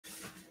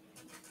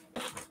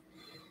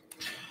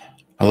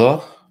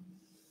Hello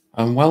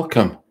and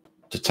welcome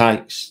to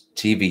Tykes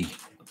TV.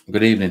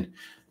 Good evening.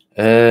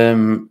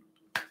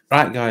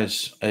 Right,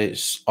 guys,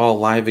 it's all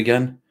live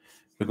again.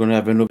 We're going to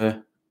have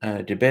another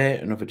debate,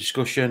 another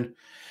discussion.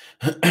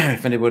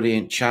 If anybody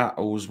in chat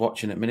who's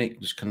watching at minute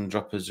just can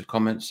drop us a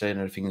comment saying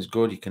everything is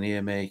good, you can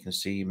hear me, you can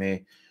see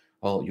me,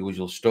 all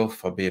usual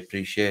stuff. I'd be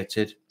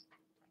appreciated.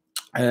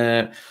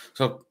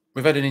 So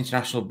we've had an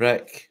international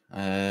break.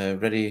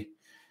 Ready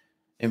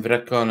in the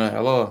red corner.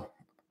 Hello.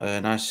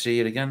 Nice to see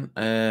you again.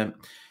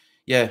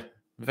 Yeah,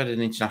 we've had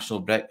an international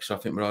break, so I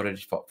think we're all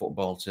ready for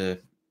football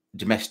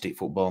domestic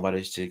football, that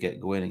is, to get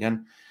going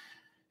again.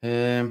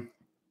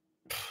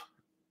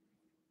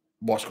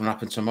 What's going to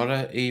happen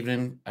tomorrow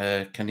evening?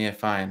 Can you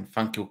fine?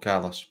 Thank you,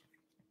 Carlos.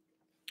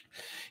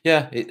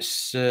 Yeah,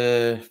 it's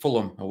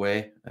Fulham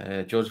away.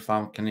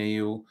 Joseph, can hear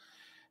you.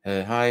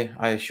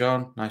 Hi,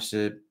 Sean. Nice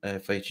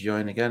for you to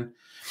join again.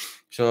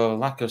 So,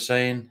 like I was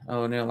saying,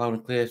 Neil, loud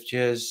and clear,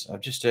 cheers. I've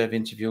just heard the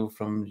interview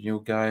from the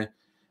new guy.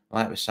 I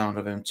like the sound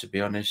of him, to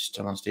be honest.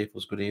 Alan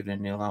Staples, good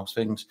evening, Neil. How's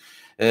things?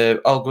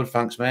 All good,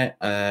 thanks, mate.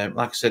 Like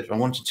I said, I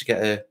wanted to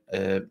get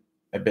a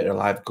bit of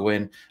live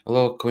going.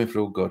 Hello, coming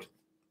through, good.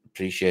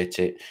 Appreciate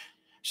it.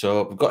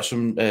 So, we've got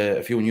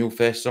a few new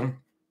faces on.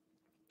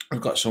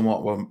 We've got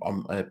somewhat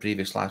on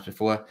previous lives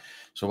before.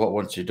 So, what I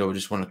wanted to do, I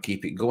just want to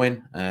keep it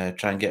going,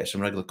 try and get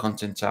some regular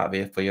content out of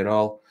here for you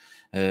all.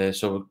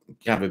 So we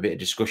can have a bit of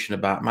discussion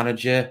about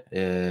manager.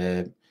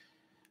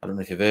 I don't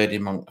know if you've heard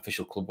him on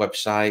official club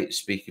website,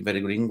 speaking very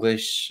good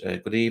English.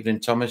 Good evening,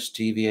 Thomas,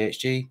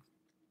 TVHG.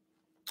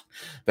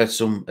 But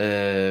some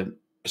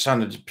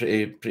sounded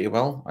pretty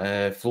well,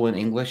 fluent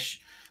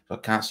English. So I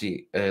can't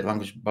see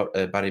language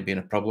barrier being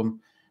a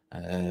problem.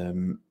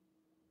 It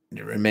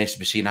remains to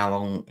be seen how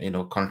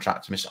long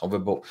contract miss over,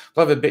 but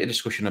we'll have a bit of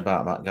discussion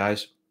about that,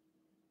 guys.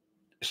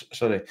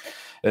 Sorry.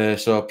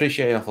 So I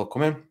appreciate you all for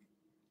coming.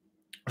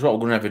 That's what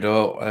we're going to have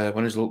to do.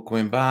 When is Luke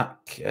coming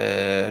back?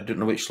 I don't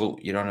know which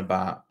Luke you're on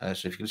about.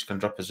 So if you just can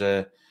drop us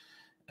a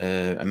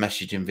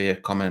message in via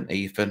comment,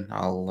 Ethan,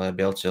 I'll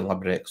be able to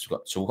elaborate because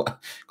we've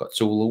got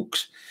two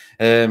Lukes.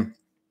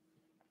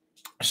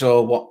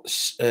 So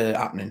what's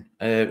happening?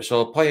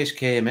 So players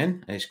came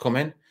in, he's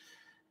coming.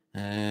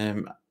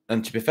 And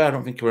to be fair, I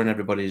don't think we're in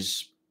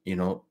everybody's,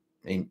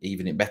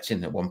 even in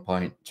betting at one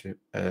point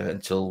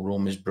until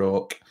rumours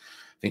broke.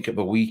 I think at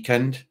the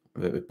weekend,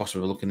 we're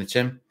possibly looking at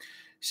him.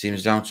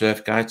 Seems down to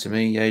earth guy to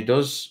me. Yeah, he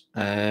does.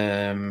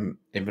 In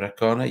the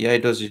corner. Yeah, he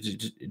does. He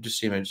does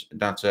seem a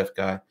down to earth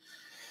guy.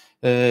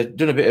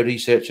 Done a bit of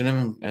research on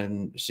him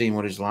and seen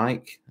what he's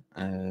like.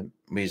 With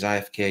his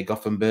IFK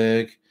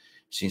Gothenburg,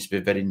 seems to be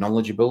very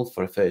knowledgeable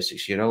for a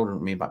 36-year-old. I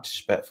don't mean that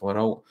disrespectful at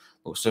all.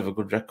 Looks to have a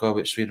good record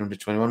with Sweden under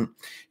 21.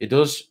 He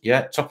does.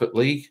 Yeah, top at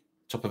league,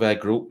 top of our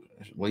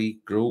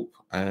league group.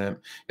 He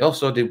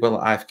also did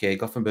well at IFK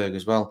Gothenburg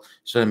as well.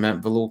 So I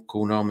meant the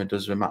local normally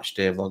does the match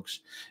day vlogs.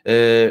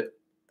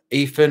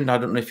 Ethan, I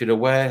don't know if you're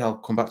aware, I'll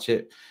come back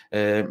to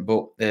it.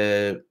 But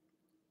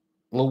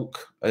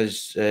Luke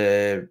has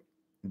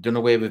done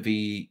away with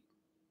the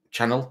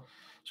channel.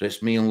 So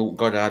it's me and Luke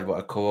Goddard what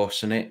are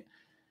co-hosting it.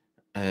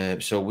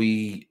 So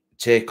we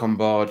take on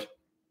board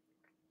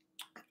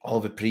all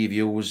the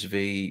previews,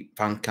 the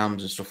fan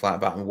cams and stuff like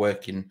that, and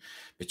working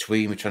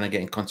between. We're trying to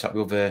get in contact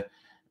with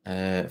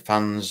other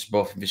fans,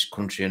 both in this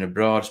country and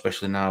abroad,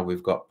 especially now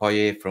we've got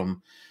Poya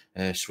from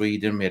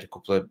Sweden. We had a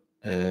couple of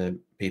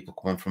people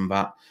coming from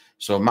that.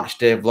 So match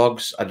day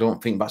vlogs, I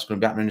don't think that's going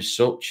to be happening as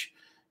such.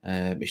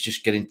 It's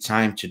just getting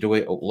time to do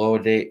it,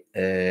 upload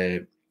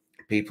it,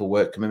 people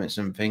work commitments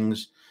and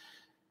things.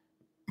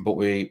 But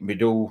we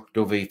do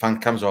the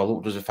fan cams, or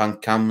Luke does the fan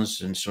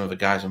cams, and some of the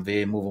guys on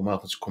VA move and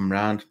welcome to come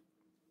round.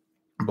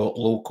 But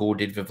Luke, who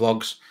did the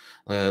vlogs,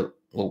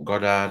 Luke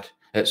Goddard,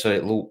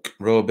 Luke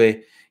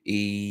Roby,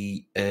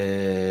 he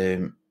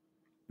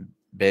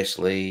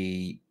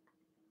basically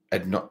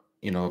had not,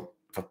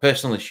 for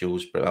personal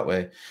issues, put it that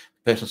way,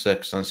 personal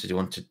circumstances, he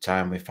wanted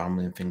time with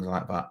family and things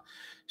like that.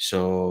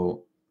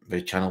 So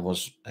the channel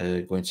was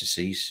going to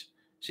cease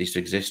to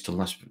exist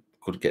unless we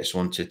could get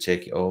someone to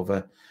take it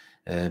over.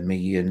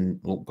 Me and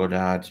Luke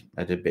Goddard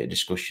had a bit of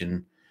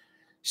discussion,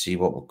 see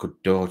what we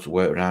could do to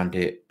work around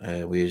it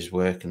with his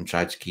work, and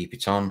try to keep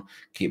it on,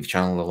 keep the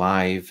channel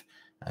alive,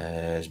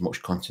 as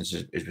much content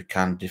as we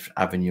can, different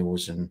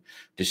avenues and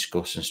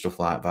discuss and stuff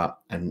like that.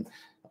 And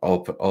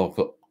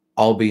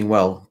all being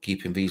well,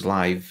 keeping these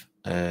live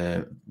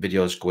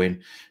videos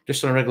going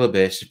just on a regular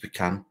basis if we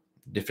can.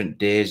 Different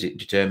days it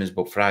determines,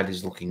 but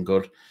Friday's looking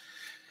good.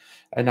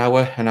 An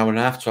hour and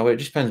a half, 2 hours. It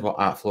just depends what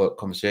outflow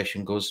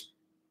conversation goes.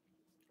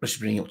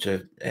 Just bring up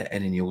to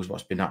any news,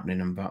 what's been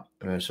happening and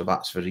that. So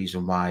that's the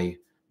reason why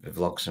the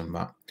vlogs and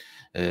that.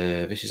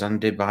 This is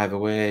Andy, by the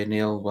way,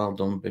 Neil. Well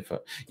done.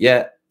 Before.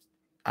 Yeah,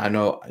 I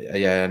know.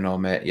 Yeah, I know,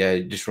 mate. Yeah,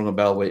 just rung a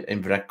bell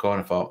in the red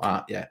corner.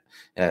 Thought, yeah.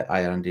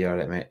 Hi, Andy. All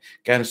right, mate.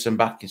 Garrison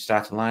back in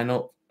starting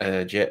lineup.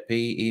 JP,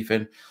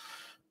 Ethan.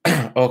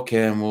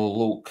 Okay, and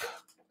will Luke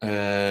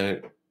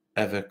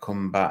ever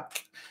come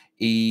back?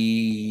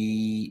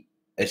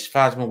 As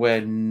far as I'm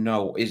aware,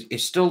 no.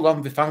 He's still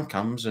on the fan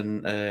cams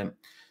and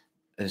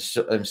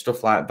and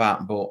stuff like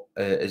that. But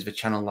is the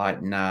channel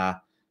like, nah,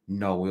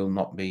 no, we'll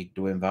not be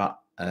doing that.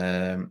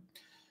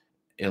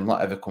 He'll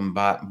not ever come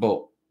back.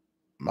 But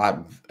like,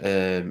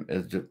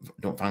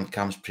 don't find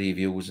cams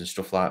previews and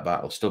stuff like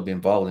that. He'll still be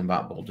involved in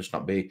that, but he'll just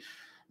not be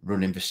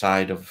running the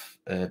side of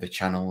the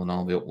channel and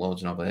all the uploads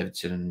and all the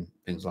editing and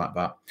things like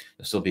that.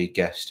 He'll still be a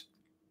guest.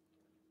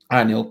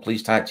 Hi Neil,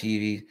 please type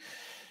TV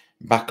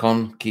back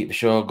on, keep the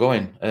show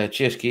going.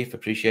 Cheers, Keith,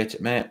 appreciate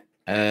it, mate.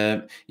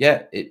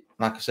 Yeah,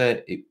 like I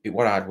said, it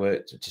was hard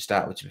work to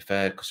start with, to be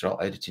fair, because they're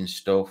all editing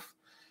stuff.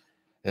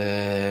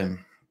 A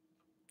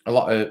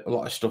lot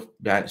of stuff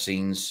behind the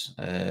scenes,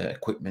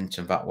 equipment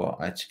and that what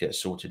I had to get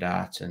sorted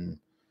out, and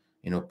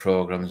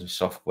programs and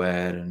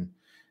software, and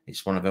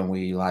it's one of them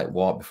we like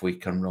walk before we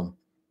can run.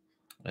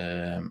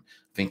 I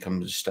think I'm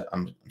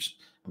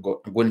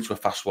going into a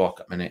fast walk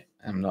at the minute.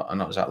 I'm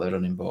not exactly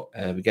running, but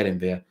we're getting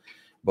there.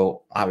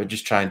 But I would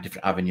just trying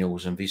different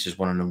avenues, and this is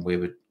one of them. We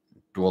would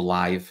do a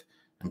live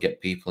and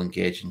get people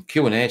engaged in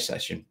Q&A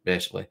session,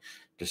 basically.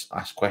 Just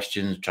ask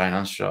questions, try and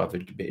answer, have a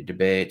bit of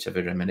debate, have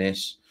a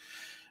reminisce,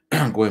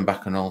 going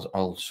back on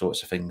all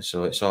sorts of things.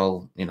 So it's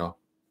all,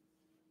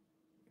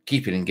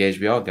 keeping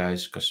engaged with our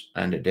guys, because at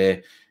the end of the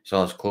day, it's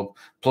all as club.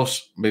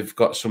 Plus, we've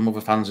got some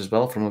other fans as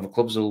well from other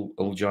clubs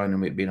who'll join,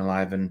 and we've been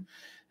alive, and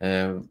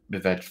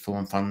we've had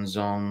Fulham fans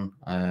on,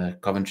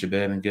 Coventry,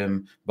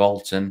 Birmingham,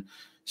 Bolton,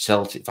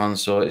 Celtic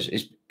fans. So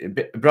it's a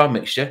broad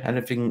mixture.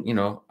 Anything,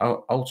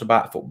 out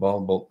about football,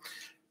 but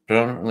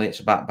predominantly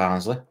it's about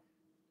Barnsley.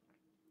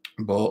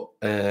 But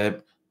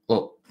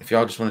look, if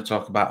y'all just want to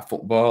talk about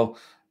football,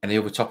 any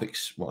other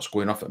topics, what's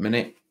going off at the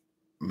minute,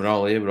 we're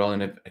all here. We're all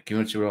in a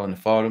community. We're all in a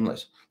forum.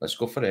 Let's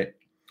go for it.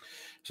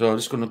 So I'm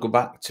just going to go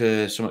back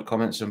to some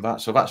comments and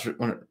that. So that's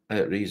one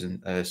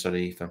reason.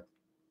 Sorry, Ethan.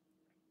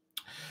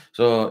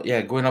 So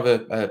yeah, going over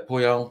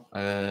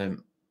Poya.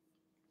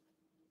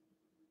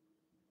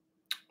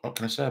 What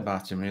can I say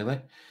about him,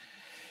 really?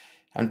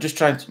 I'm just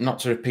trying not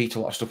to repeat a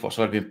lot of stuff what's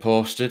already been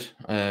posted.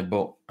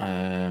 But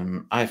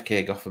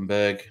IFK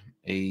Gothenburg,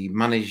 he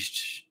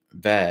managed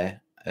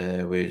there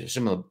with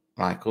similar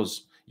like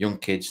us, young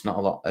kids, not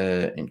a lot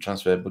in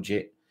transfer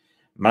budget.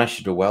 Managed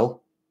to do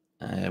well.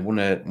 Won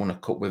a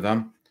cup with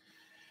them.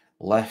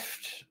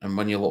 Left, and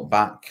when you look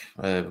back,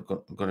 we've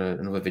got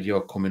another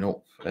video coming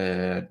up.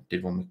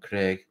 Did one with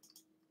Craig.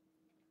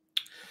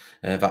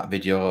 That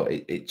video,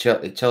 it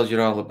tells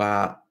you all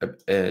about.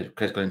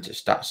 Craig's going into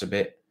stats a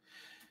bit.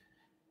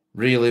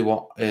 Really,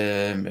 what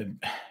we're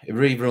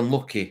either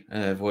unlucky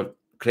for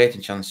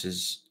creating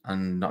chances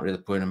and not really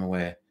putting them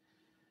away.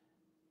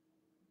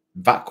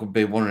 That could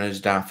be one of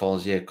his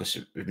downfalls here, because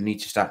we need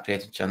to start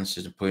creating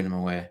chances and putting them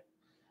away.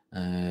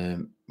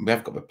 We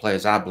have got the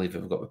players. I believe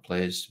we've got the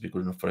players to be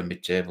good enough for a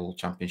mid-table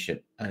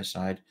championship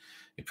side.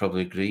 You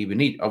probably agree. We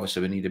need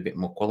a bit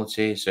more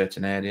quality in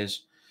certain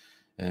areas,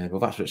 but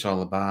that's what it's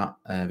all about.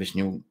 This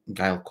new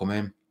guy will come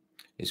in.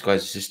 He's got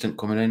his assistant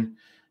coming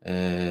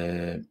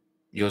in.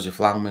 Joseph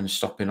Laumann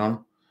stopping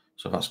on,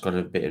 so that's got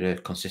a bit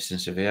of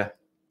consistency there.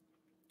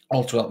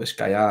 All to help this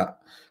guy out,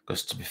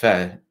 because to be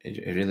fair, he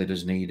really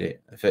does need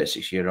it. A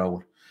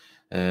 36-year-old.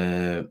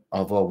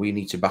 Although we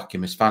need to back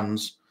him as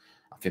fans,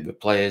 I think the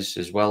players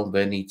as well,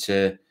 they need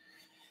to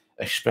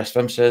express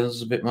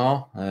themselves a bit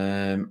more.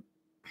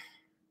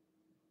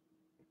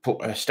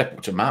 Put a step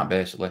up to Matt,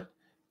 basically.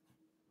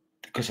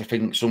 Because I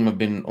think some have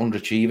been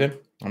underachieving.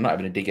 I'm not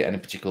having a dig at any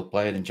particular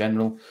player in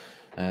general.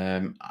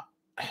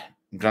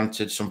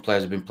 Granted, some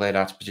players have been played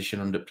out of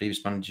position under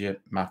previous manager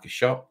Marcus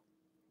Shaw.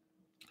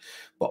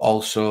 But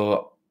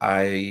also,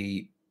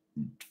 I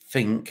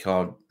think,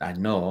 or I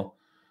know,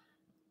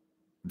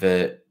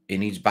 that he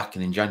needs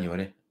backing in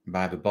January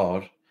by the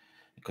board.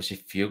 Because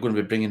if you're going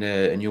to be bringing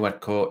a new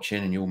head coach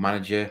in, a new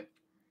manager,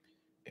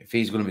 if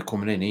he's going to be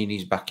coming in, he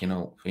needs backing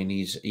up. He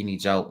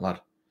needs help,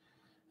 lad.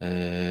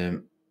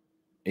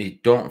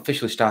 He don't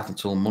officially start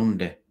until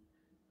Monday.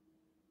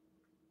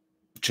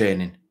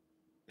 Training.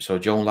 So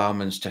Joe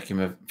Laumann's taking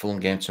a Fulham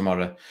game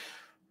tomorrow.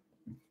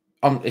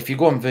 If you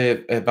go on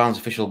the Barnes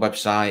official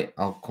website,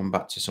 I'll come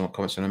back to some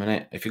comments in a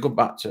minute. If you go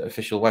back to the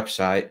official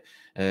website,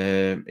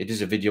 it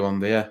is a video on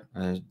there.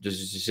 Does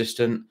his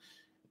assistant,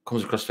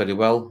 comes across very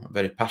well,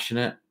 very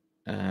passionate.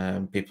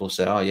 People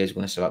say, "Oh, yeah, he's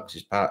going to say that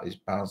because his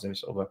Barnes and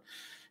sort of."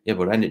 Yeah,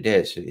 but at the end of the day,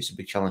 it's a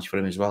big challenge for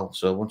him as well.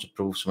 So I want to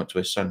prove something to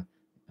his son,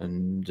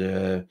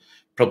 and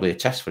probably a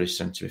test for his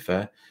son, to be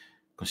fair,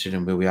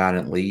 considering where we are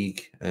in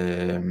league,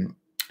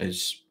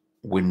 his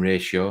win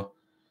ratio.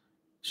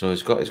 So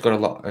he's got a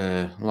lot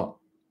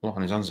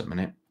on his hands at the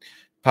minute.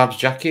 Pabs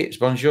Jackets,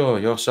 bonjour.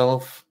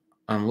 Yourself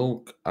and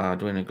Luke are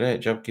doing a great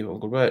job. Keep up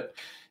good work.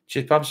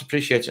 Cheers, Pabs.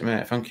 Appreciate it,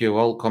 mate. Thank you.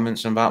 All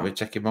comments and that, we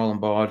take them all on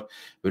board.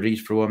 We read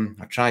through them.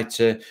 I try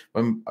to,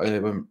 when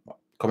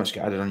comments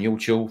get added on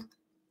YouTube,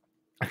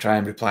 I try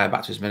and reply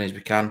back to as many as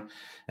we can,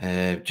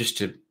 just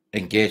to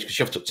engage, because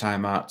you've took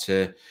time out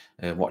to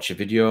watch a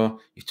video,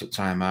 you took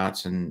time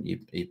out and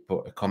you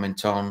put a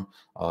comment on,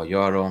 or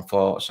your own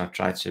thoughts. I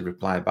try to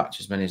reply back to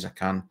as many as I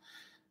can,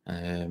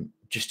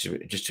 just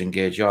to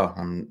engage you.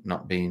 I'm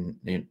not being,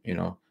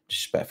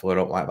 disrespectful. I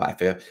don't like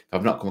that. If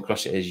I've not come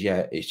across it as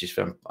yet, it's just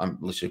I'm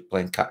literally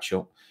playing catch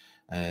up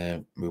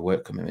with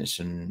work commitments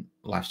and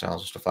lifestyles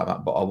and stuff like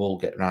that. But I will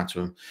get around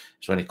to them.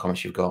 So any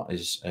comments you've got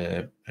is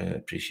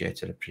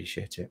appreciated.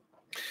 Appreciate it.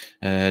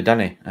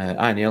 Danny,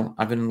 hi Neil.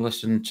 Having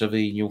listened to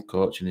the new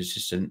coach and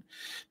assistant,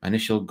 my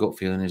initial gut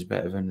feeling is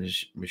better than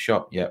the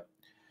shot. Yep.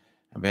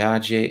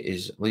 Asbaghi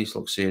is at least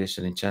looks serious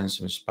and intense,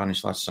 and the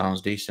Spanish lad sounds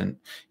decent.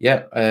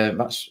 Yeah,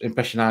 that's the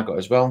impression I got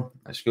as well.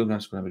 Excuse me, I'm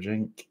just going to have a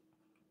drink.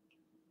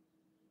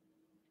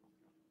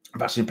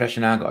 That's the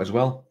impression I got as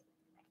well.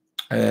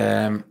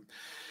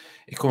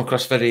 He come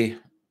across very,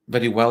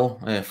 very well,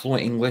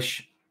 fluent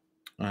English.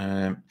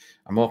 I'm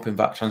hoping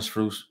that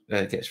transfers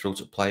gets through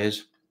to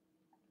players.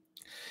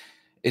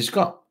 He's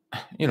got,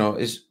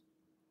 is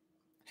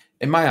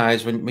in my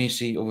eyes when you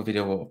see other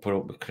video what I put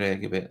up with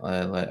Craig a bit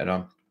later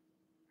on.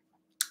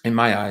 In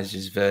my eyes,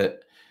 is that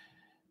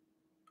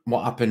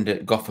what happened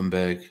at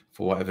Gothenburg,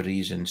 for whatever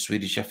reason,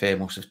 Swedish FA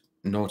must have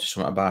noticed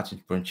something about him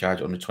to put in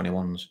charge under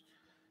 21s.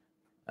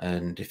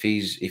 And if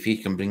he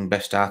can bring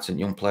best art and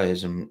young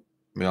players, and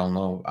we all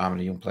know how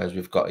many young players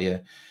we've got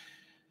here.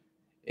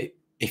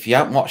 If you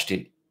haven't watched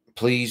it,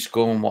 please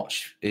go and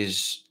watch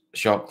his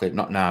short clip.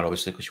 Not now,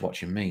 obviously, because you're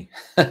watching me.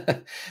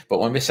 But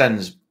when this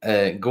ends,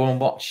 go and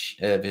watch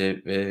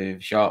the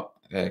short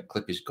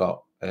clip he's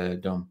got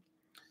done.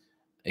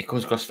 He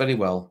comes across very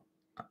well.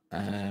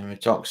 He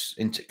talks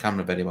into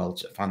camera very well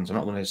to fans. I'm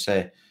not going to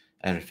say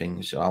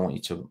everything, so I want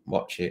you to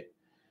watch it.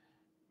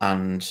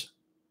 And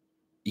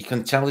you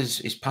can tell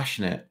he's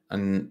passionate,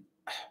 and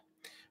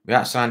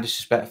without sounding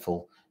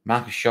disrespectful,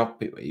 Marcus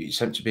Shop, it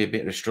seemed to be a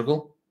bit of a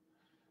struggle.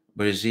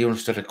 Whereas he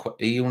understood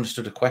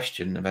a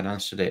question and then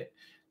answered it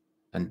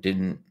and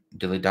didn't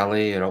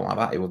dilly-dally or all like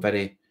that. He was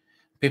very...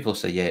 People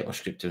say, yeah, it was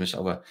scripted and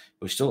stuff, but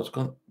he's still,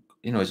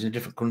 he's in a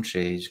different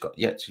country. He's got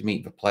yet to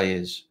meet the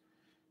players.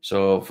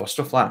 So for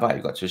stuff like that,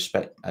 you've got to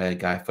respect a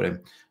guy for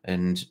him.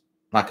 And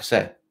like I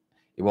said,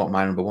 he won't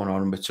mind number one or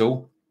number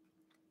two.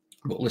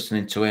 But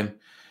listening to him,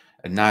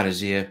 and Naira's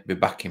here, we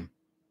back him.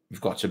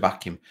 We've got to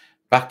back him.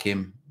 Back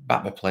him,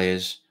 back the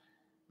players.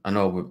 I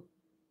know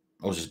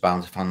us as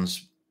Barnsley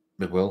fans,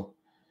 we will.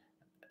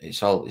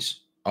 It's all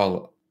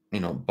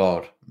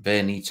board.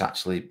 They need to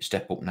actually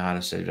step up now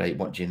and say, right,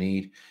 what do you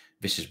need?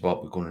 This is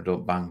what we're going to do.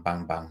 Bang,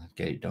 bang, bang.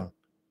 Get it done.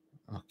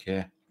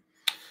 Okay.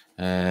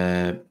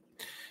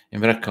 In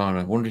the red corner,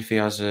 I wonder if he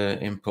has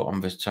input on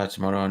this tie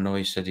tomorrow. I know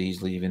he said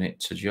he's leaving it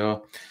to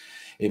Joe.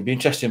 It'd be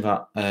interesting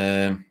that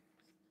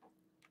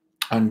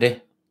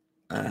Andy.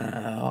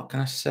 What can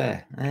I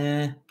say?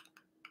 I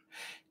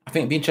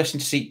think it'd be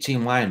interesting to see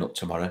team lineup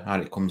tomorrow, how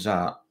it comes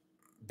out.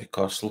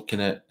 Because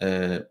looking at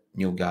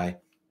new guy,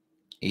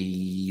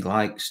 he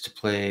likes to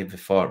play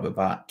before at the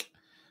back,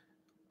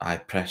 high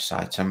press,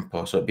 high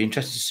tempo. So it'd be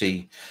interesting to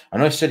see. I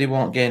know he said he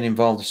won't get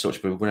involved as such,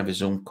 but we're going to have a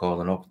Zoom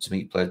call and open to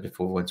meet players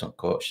before we went on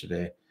coach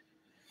today.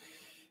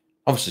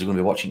 Obviously, he's going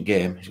to be watching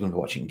game. He's going to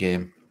be watching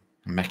game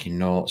and making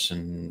notes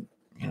and,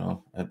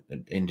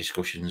 in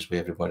discussions with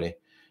everybody.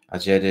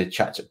 Has he had a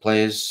chat to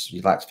players?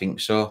 You'd like to think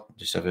so.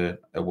 Just have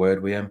a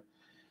word with him.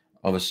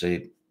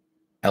 Obviously,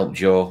 help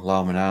Joe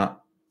Lauman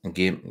out and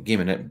give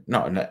him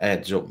not a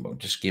heads up, but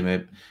just give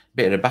him a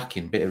bit of a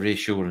backing, bit of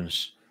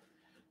reassurance.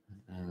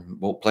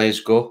 What players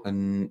go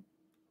and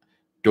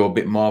do a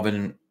bit more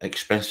than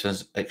express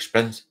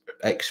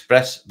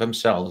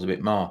themselves a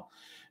bit more,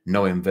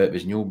 knowing that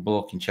there's new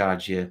bloke in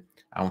charge here.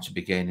 I want to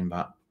be gaining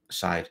that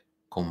side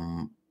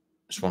come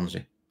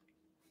Swansea.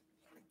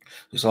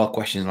 There's a lot of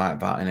questions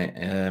like that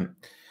in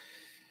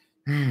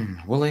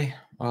it. Will he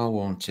or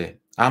won't he?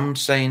 I'm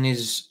saying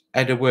he's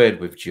had a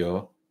word with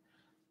Joe,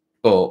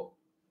 but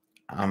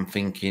I'm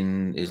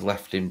thinking he's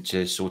left him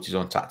to sort his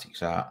own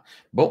tactics out.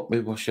 But we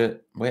will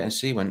wait and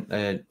see when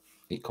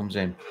it comes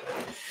in.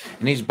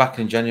 He needs back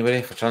in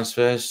January for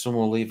transfers. Some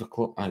will leave the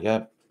club.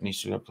 Yeah,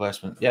 needs to be a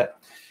replacement. Yeah,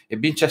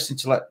 it'd be interesting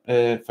to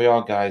let for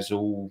your guys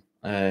who,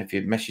 if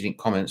you're messaging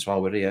comments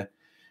while we're here,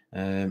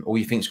 who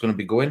you think is going to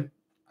be going,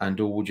 and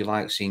who would you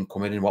like seeing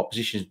coming in? What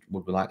positions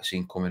would we like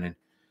seeing coming in?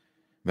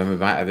 Then we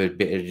might have a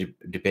bit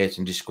of debate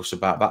and discuss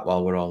about that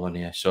while we're all on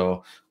here.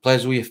 So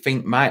players who you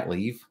think might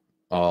leave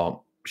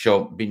or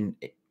been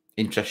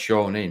interest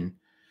shown in,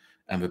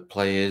 and the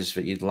players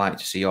that you'd like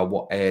to see, or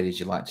what areas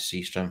you'd like to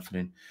see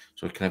strengthening.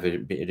 So we can have a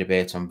bit of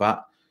debate on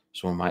that.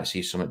 Someone might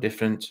see something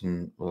different,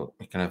 and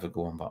we can have a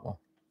go on that one.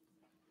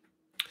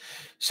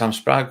 Sam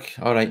Sprague,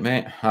 all right,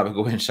 mate. How we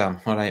going,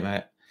 Sam? All right,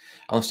 mate.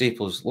 Alan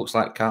Steeples, looks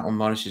like Carlton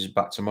Morris is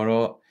back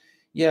tomorrow.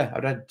 Yeah, I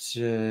read,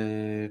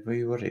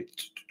 where were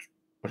it?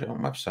 Was it on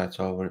website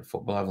or were it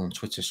Football Level on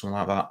Twitter, something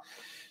like that,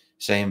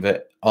 saying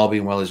that all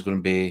being well is going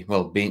to be,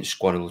 being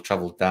squad will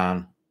travel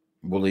down.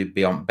 Will he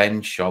be on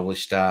bench or will he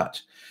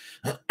start?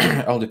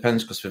 All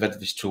depends because we've had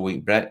this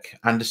 2-week break.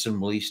 Anderson,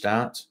 will he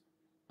start?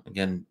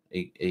 Again,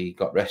 he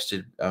got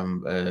rested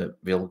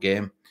real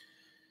game.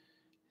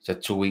 He's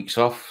had 2 weeks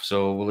off,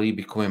 so will he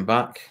be coming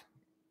back?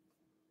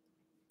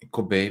 It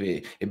could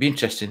be. It'd be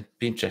interesting.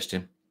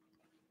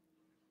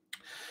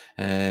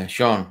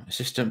 Sean,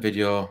 assistant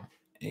video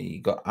he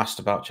got asked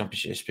about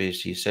Championship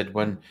experience. He said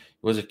when he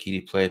was a kid,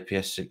 he played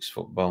PS6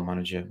 Football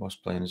Manager. Was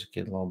playing as a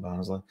kid, Lord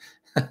Barnsley.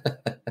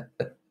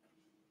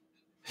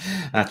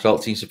 After all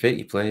teams to pick,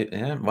 you play.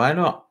 Yeah, why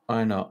not?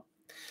 Why not?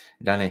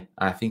 Danny,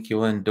 I think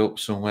you'll end up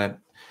somewhere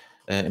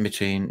in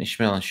between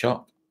Ishmael and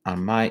Shock,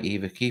 and might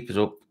either keep us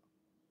up,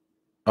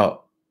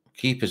 or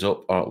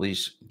at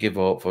least give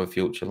hope for the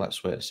future.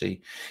 Let's wait and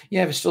see.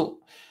 Yeah, there's still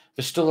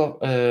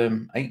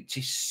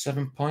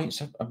 87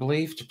 points, I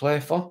believe, to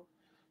play for.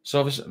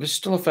 So there's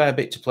still a fair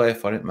bit to play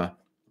for, isn't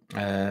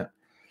there?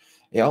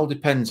 It all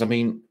depends. I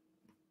mean,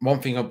 one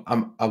thing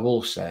I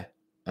will say,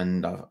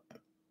 and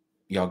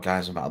your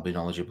guys have been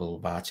knowledgeable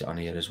about it on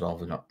here as well.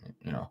 They're not,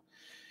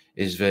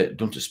 is that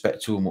don't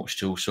expect too much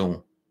too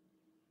soon.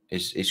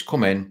 It's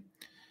coming.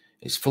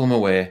 It's Fulham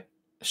away,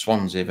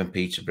 Swansea, and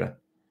Peterborough.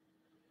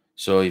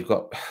 So you've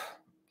got,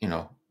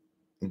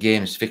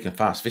 games thick and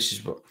fast. This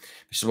is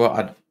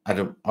what I'd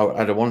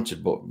have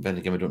wanted, but then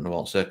again, we don't know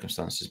all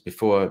circumstances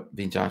before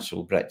the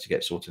international break to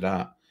get sorted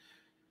out.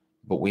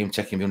 But we're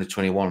taking the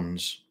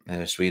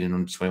under-21s, Sweden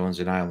under-21s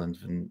in Ireland,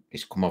 and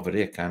it's come over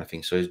here kind of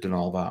thing. So he's done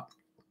all that.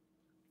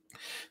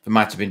 There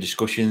might have been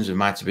discussions. There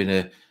might have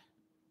been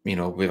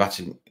we've had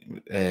to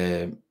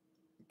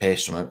pay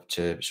something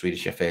to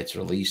Swedish FA to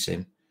release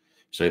him.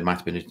 So it might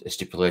have been a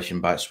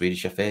stipulation by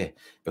Swedish FA.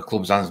 The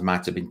club's hands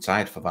might have been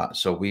tied for that.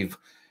 So we've,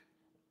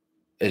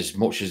 as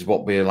much as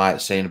what we're like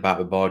saying about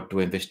the board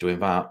doing this, doing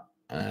that,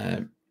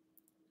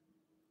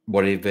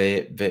 what if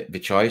the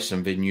choice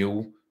and they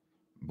knew,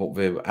 but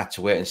they had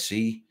to wait and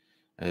see.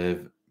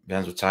 The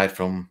hands were tied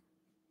from,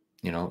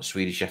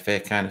 Swedish FA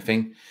kind of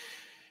thing.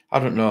 I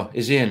don't know.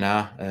 He's here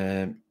now.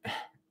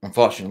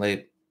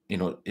 Unfortunately,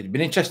 it'd been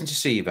interesting to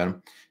see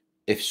them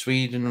if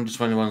Sweden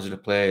under-21s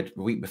had played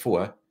the week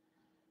before,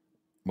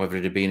 whether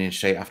it had been in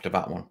straight after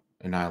that one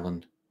in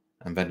Ireland,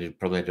 and then it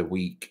probably had a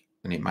week,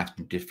 and it might have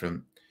been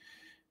different.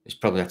 He's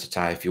probably had to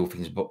tie a few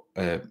things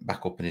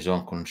back up in his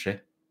own country.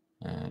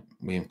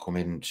 We him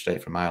coming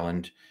straight from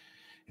Ireland,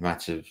 he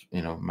might have,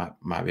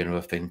 might be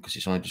another thing because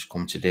it's only just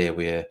come today.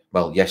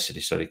 Yesterday,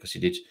 sorry, because he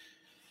did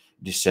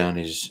say on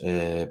his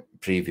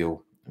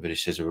preview that he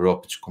says we were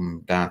hoping to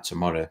come down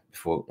tomorrow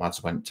before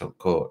lads went to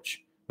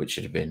coach, which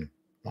should have been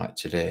like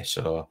today.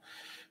 So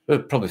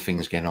probably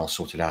things getting all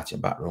sorted out in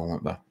the back room,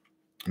 weren't they?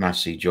 And I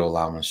see Joe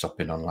Lowman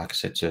stopping on, like I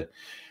said, to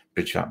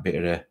bridge that bit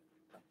of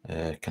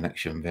a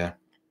connection there.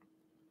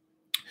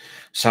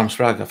 Sam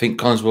Sprague, I think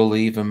Collins will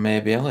leave and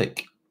maybe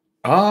Ellick.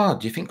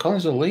 Do you think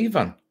Collins will leave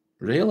then?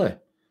 Really?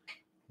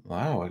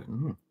 Wow.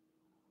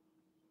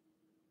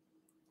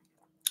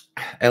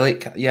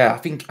 Ellick, yeah, I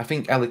think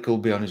Ellick will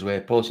be on his way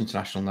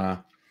post-international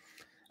now.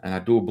 And I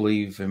do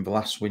believe in the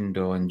last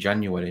window in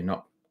January,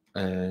 not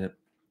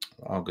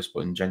August,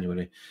 but in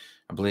January,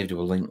 I believe they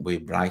were linked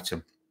with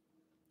Brighton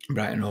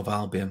Hove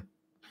Albion.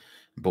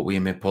 But we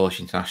made Polish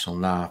international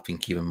now. I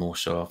think even more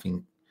so.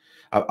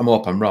 I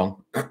hope I'm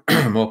wrong.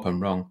 I hope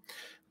I'm wrong.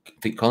 I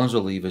think Collins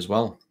will leave as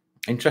well.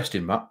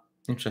 Interesting, Matt.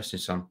 Interesting,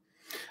 Sam.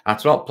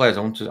 After all players,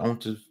 I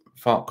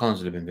thought Collins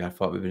would have been there. I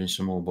thought we'd been in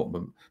some more,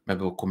 but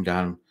maybe we'll come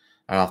down.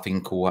 And I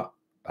think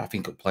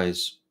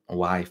players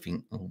why I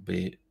think will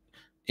be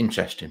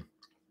interesting.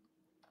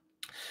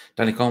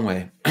 Danny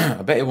Conway,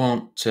 I bet he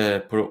won't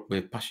put up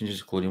with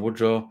passengers, including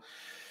Woodrow,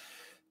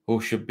 who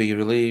should be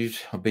relieved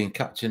of being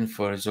captain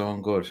for his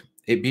own good.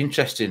 It'd be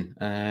interesting.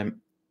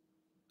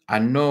 I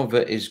know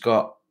that he's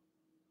got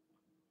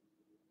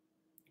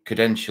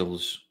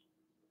credentials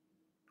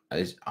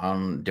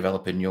on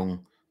developing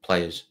young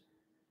players.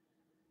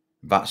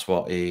 That's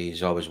what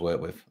he's always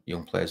worked with,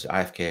 young players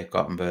at IFK,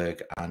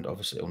 Gothenburg, and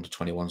obviously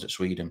under-21s at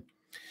Sweden.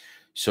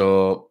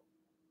 So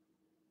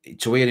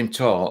to hear him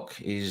talk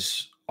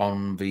is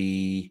on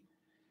the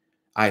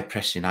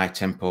high-pressing,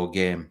 high-tempo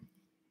game.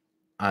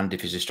 And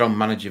if he's a strong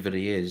manager that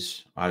he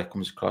is, how it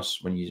comes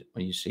across when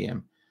you see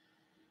him,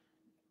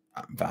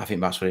 I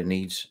think that's what it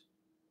needs.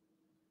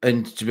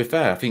 And to be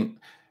fair, I think,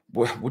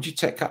 would you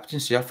take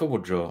captaincy off of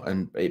Woodrow?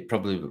 And it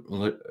probably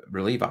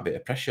relieve that bit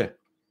of pressure.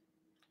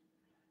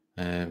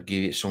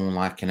 Give it someone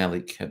like an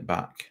Ellick at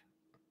back.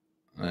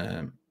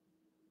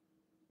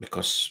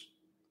 Because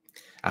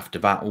after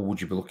that, who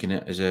would you be looking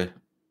at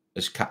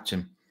as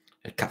captain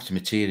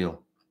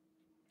material?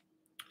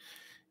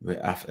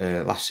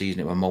 Last season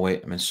it was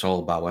Mowat and then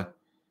Solbauer.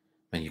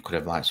 Then you could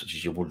have like such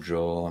as your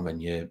Woodrow and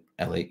then your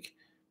Ellick,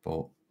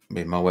 but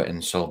with Mowat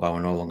and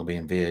Solbauer no longer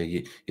being there,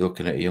 you're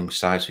looking at a young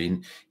side, so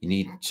you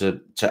need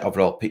to take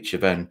overall picture.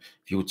 Then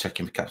if you were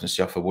taking the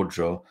captaincy off of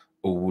Woodrow,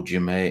 who would you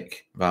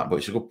make that? But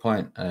it's a good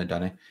point,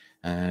 Danny.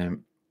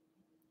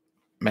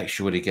 Make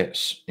sure he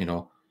gets,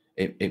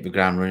 hit the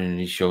ground running and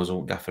he shows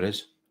what Gaffer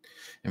is.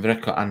 And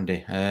Vireco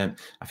Andy, I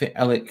think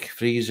Ellick,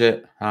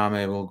 Freezer,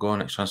 Harme will go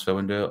next transfer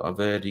window. I've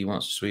heard he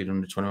wants a Sweden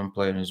under-21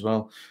 player as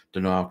well.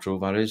 Don't know how true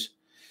that is.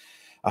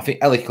 I think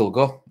Ellick will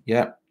go,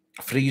 yeah.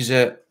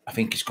 Freezer, I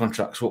think his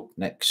contract's up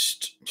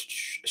next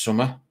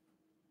summer.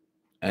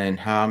 And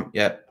Harm,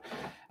 yeah.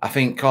 I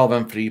think all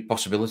them three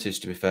possibilities,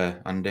 to be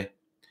fair, Andy.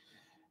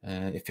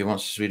 If he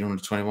wants a Sweden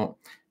under-21.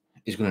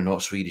 he's going to know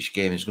Swedish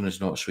game. He's going to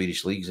know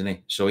Swedish leagues, isn't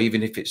he? So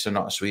even if it's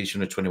not a Swedish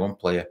under 21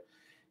 player,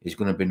 he's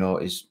going to be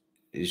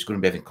he's going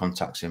to be having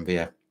contacts in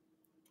there.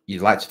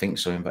 You'd like to think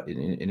so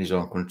in his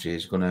own country.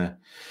 He's going to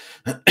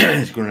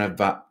he's going to have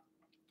that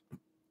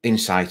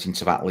insight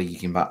into that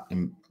league.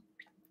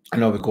 I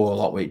know we go a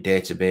lot with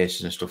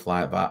databases and stuff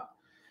like that,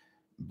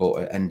 but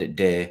at the end of the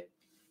day,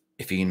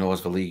 if he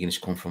knows the league and he's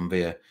come from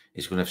there,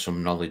 he's going to have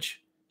some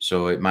knowledge.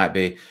 So it might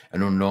be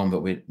an unknown that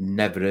we've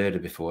never heard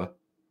of before.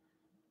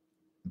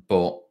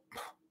 But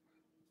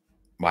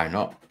why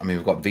not? I mean,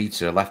 we've got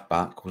Vita, a left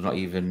back, who's not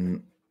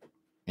even,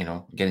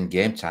 getting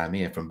game time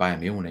here from Bayern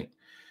Munich.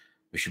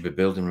 We should be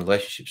building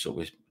relationships up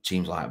with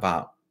teams like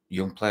that,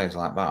 young players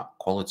like that,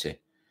 quality.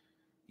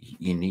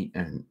 You need,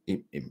 and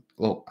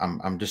look,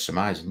 I'm just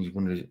surmising you're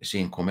going to see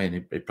him come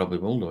in. He probably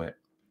will do it.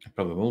 Let's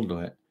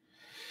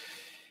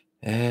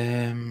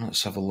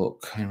have a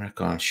look in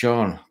record.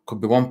 Sean,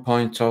 could be 1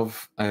 point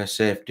of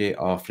safety,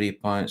 or 3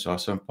 points, or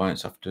 7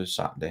 points after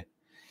Saturday.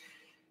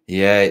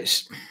 Yeah,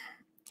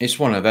 it's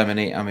one of them, isn't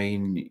it? I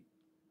mean,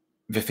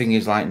 the thing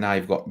is, like now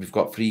we've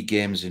got 3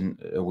 games in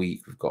a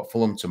week. We've got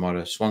Fulham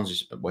tomorrow,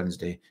 Swansea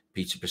Wednesday,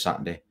 Peterborough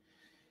Saturday.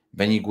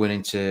 Then you're going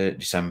into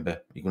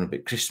December. You're going to be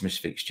Christmas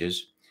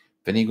fixtures.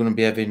 Then you're going to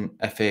be having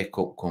FA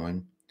Cup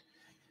coming.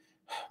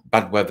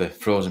 Bad weather,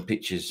 frozen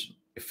pitches.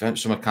 If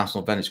some are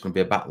cancelled, then it's going to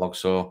be a backlog.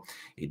 So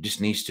it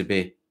just needs to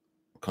be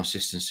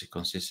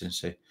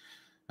consistency.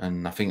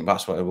 And I think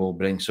that's what it will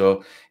bring.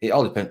 So it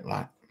all depends.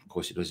 Like, of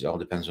course, it does. It all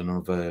depends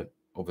on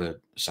other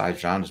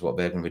sides around us, what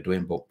they're going to be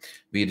doing. But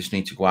we just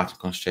need to go out and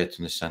concentrate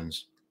on the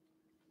sense.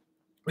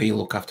 We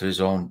look after his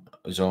own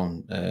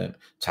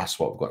tasks,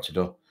 what we've got to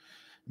do.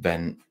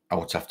 Then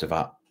out after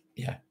that,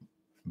 yeah,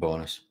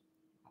 bonus.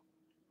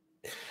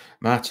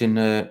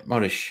 Martin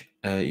Morris,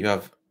 you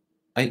have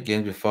 8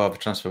 games before the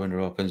transfer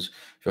window opens.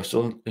 If you're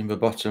still in the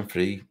bottom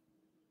 3,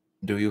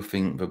 do you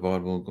think the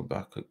board will go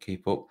back and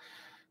keep up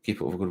with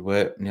a good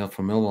work? Neil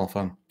from Millwall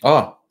fan.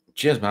 Oh,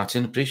 cheers,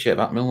 Martin. Appreciate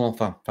that, Millwall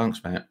fan.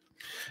 Thanks, mate.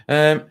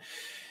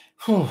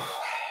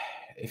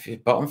 If you're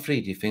bottom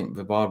 3, do you think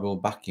the board will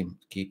back him,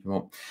 keep him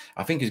up?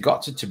 I think he's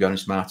got to be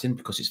honest, Martin,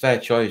 because it's fair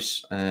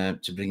choice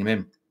to bring him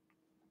in.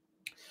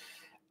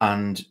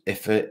 And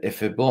if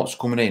a bloke's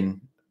coming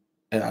in,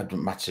 it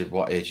doesn't matter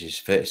what age is,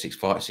 36,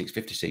 46,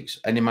 56,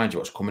 any manager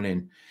what's coming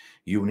in,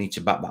 you need to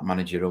back that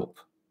manager up.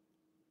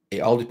 It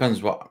all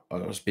depends what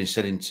has been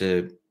said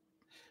into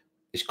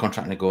his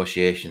contract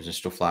negotiations and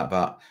stuff like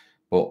that.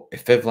 But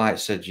if they've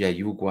said, yeah,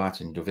 you go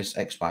out and do this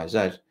X, Y,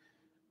 Z,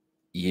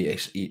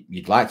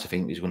 you'd like to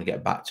think he's going to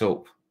get backed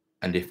up.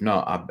 And if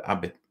not,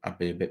 I'd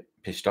be a bit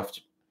pissed off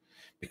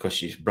because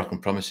she's broken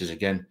promises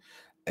again.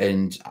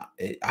 And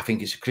I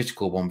think it's a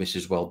critical one, this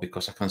as well,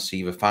 because I can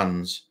see the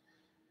fans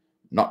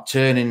not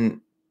turning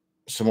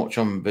so much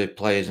on the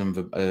players and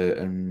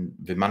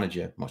the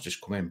manager, not just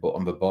come in, but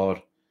on the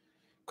board.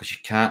 Because you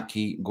can't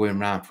keep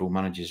going around through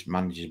managers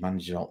all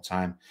the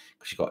time,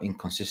 because you've got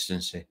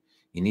inconsistency.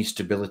 You need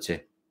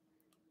stability.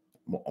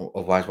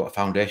 Otherwise, what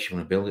foundation you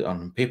want to build it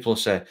on? And people will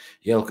say,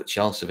 yeah, look at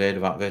Chelsea,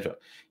 Vader.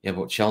 Yeah,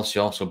 but Chelsea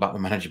also back the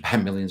manager by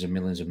millions and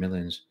millions and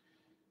millions.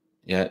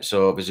 Yeah,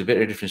 so there's a bit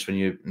of difference when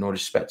you no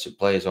respect to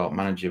players or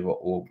manager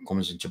who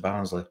comes into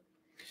Barnsley.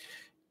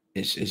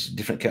 It's a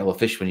different kettle of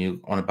fish when you're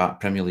on about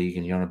Premier League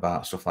and you're on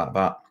about stuff like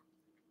that.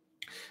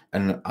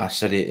 And I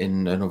said it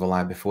in another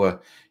line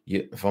before.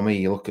 For me,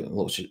 you look at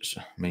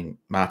I mean,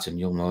 Martin,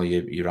 you'll know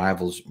your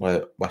rivals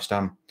were West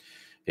Ham.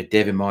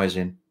 David Moyes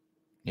in,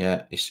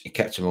 yeah, he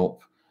kept him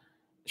up.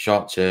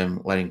 Short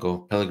term, letting go.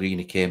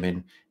 Pellegrini came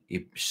in,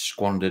 he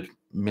squandered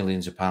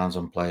millions of pounds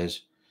on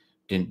players.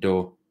 Didn't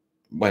do.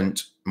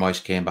 Went.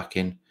 Moyes came back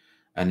in,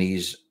 and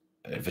he's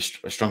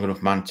a strong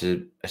enough man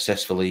to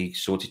assess the league,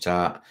 sort it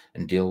out,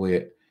 and deal with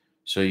it.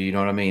 So you know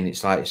what I mean?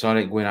 It's like it's all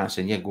right going out and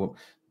saying, yeah, go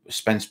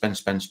spend,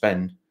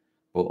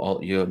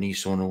 but you need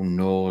someone who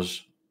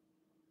knows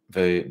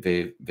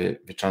the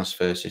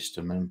transfer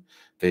system and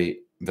the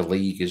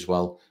league as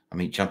well. I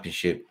mean,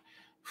 Championship,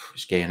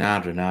 it's getting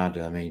harder and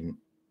harder. I mean,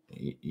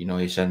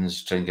 he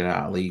sends trying to get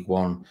out of League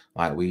One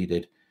like we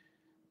did.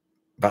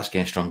 That's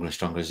getting stronger and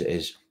stronger as it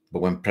is.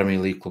 But when Premier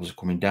League clubs are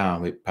coming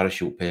down with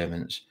parachute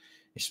payments,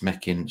 it's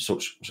making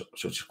such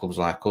clubs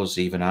like us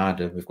even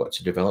harder. We've got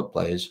to develop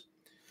players,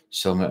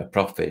 sell them at a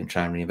profit, and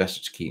try and reinvest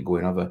it to keep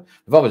going over.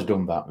 We've always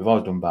done that.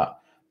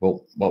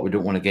 But what we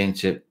don't want to get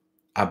into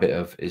habit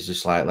of is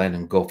just like letting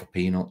them go for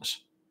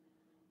peanuts.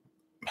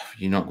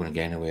 You're not going to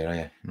get anywhere, are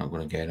you? You're not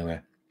going to get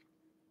anywhere.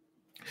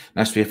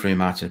 Nice to hear from you,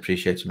 Martin.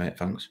 Appreciate it, mate.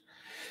 Thanks.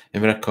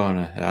 In the red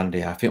corner,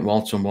 Andy, I think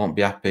Walton won't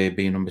be happy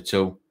being number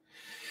 2.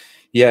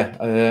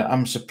 Yeah,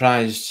 I'm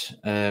surprised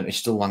he's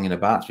still langing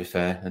about, to be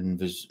fair, and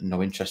there's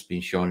no interest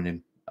being shown in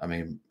him. I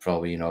mean,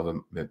 probably,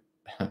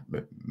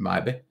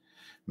 might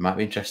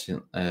be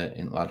interesting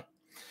in lad.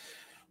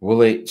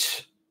 Will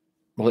it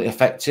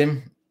affect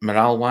him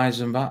morale-wise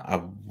and that?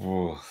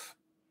 Who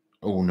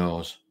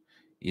knows?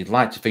 You'd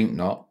like to think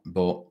not,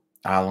 but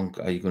how long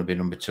are you going to be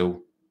number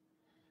 2?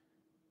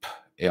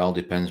 It all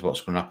depends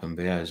what's going to happen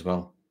there as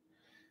well.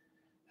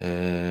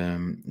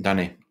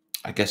 Danny,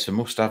 I guess we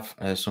must have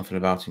something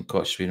about him.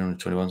 Coach Sweden under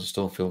 21s. I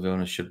still feel the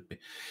owners should be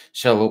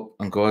sell up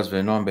and go as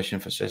their no ambition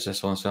for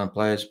successful and selling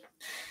players.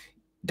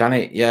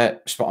 Danny, yeah,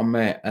 spot on,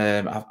 mate.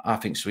 I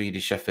think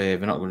Swedish FA, they're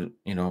not going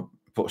to,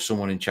 put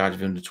someone in charge of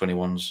the under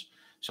 21s.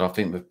 So I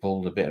think they've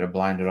pulled a bit of a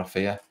blinder off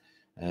here.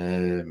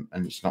 And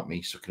it's not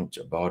me sucking up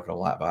to a board or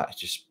like that. It's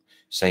just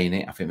saying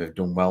it. I think they've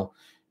done well.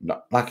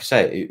 Not, like I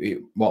say,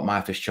 what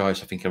my first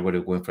choice, I think I would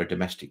have going for a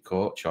domestic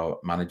coach or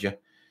manager.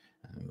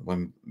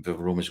 When the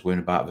rumours going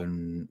about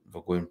them,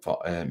 they're going for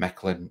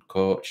Mecklin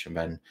coach, and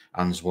then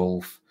Hans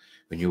Wolf.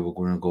 We knew we were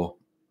going to go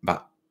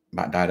back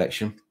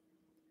direction.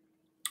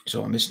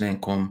 So when this name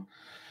come,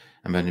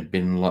 and then it'd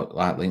been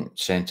like linked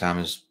same time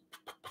as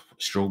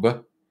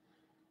Struber.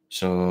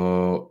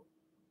 So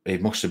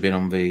it must have been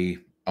on the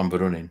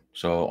running,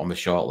 so on the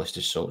short list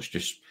as such,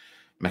 just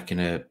making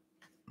it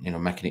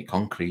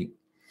concrete.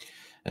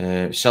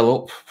 Sell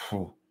up,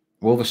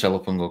 will they sell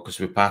up and go, because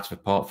we're part of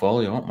a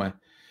portfolio, aren't we?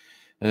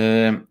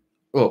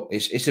 Well,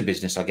 it's a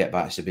business. I get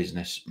that it's a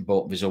business,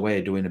 but there's a way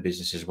of doing a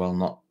business as well.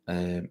 Not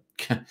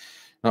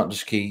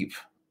just keep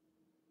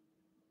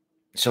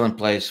selling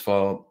players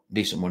for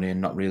decent money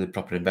and not really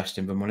proper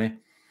investing the money.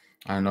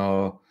 I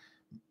know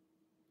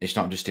it's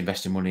not just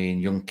investing money in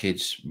young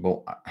kids,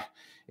 but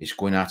it's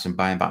going out and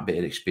buying that bit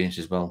of experience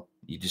as well.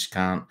 You just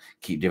can't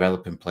keep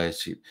developing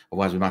players.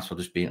 Otherwise, we might as well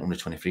just be in under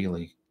 23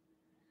 league.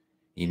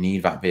 You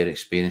need that bit of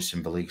experience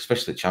in the league,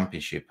 especially the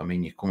Championship. I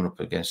mean, you're coming up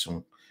against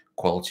some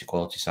quality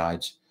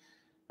sides,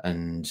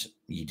 and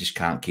you just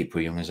can't keep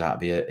the youngers out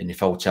of here. And if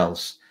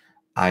hotels,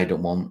 I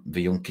don't want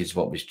the young kids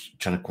what we're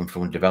trying to come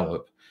through and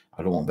develop.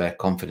 I don't want their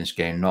confidence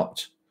getting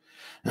knocked,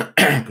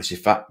 because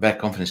if their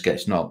confidence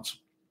gets knocked,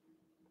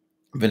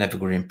 they're never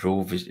going to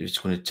improve. It's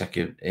going to take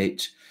a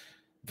hit.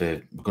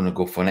 They're going to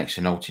go for an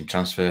extra note in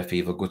transfer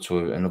fee. They'll go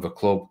to another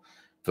club.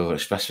 They'll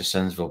express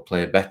themselves. They'll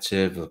play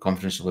better. Their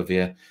confidence will be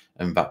here,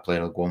 and that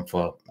player will go on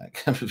for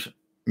like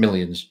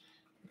millions.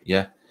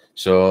 Yeah.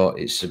 So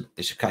it's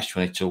a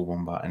catch-22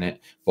 one back in it.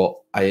 But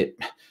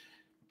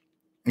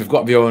we've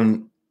got their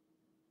own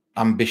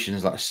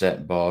ambitions, like I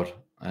said, board.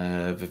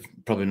 They've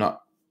probably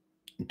not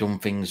done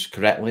things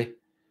correctly.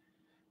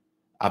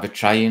 I've been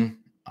trying.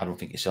 I don't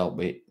think it's helped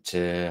with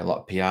a lot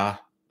of PR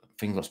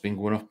things that's been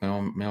going off.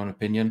 My own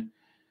opinion,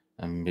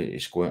 and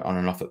it's going on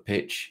and off at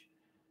pitch.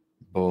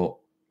 But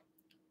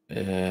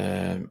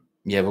yeah,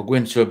 we'll go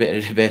into a bit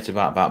of debate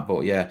about that.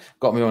 But yeah,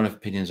 got my own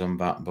opinions on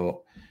that.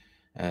 But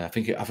I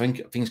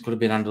think things could have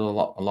been handled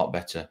a lot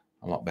better.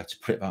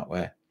 Put it that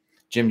way.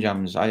 Jim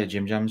Jams, hiya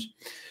Jim Jams.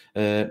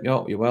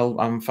 Yo, you well?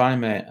 I'm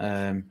fine, mate.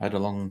 I had a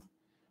long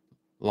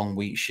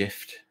week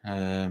shift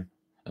at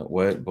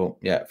work, but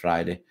yeah,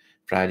 Friday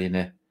in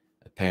a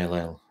pale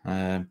ale.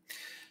 I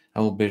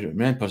will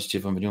remain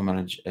positive on the new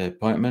manager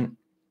appointment.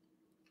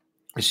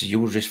 This is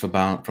huge risk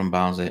from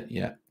Barnsley.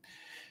 Yeah,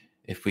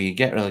 if we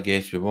get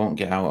relegated, we won't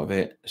get out of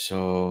it.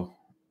 So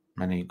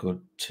many good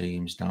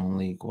teams down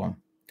League One.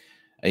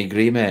 I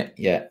agree, mate.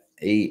 Yeah,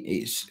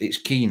 it's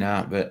key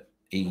now, but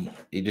he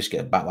just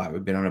gets back like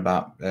we've been on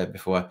about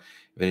before.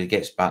 But he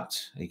gets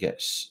backed, he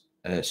gets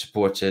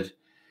supported,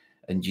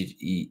 and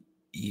you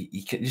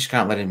just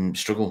can't let him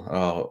struggle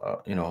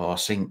or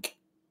sink.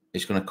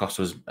 It's going to cost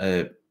us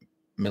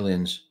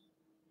millions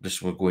just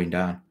for going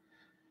down,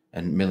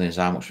 and millions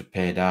how much we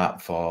paid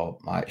out for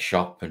like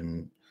shop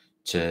and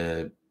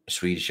to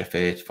Swedish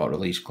FA for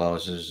release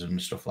clauses and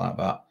stuff like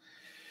that.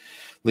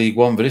 League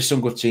One, there is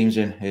some good teams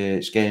in.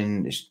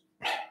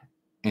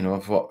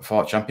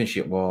 For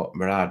Championship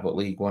we're hard, but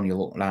League One, you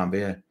look around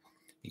here,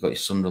 you got your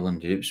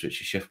Sunderland, your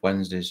Ipswich, your Shift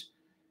Wednesdays.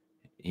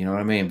 You know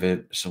what I mean?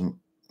 There's some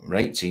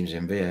great teams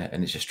in there,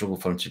 and it's a struggle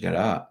for them to get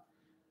out.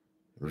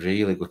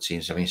 Really good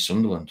teams. I mean,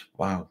 Sunderland,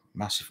 wow,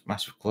 massive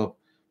club,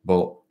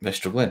 but they're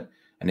struggling,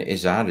 and it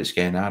is hard. It's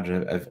getting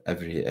harder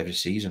every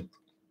season.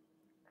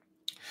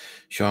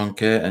 Sean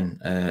Curtin,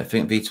 I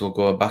think Vita will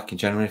go back in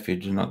January if he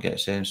does not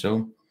get same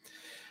soon.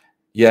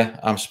 Yeah,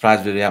 I'm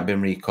surprised that he hasn't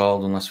been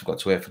recalled unless we've got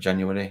to wait for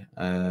January.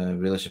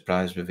 Really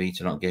surprised with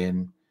Vita not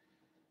getting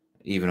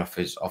even off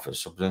his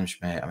subvention,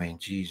 mate. I mean,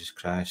 Jesus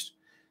Christ,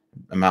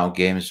 amount of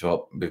games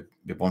what we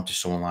wanted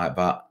someone like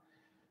that.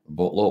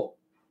 But look,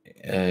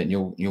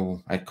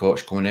 new head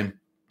coach coming in,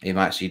 he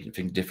might see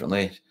things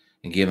differently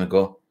and give him a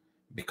go,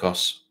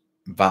 because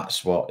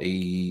that's what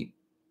he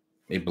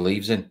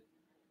believes in.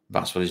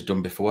 That's what he's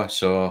done before.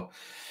 So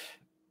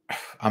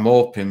I'm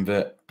hoping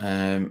that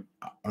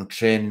on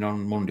training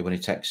on Monday when he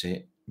takes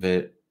it,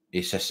 that he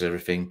assesses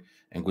everything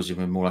and gives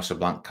him more or less a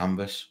blank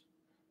canvas.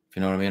 If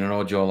you know what I mean? I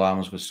know Joe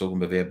Larman's still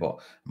going to be there, but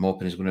I'm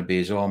hoping he's going to be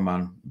his own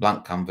man,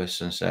 blank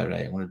canvas, and say,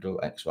 right, I want to do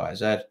X, Y,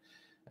 Z,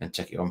 and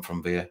take it on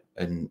from there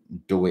and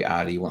do it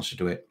how he wants to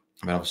do it.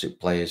 I mean, obviously,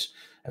 players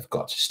have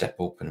got to step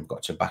up and have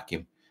got to back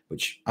him,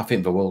 which I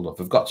think the world of.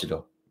 We've got to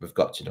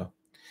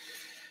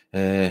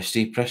do.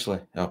 Steve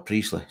Priestley,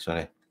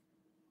 sorry.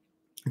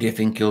 Do you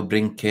think he'll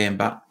bring Kane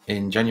back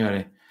in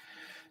January?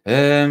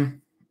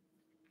 Again,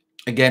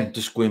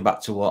 just going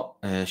back to what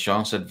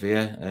Sean said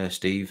there,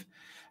 Steve,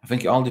 I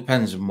think it all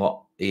depends on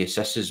what he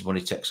assesses when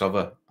he takes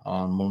over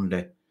on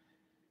Monday.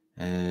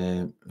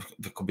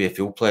 There could be a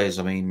few players.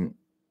 I mean,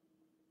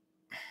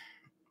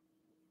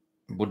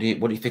 would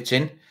he fit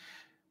in?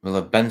 Will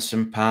have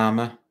Benson,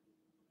 Palmer,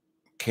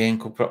 Kane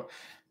could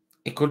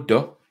he could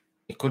do.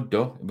 He could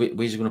do.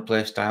 Where's he going to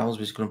play Styles?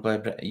 Where's he going to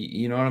play?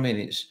 You know what I mean?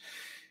 It's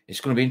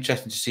going to be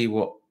interesting to see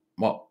what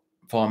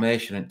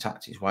formation and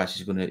tactics wise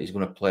he's going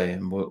to play,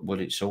 and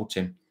would it suit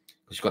him?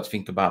 Because you've got to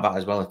think about that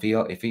as well.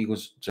 If he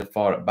goes to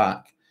 4 at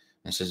back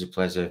and says he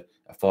plays a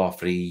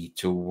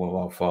 4-3-2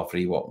 or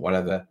 4-3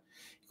 whatever,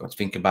 you've got to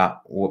think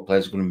about what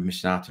players are going to be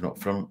missing out on up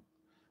front.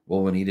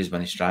 Well, we need as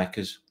many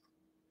strikers.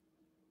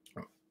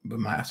 We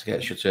might have to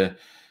get to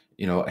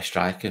a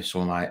striker,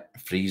 someone like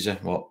Freezer,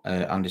 what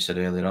Andy said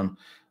earlier on,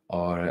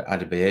 or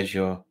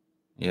Adebayo.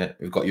 Yeah,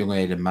 we've got young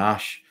Aidan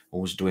Marsh,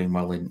 who's doing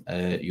well in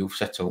youth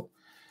setup.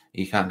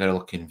 You can't get a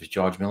look in for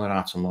George Miller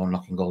out on loan,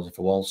 knocking goals in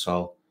for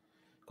Walsall.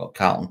 We've got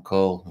Carlton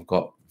Cole, we've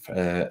got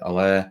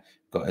Allaire,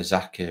 we've got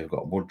Asbaghi, we've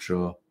got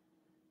Woodrow,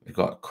 we've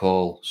got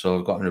Cole. So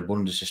we've got an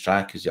abundance of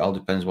strikers. It all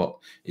depends what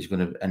he's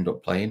going to end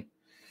up playing,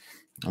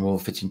 and will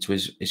fit into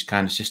his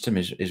kind of system,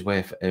 his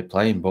way of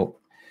playing. But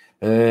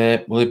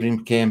will he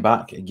bring Kane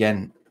back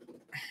again?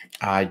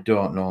 I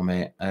don't know,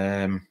 mate.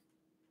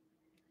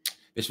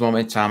 This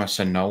moment in time, I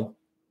say no.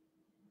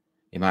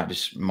 He might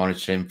just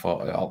monitor him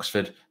for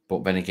Oxford,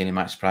 but then again, he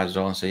might surprise us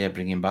all and say, "Yeah,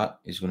 bring him back.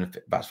 He's going to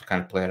fit. That's the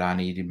kind of player I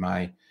need in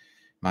my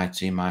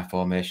team, my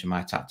formation,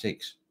 my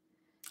tactics."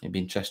 It'd be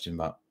interesting,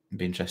 but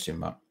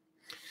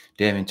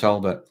Damien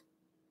Talbot.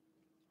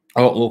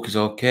 Oh, Luke is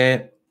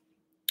okay.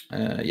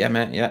 Yeah,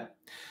 mate.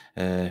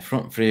 Yeah.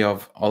 Front three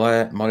of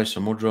Ole, Morris,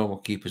 and Woodrow will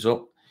keep us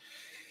up.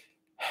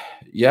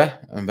 Yeah,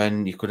 and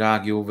then you could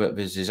argue that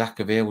there's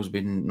Asbaghi who's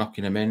been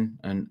knocking them in.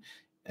 And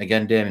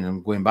again, Damien,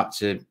 I'm going back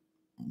to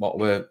what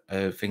were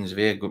things of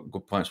here.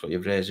 Good points what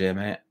you've raised here,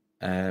 mate.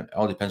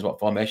 All depends what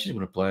formation he's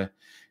going to play.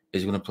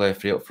 Is he going to play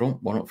 3 up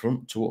front, 1 up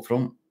front, 2 up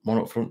front, 1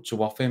 up front,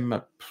 2 off him?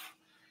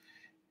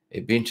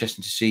 It'd be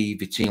interesting to see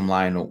the team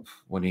line up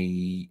when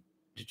he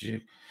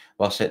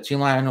set team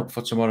line up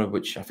for tomorrow,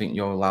 which I think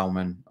your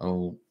Lauman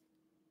will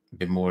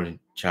be more in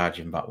charge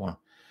in that one.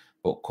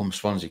 But come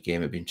Swansea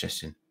game, it'd be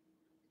interesting.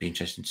 Be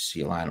interesting to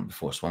see a lineup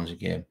before Swansea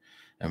game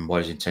and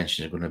what his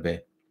intentions are going to be.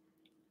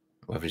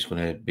 Whether he's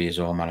going to be his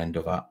own man and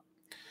do that.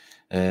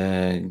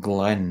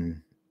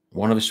 Glenn,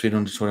 one of the Sweden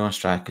under-21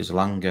 strikers,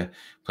 Langer,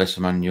 plays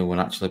for Man U and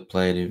actually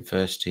played in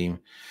first team.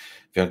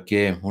 For a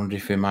game, wonder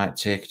if we might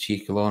take a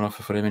cheeky loan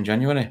offer for him in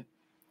January.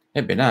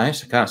 It'd be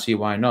nice. I can't see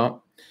why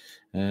not.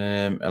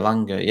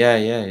 Langer,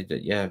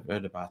 yeah, I've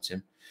heard about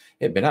him.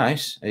 It'd be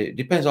nice. It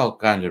depends all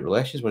kind of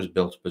relations was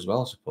built up as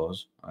well, I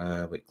suppose,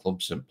 with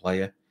clubs and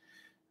player.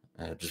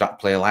 Does that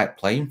player like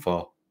playing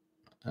for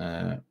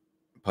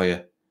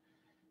Poya?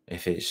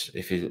 If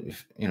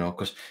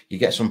because you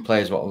get some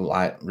players what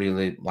like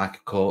really like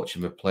a coach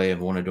and the player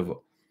want to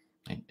do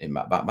it.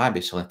 That might be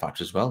a selling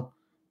factor as well.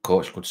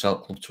 Coach could sell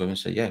club to him and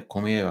say, "Yeah,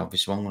 come here.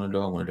 Obviously, I'm going to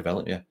do. I'm going to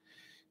develop you."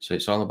 So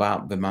it's all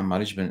about the man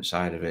management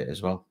side of it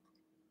as well.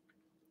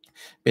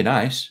 It'd be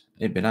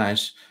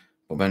nice.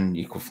 But then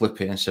you could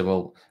flip it and say,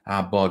 "Well,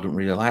 our board don't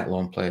really like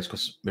loan players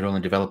because we're only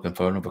developing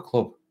for another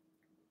club."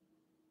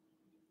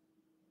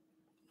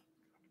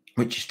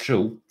 Which is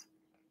true,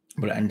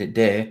 but at the end of the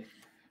day,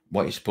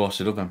 what you're supposed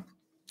to do then?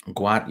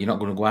 Go out. You're not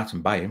going to go out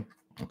and buy him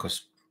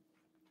because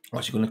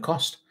what's it going to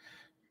cost?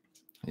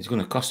 It's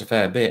going to cost a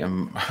fair bit,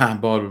 and our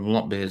board will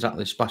not be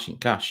exactly splashing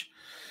cash.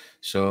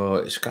 So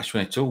it's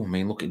catch-22. I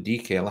mean, look at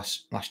DK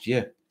last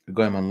year. We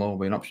got him on loan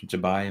with an option to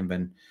buy him,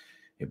 then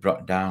it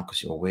brought down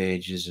because of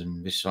wages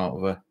and this sort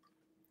of a.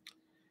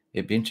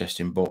 It'd be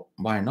interesting, but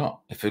why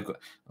not?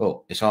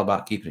 It's all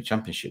about keeping the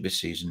championship this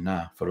season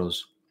now for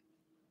us.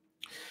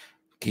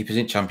 Keep us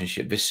in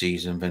championship this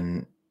season,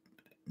 then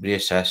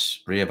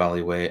reassess,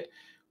 reevaluate,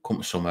 come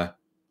to summer,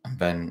 and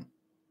then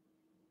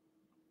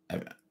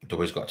do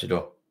what he's got to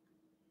do.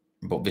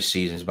 But this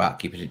season is about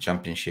keeping it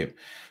championship.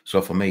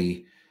 So for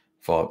me,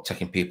 for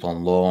taking people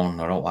on loan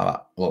or all like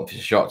that, look, if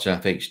it's a short-term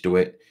fix, do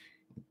it.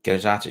 Get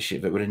us out of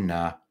shit that we're in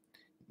now.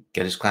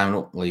 Get us climbing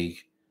up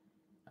league.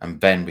 And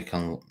then we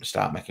can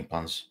start making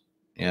plans.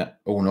 Yeah.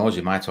 Who knows?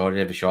 He might already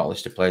have a short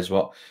list of players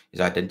what is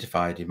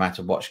identified. He might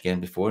have watched game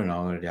before and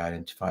already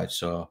identified.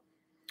 So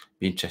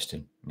be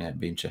interesting. Yeah,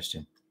 be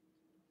interesting.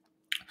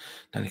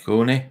 Danny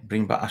Cooney,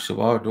 bring back Ashley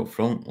Ward up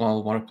front.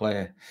 Well, what a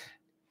player.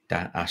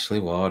 Ashley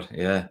Ward,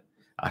 yeah.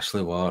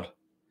 Ashley Ward.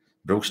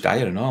 Bruce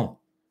Dyer and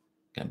all.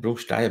 Get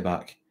Bruce Dyer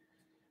back.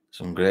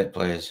 Some great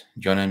players.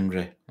 John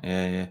Hendry.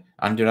 Yeah.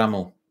 Andy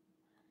Rammel.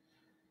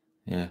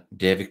 Yeah.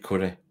 David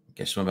Curry.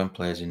 Get some of them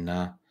players in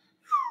there.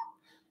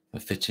 They're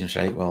fitting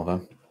right well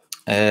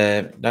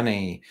then.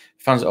 Danny,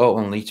 fans at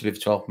Oakland need to be the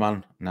 12th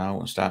man now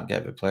and start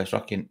getting the place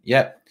rocking.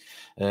 Yep.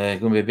 Going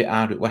to be a bit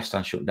hard with West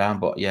Ham shut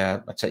down, but yeah,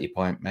 I take your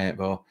point, mate,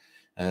 though.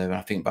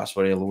 I think that's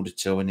what he alluded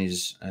to in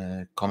his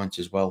comment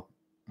as well.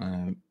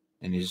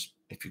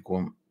 If you go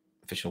on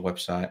official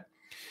website,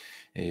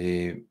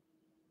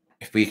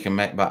 if we can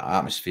make that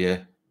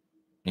atmosphere,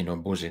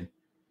 buzzing,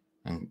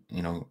 and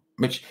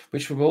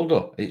which we will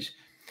do. But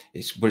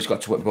it's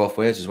got to work both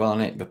ways as well,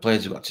 isn't it? The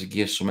players have got to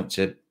give something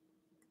to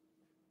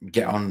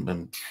get on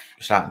and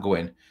start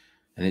going,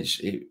 and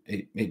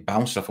it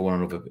bounces off of one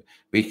another.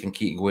 We can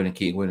keep going and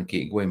keep going and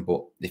keep going,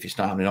 but if it's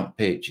not happening on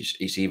pitch,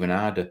 it's even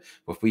harder.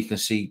 But if we can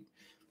see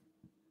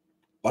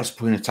lads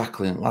putting a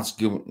tackle in, lads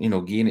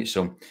getting it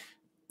some,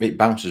 it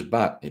bounces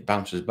back. It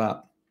bounces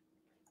back.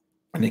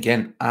 And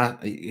again,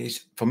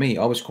 it's for me, it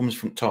always comes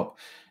from top.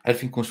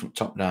 Everything comes from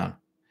top down.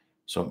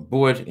 So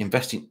board,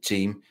 investing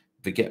team,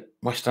 they get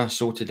West Ham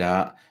sorted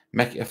out,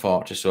 make it a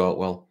fortress, so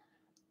well,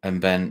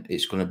 and then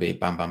it's going to be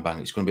bang, bang, bang.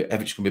 It's going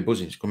to be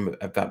buzzing. It's going to be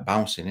that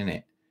bouncing in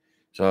it.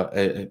 So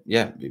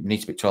yeah, it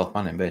needs to be 12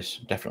 man in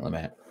this, definitely,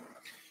 mate.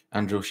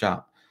 Andrew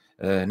Sharp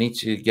need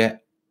to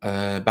get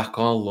back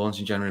all loans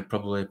in January,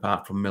 probably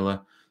apart from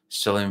Miller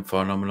selling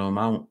for a nominal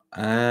amount.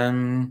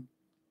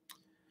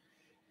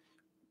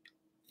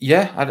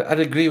 Yeah, I'd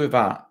agree with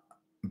that,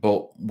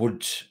 but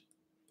would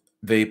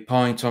the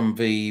point on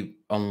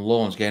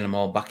loans, getting them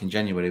all back in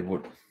January,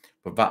 would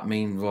that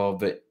mean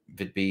that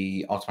they'd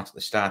be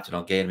automatically starting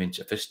or getting them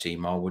into the first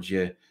team, or would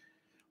you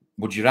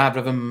rather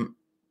have them?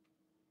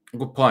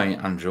 Good point,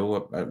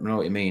 Andrew. I know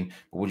what you mean,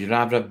 but would you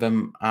rather have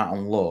them out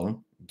on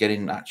loan,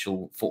 getting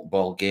actual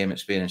football game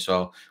experience,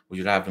 or would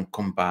you rather them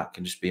come back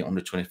and just be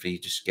under 23,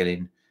 just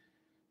getting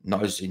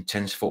not as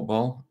intense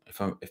football? If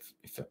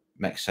it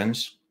makes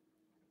sense.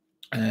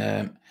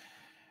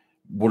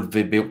 Would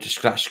they be up to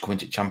scratch to come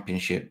into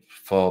Championship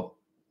for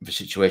the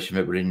situation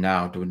that we're in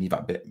now? Do we need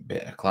that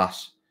bit of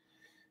class?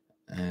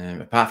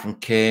 Apart from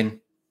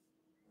Kane,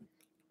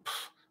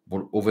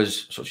 would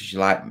others such as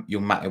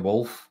young Matty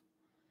Wolf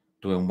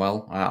doing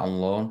well out on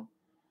loan?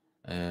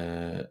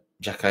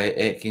 Jack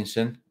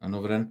Atkinson,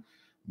 another one.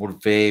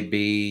 Would they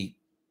be?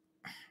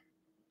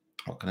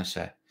 What can I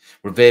say?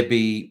 Would they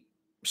be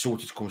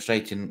sorted to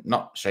come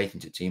not straight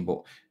into the team,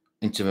 but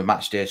into the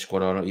match day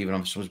squad, or even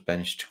on someone's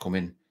bench to come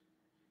in?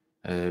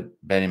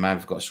 Bearing in mind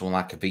we've got someone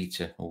like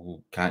Avita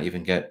who can't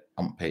even get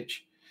on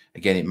pitch.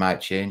 Again, it might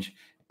change.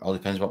 It all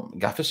depends what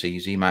Gaffer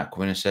sees. He might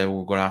come in and say, "Well,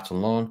 we'll go out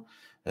on loan.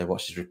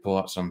 What's his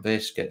reports on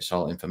this? Get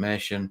all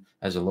information."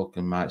 As a look,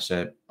 and might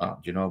say, "Oh,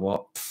 do you know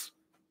what?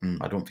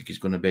 I don't think he's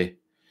going to be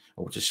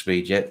up to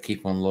speed yet.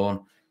 Keep on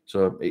loan."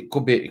 So it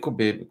could be a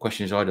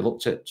question he's already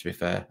looked at. To be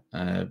fair,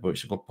 but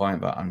it's a good point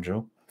about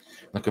Andrew.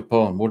 Like a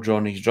pawn, Woodrow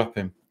needs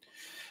dropping.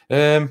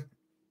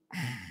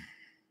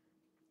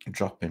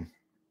 Dropping.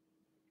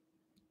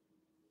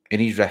 And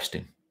he's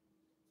resting.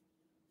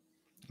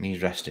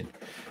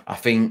 I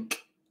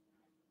think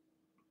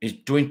he's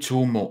doing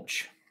too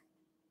much.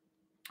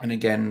 And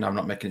again, I'm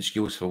not making an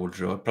excuse for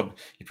Woodrow.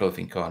 You probably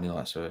think, "Oh, Neil,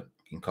 that's a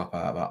fucking cop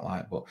out of that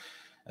light." But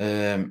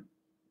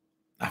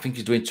I think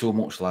he's doing too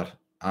much, lad,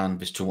 and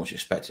there's too much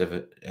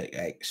expected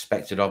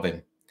of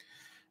him.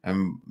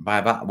 And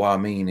by that, what I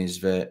mean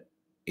is that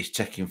he's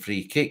taking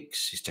free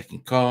kicks, he's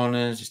taking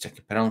corners, he's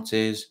taking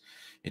penalties,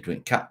 he's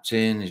doing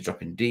captain, he's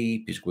dropping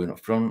deep, he's going up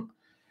front.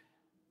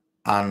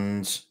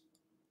 And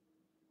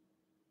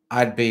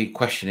I'd be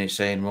questioning,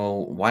 saying,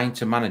 "Well, why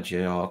aren't a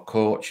manager or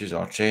coaches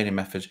or training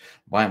methods?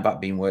 Why aren't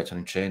that being worked on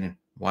in training?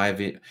 Why have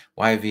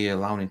you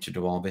allowing him to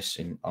do all this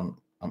on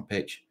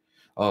pitch?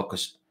 Oh,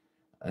 because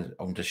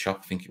on the shop,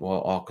 I think,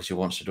 or because he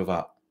wants to do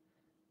that.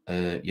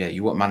 Yeah,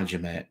 you want manager,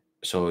 mate.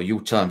 So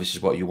you tell him this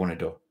is what you want to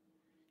do.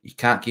 You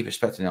can't keep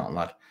expecting it on,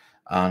 lad."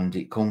 And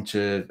it come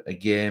to a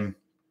game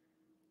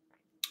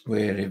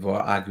where they were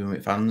arguing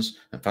with fans,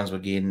 and fans were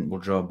getting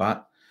Woodrow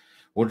back.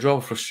 Woodrow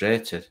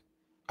frustrated.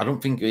 I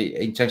don't think it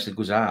intentionally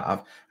goes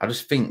out. I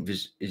just think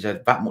there's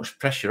that much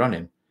pressure on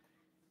him.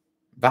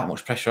 That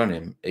much pressure on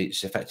him,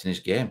 it's affecting his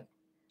game.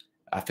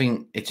 I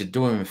think it's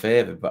doing him a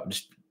favour, but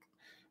just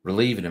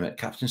relieving him at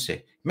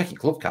captaincy. Make it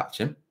club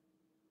captain,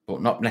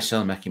 but not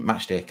necessarily making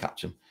match day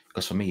captain.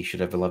 Because for me, you should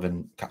have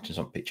 11 captains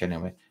on pitch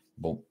anyway.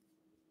 But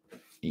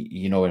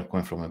you know where I'm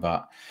coming from with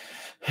that.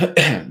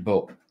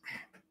 But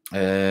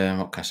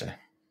what can I say?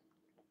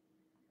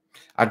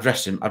 I'd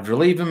rest him. I'd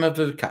relieve him of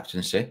the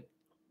captaincy,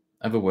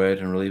 of a word,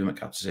 and relieve him at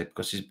captaincy,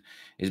 because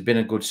he's been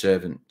a good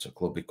servant to the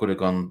club. He could have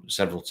gone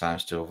several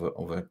times to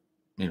other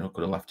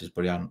could have left his,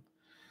 but he hadn't.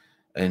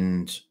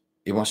 And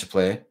he wants to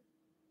play.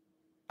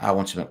 I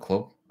want him at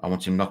club. I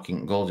want him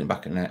knocking goals in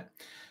back of net.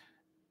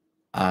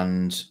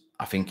 And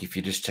I think if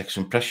you just take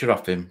some pressure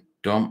off him,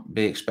 don't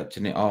be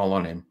expecting it all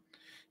on him,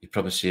 you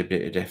probably see a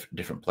bit of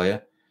different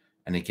player.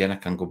 And again, I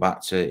can go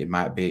back to it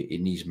might be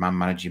it needs man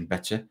managing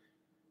better.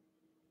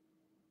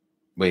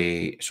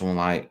 With someone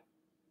like,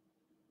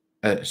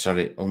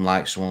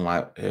 unlike someone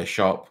like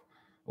Sharp,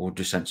 who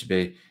just sent to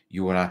be,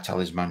 "You are our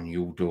talisman.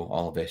 You do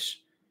all this."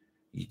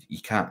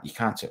 You can't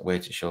take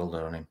weight to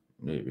shoulder on him.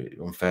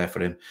 Unfair for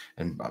him,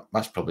 and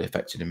that's probably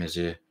affected him as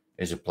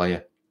a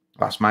player.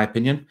 That's my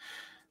opinion.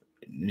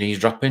 He's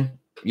dropping,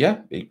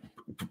 yeah,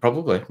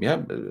 probably,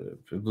 yeah.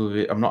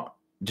 Probably, I'm not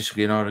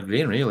disagreeing or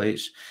agreeing. Really,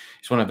 it's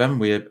one of them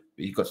where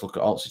you've got to look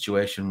at all the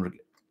situation.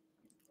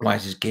 Why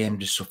is his game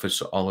just suffered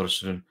so all of a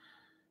sudden?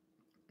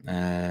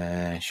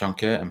 Sean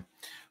Curtin.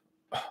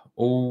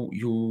 Oh,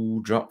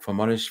 you drop for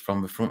Morris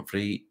from the front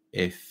three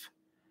if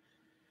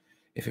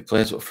he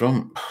plays up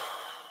front.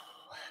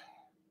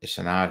 It's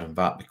an hard one,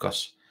 that,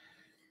 because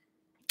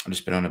I've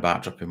just been on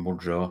about dropping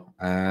Woodrow.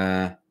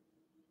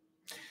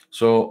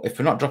 So if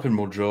we're not dropping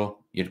Woodrow,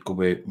 you'd go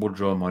with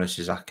Woodrow, Morris,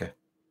 Zaka.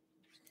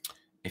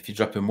 If you're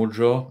dropping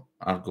Woodrow,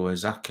 I'd go with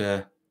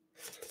Zaka,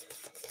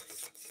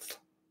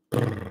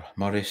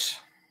 Morris,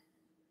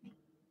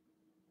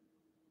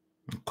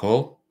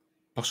 Cole,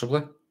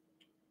 possibly.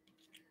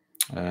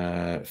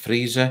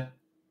 Freezer.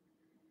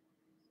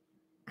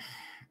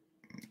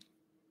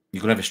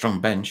 You're gonna have a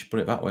strong bench, put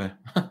it that way.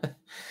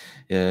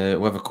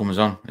 Whoever comes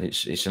on,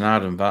 it's an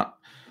hard and that.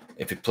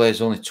 If he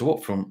plays only two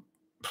up front,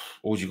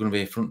 who's you going to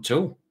be front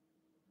two?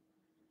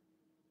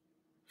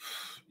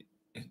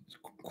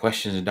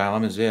 Questions and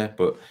dilemmas here,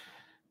 but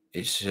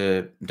it's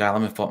a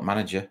dilemma for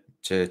manager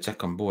to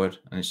take on board,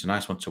 and it's a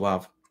nice one to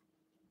have,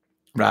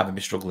 rather than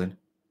be struggling.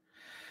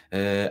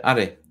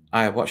 Harry,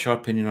 what's your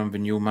opinion on the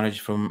new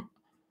manager from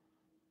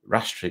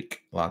Rastrick,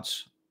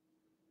 lads?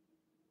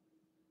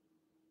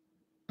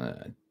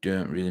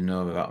 Don't really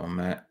know about that one,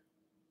 mate.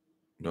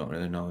 Don't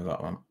really know about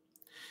that one.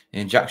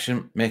 Ian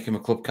Jackson, make him a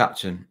club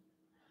captain.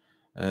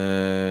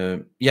 Yeah,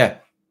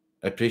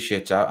 I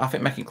appreciate it. I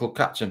think making club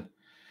captain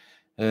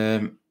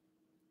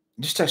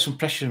just take some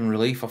pressure and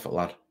relief off it,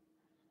 lad.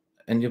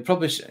 And you'll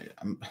probably,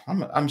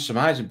 I'm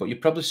surmising, but you'll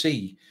probably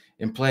see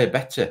him play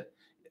better,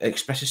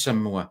 express himself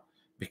more,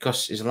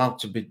 because he's allowed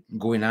to be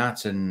going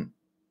out and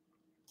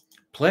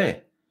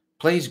play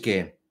his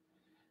game.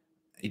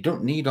 He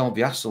don't need all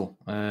the hassle.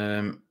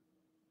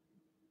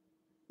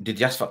 Did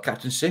you ask for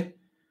captaincy?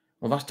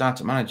 Well, that's down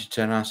to manager.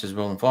 Turn around and says,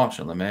 well,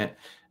 unfortunately, mate,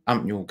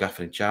 I'm new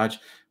gaffer in charge.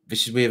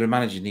 This is where the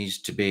manager needs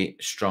to be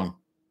strong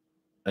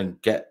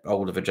and get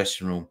hold of a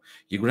dressing room.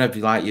 You're going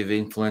to have your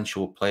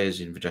influential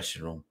players in the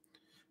dressing room,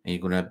 and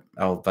you're going to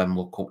have them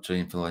look up to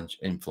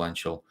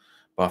influential.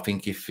 But I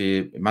think if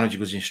the manager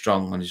goes in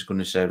strong and he's going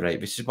to say, right,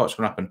 this is what's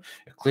going to happen,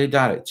 a clear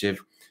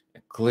directive,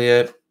 a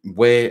clear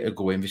way of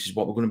going, this is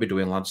what we're going to be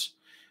doing, lads.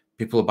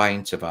 People are buying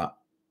into that.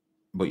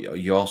 But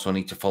you also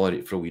need to follow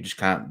it through. You just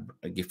can't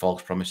give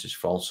false promises,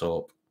 false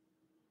hope.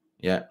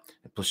 Yeah.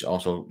 Plus, you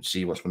also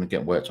see what's going to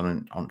get worked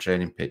on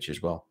training pitch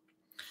as well.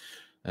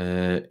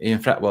 Ian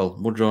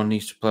Fretwell, Woodrow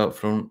needs to play up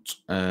front.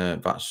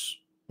 That's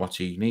what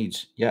he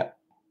needs. Yeah.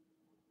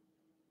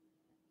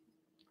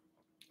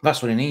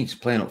 That's what he needs,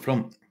 playing up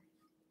front.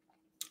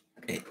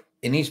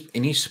 He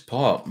needs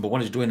support, but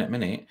what he's doing at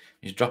minute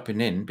is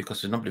dropping in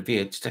because there's nobody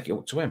there to take it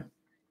up to him.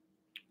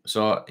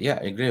 So, yeah,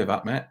 I agree with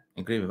that, mate.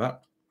 I agree with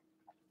that.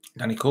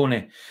 Danny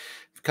Coney,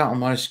 if Carlton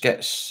Morris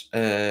gets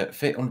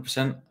fit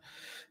 100%,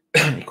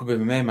 he could be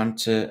the main man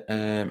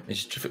to.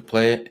 He's a terrific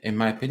player, in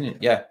my opinion.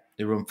 Yeah,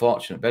 they were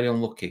unfortunate, very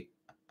unlucky,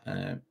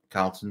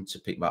 Carlton, to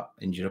pick that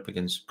injury up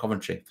against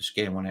Coventry for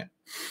game, wasn't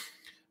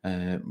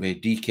it?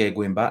 With DK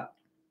going back,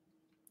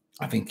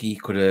 I think he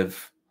could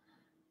have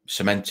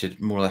cemented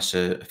more or less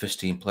a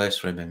first-team place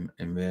for him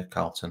in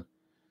Carlton.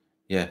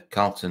 Yeah,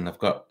 Carlton, I've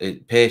got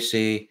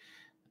pacey,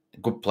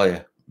 good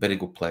player, very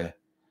good player.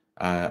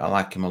 I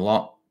like him a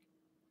lot.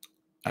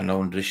 I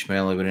know under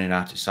Ishmael we were in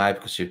out side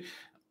because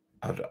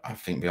I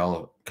think we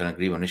all can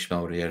agree on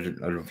Ishmael here. I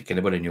don't think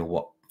anybody knew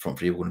what front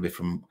three were going to be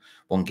from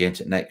one game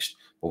to the next.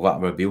 But that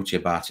was the beauty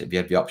about it. If you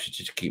had the option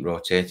to keep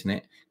rotating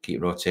it.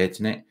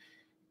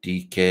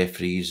 DK,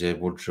 Freezer,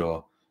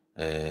 Woodrow,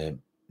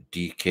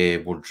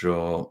 DK,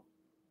 Woodrow,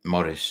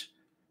 Morris,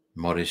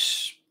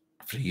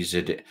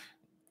 Freezer.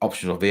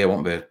 Options over here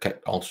won't be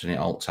kept alternate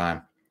all the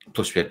time.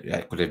 Plus, we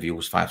could have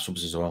used 5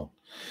 subs as well.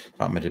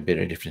 That made a bit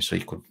of difference, so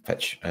you could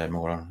fetch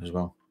more on as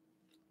well.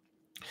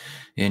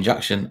 Ian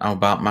Jackson, how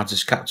about Mads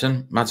as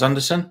captain? Mads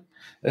Anderson?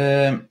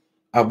 I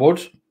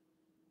would,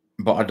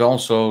 but I'd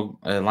also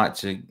like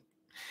to.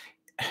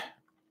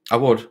 I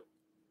would,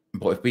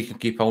 but if we can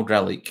keep old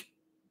Relic,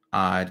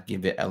 I'd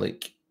give it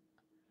Elic.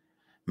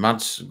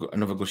 Mads,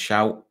 another good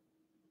shout.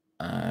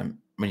 When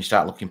you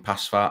start looking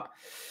past that,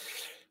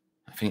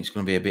 I think it's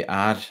going to be a bit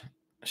hard.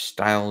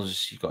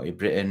 Styles, you've got your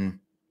Britain,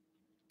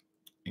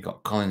 you've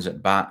got Collins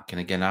at back,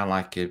 and again, I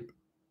like it.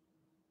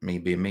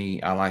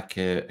 I like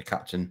a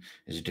captain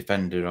as a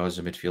defender or as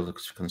a midfielder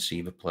to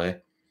conceive a play.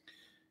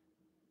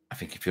 I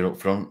think if you're up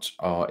front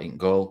or in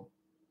goal,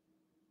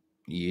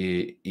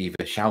 you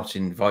either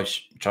shouting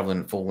voice travelling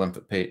at full length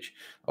of pitch,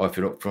 or if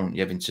you're up front,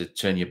 you're having to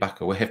turn your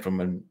back away from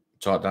and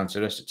talk down to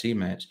the rest of the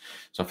teammates.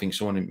 So I think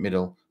someone in the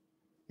middle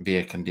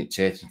via can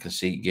dictate and can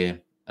see the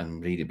game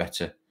and read it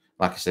better.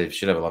 Like I said, you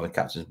should have a lot of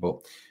captains,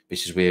 but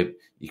this is where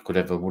you could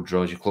have a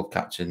Woodrow as your club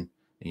captain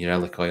and your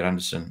Elic or your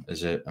Anderson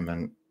as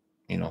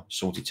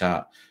salty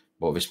tart.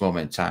 But at this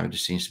moment in time, it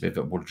just seems to be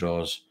that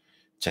Woodrow's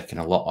taking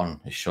a lot on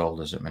his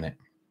shoulders at the minute.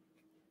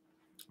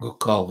 Good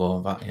call,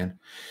 though, that, Ian.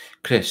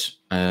 Chris,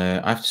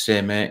 I have to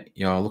say, mate,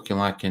 you're looking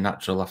like a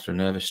natural after a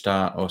nervous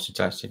start hosting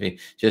To Tykes TV.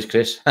 Cheers,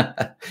 Chris.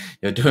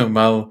 You're doing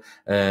well.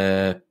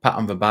 Pat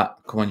on the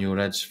back. Come on, you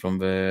Reds from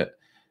the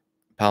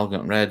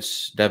Palgant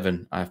Reds.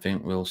 Devon, I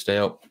think, will stay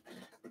up.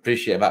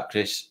 Appreciate that,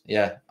 Chris.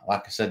 Yeah,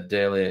 like I said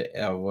earlier,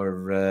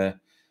 we're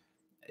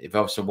if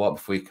I was to walk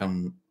before we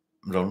can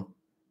run,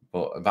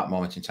 but at that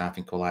moment in time, I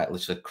think we're like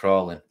literally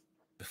crawling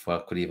before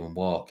I could even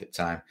walk at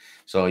time.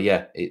 So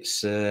yeah,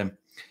 it's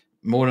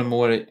more and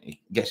more it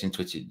gets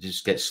into it, it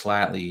just gets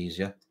slightly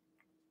easier.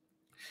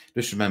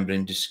 Just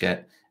remembering just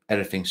get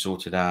everything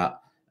sorted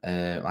out.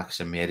 Like I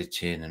said, my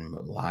editing and my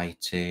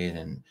lighting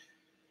and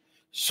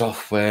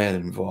software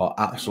and what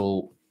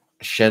absolute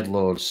shed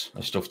loads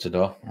of stuff to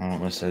do. I don't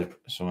want to say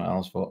something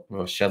else, but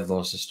we've shed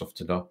loads of stuff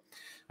to do.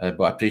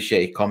 But I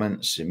appreciate your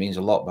comments. It means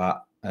a lot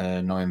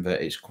that knowing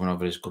that it's coming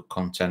over as good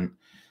content.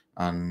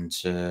 And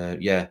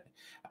yeah,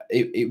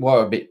 it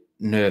was a bit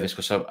nervous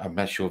because I'm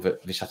not sure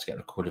that this had to get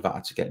recorded, that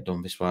had to get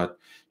done this way.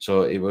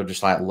 So it was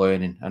just like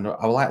learning. And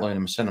I like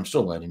learning myself. I'm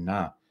still learning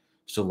now.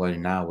 Still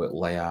learning now with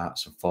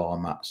layouts and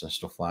formats and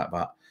stuff like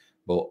that.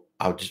 But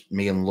I'll just,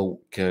 me and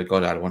Luke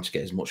Goddard, I want to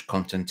get as much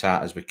content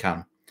out as we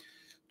can.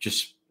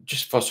 Just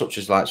for such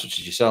as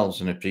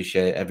yourselves, and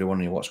appreciate everyone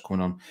who what's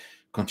coming on,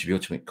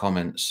 contributing with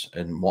comments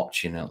and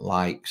watching and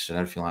likes and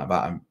everything like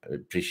that. I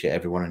appreciate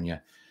everyone and you.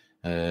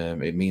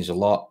 It means a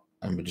lot,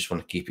 and we just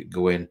want to keep it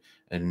going.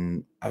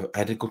 And I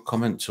had a good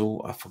comment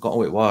too. I forgot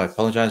who it was. I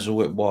apologise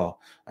who it was.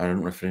 I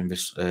don't refer in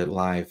this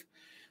live,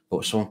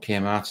 but someone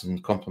came out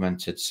and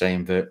complimented,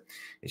 saying that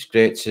it's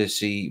great to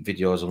see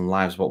videos on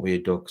lives what we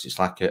do because it's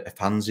like a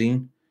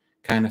fanzine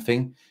kind of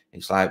thing.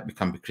 It's like we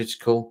can be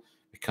critical,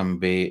 we can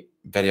be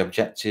very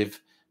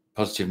objective,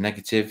 positive,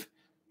 negative,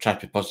 try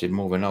to be positive,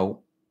 moving out,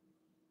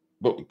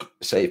 but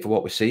say it for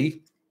what we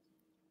see,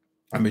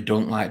 and we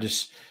don't like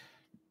just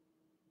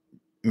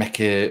make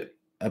a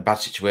bad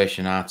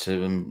situation out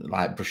of and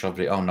like brush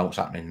over it. Oh no, what's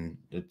happening?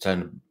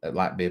 Turn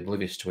like be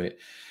oblivious to it.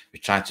 We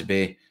try to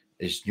be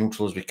as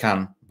neutral as we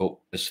can, but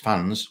as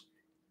fans,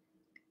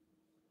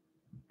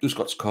 just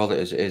got to call it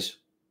as it is.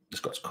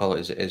 Just got to call it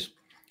as it is.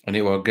 And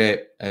it was a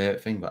great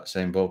thing about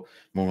saying, but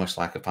more or less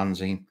like a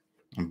fanzine.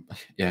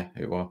 Yeah,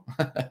 it was.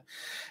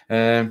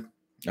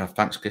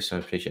 Thanks, Chris. I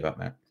appreciate that,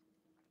 mate.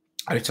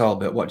 It's all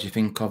about what do you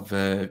think of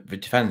the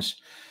defence?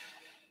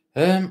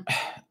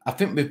 I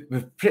think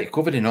we've pretty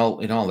covered in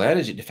all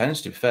areas of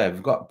defence. To be fair,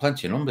 we've got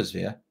plenty of numbers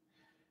here.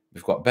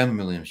 We've got Ben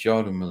Williams,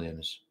 Jordan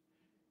Williams.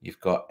 You've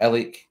got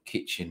Ellick,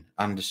 Kitchen,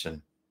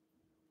 Anderson,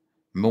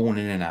 Moan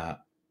in and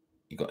out.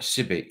 You've got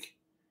Sibic.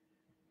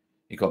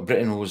 You've got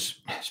Britain, who was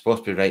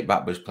supposed to be right back,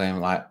 but was playing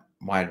like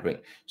wide right.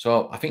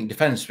 So I think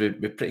defence, we're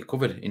pretty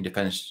covered in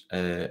defence.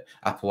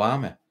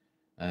 Apuame,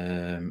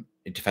 in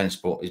defence,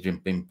 but he's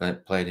been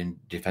played in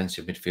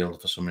defensive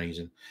midfield for some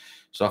reason.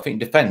 So I think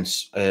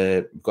defence,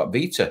 we've got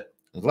Vita,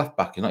 the left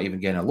back, he's not even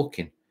getting a look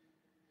in.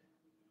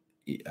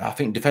 I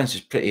think defence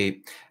is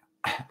pretty.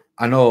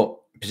 I know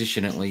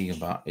position at league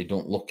and that, he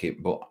don't look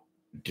it, but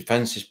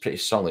defence is pretty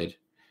solid.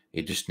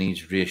 It just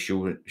needs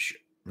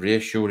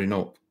reassuring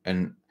up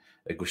and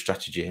a good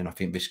strategy. And I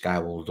think this guy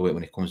will do it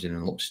when he comes in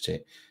and looks at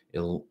it.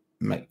 He'll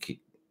make it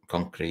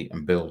concrete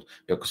and build.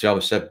 Because he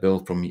always said,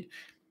 build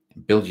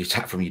your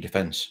attack from your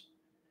defence.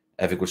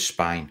 Have a good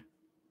spine.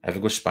 Have a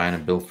good spine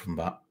and build from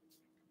that.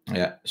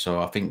 Yeah, so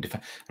I think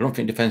I don't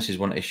think defence is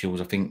one of the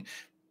issues. I think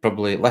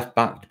probably left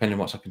back, depending on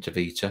what's happened to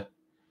Vita.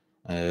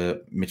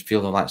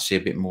 Midfield, I'd like to see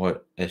a bit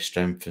more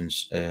strength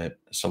and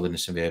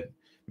solidness and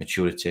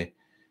maturity.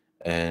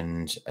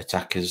 And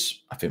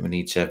attackers, I think we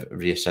need to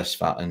reassess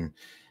that and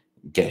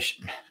get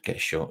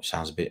short.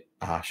 Sounds a bit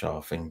harsh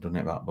or thing, doesn't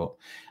it? That, but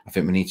I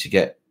think we need to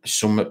get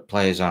some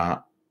players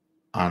out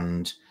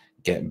and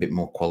get a bit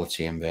more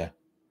quality in there.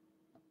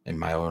 In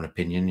my own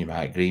opinion, you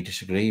might agree,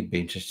 disagree.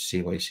 Be interested to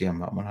see what you see on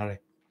that one, Harry.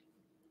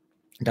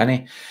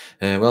 Danny,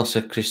 well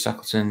said, Chris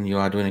Sackleton. You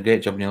are doing a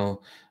great job,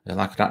 Neil.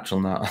 Like a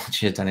natural now.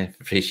 Cheers, Danny.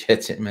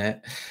 Appreciate it,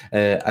 mate.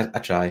 I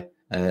try,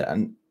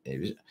 and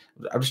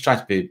I just try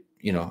to be,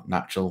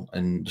 natural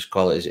and just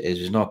call it as it is.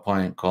 There's no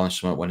point calling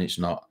something when it's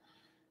not.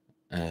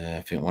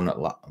 I think one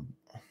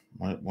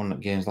at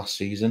games last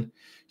season.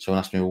 Someone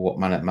asked me, well, what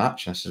man at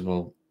match? And I said,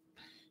 well,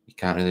 you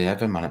can't really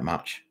have a man at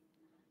match.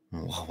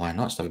 Well, why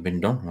not? It's never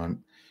been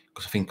done,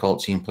 because I think all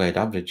team played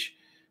average.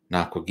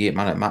 Now I could get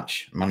man at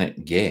match, man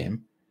at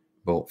game.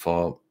 But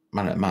for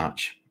man at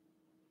match,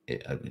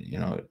 it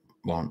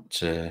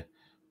won't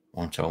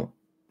out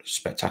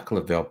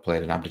spectacular if they all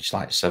played an average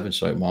like 7,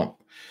 so it won't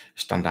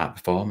stand out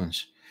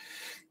performance.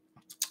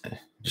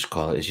 Just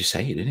call it as you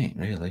say it, isn't it?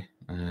 Really.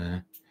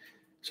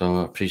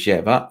 So I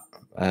appreciate that.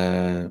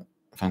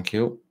 Thank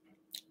you,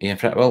 Ian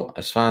Fretwell.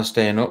 As far as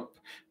staying up,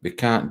 we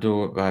can't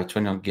do it by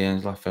 20 odd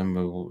games left, and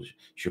we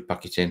should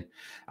pack it in.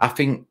 I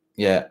think,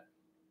 I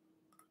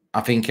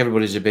think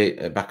everybody's a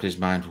bit back of his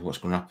mind for what's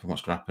going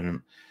to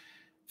happen.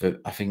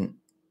 I think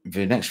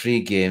the next 3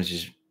 games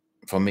is,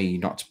 for me,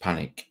 not to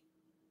panic,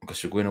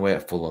 because we're going away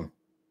at Fulham.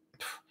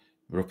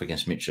 We're up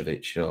against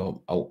Mitrovic,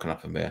 so what can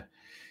happen there?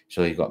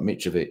 So you've got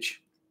Mitrovic,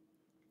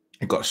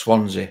 you've got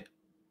Swansea,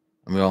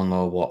 and we all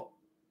know what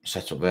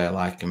set up there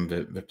like and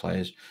the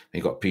players. And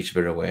you've got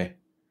Peterborough away.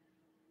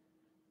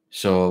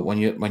 So when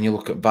you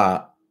look at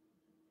that,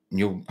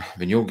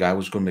 the new guy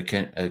was going to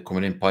be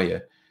coming in,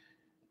 Poya.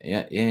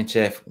 Yeah, he ain't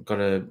got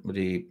a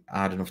really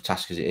hard enough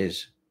task as it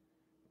is.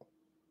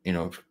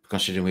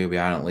 Considering where we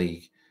are in the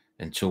league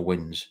and 2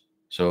 wins.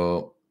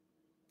 So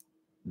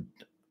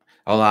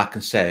all I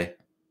can say,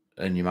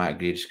 and you might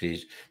agree, disagree,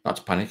 is not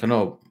to panic. I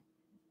know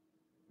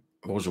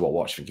those who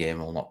watch the game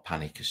will not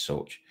panic as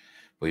such,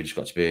 but you just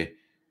got to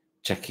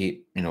check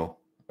it,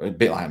 a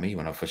bit like me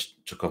when I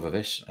first took over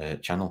this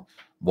channel.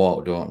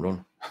 Walk, don't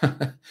run.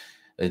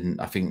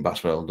 And I think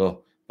that's what it'll do.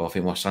 But I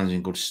think what stands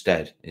in good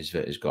stead is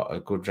that he's got a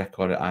good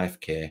record at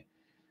IFK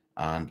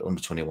and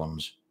under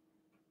 21s,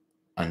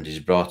 and he's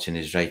brought in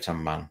his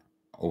right-hand man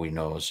who he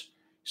knows.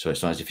 So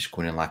it's not as if he's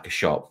coming in like a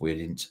shop where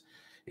he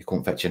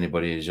couldn't fetch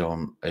anybody his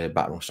own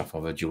backroom staff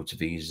over due to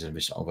visas and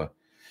this over.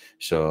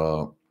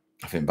 So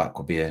I think that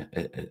could be a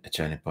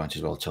turning point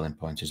as well, telling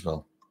point as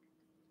well.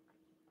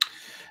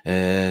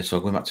 So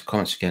going back to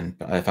comments again,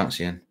 thanks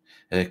again.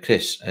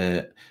 Chris,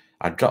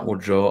 I'd drop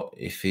Woodrow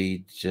if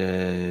he'd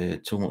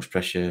too much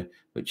pressure,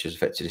 which has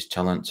affected his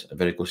talent. A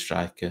very good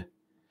striker.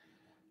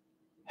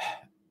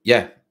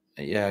 Yeah,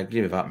 I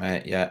agree with that,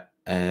 mate. Yeah,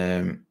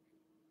 and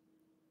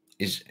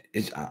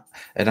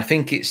I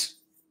think he's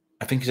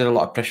had a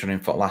lot of pressure on him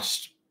for the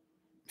last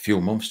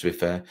few months, to be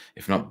fair,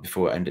 if not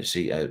before end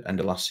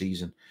of last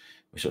season,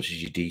 with such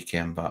as your DK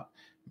and that.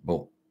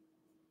 But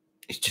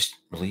it's just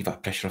relieve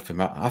that pressure off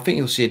him. I think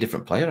you'll see a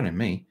different player on him,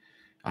 me.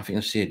 I think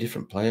you'll see a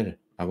different player.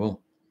 I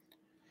will.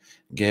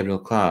 Gabriel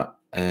Clark,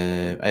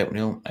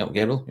 8-0.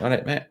 Gabriel, you all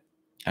right, mate?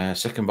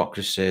 Second box,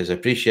 Chris says, I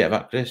appreciate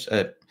that, Chris.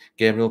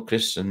 Gabriel,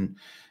 Chris, and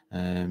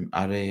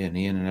Harry and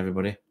Ian and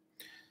everybody.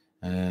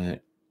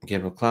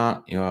 Gabriel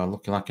Clark, you are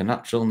looking like a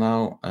natural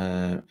now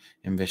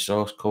in this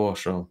source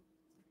course. So,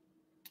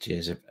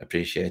 cheers,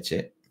 appreciate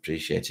it.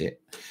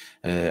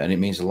 And it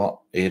means a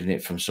lot hearing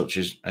it from such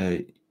as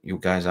you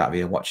guys out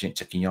here watching it,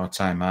 taking your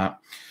time out,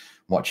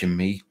 watching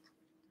me,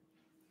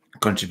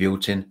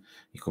 contributing.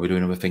 You could be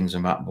doing other things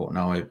and that, but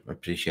now I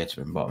appreciate it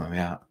from the bottom of my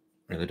heart.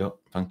 Really do.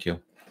 Thank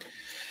you.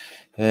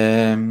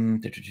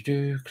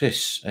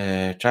 Chris,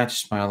 try to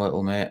smile a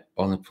little, mate.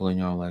 Only pulling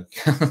your leg.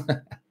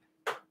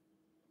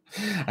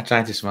 I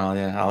tried to smile,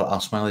 yeah.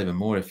 I'll smile even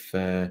more if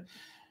we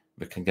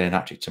can get an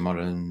hat-trick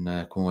tomorrow and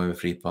come away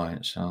with 3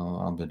 points.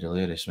 I'll be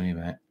delirious, me,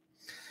 mate.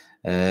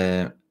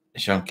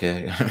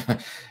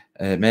 Shanker,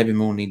 maybe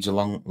Moon needs a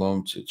long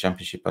loan to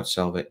Championship. I'd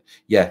sell it.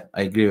 Yeah,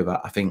 I agree with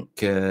that. I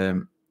think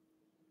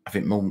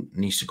Moon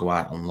needs to go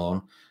out on loan.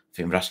 I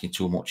think we're asking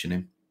too much in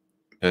him,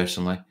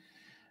 personally,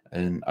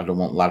 and I don't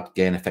want Lad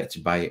getting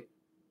affected by it.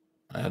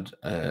 And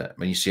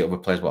when you see other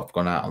players what have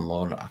gone out on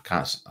loan, I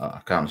can't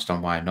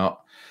understand why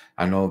not.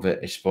 I know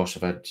that it's supposed to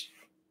have had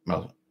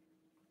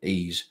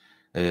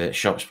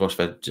Shop's supposed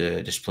to have had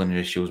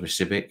disciplinary issues with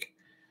Civic,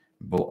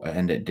 but at the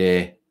end of the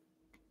day,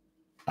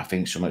 I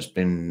think something's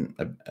been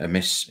a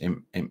miss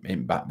in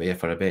back there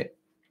for a bit.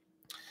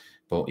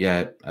 But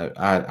yeah,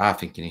 I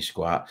think he needs to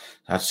go out.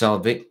 I'd sell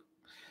Vic.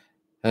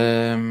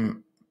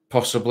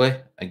 Possibly.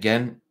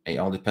 Again, it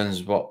all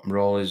depends what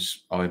role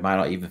is, or he might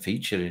not even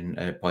feature in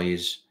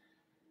Poya's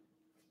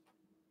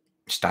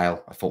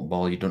style of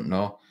football. You don't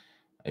know.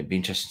 It'd be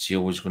interesting to see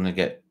who's going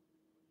to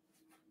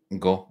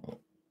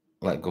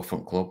let go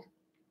front club.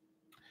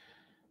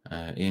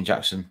 Ian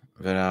Jackson,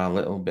 there are a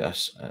little bit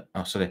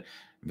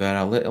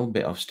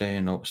of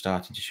staying up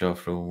starting to show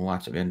through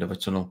light at the end of a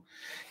tunnel.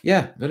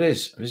 Yeah, there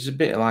is. There's a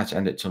bit of light at the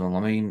end of the tunnel.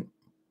 I mean,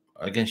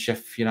 against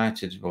Sheffield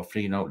United, or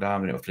 3-0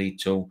 down, it was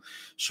 3-2.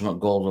 Some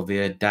goals of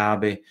the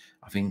Derby.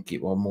 I think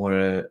it was more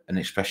an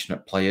expression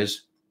of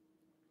players.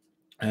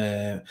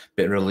 Bit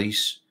of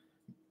release.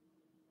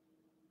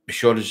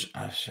 Sure as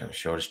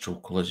true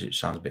colours, it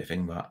sounds a bit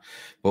thing that,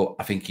 but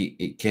I think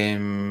it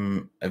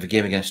came of the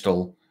game against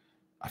Hull.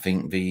 I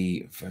think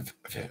the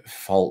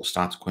fault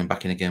started coming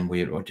back in again.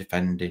 We were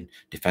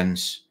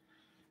defence.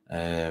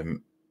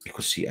 You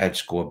could see Ed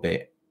go a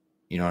bit.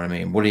 You know what I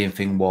mean? Worrying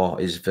thing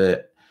is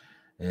that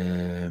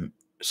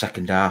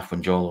second half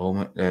when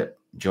Joel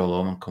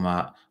Oman come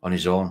out on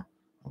his own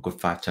a good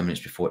 5-10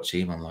 minutes before the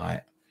team, I'm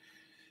like,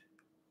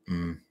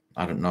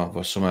 I don't know,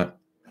 but something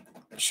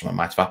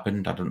might have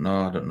happened. I don't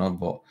know.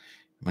 But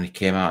when he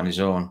came out on his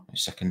own in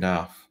second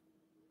half,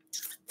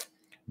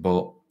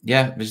 but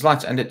yeah, there's light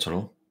at the end of the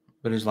tunnel.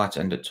 We've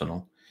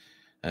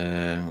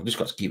just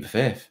got to keep the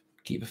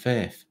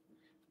faith.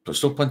 But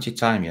still plenty of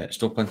time yet.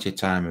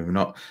 And we're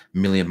not a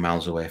million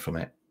miles away from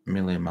it.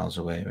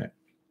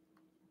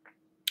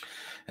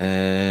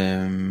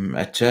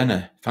 Ed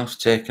Turner, thanks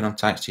for taking on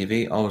Tykes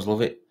TV. Always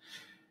love it.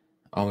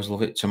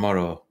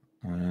 Tomorrow.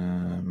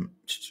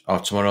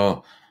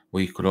 Tomorrow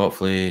we could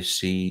hopefully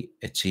see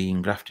a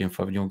team grafting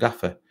for a new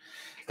gaffer.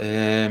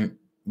 Yeah,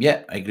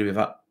 I agree with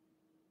that.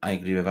 I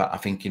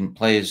think in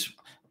players,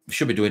 we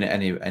should be doing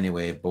it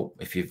anyway. But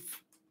if we've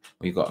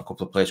got a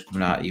couple of players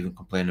coming out even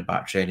complaining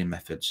about training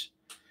methods,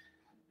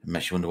 it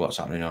makes you wonder what's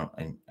happening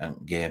in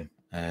game.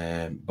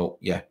 But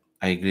yeah,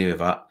 I agree with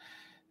that.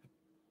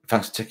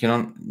 Thanks for taking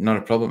on. Not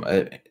a problem.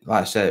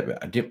 Like I said,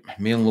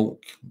 me and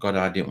Luke,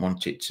 I didn't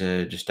want it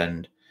to just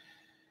end,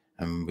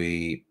 and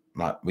we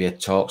had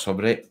talks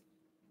over it.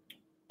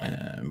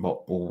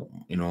 What we're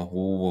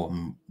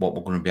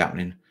going to be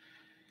happening,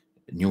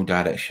 new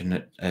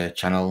direction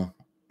channel,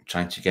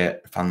 trying to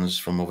get fans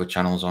from other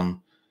channels on.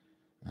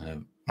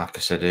 Like I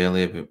said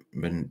earlier,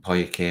 when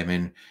Poya came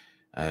in,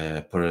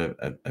 put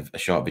a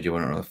short video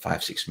on it,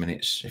 5-6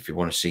 minutes. If you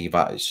want to see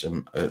that, it's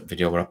a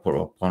video where I put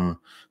up on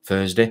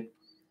Thursday,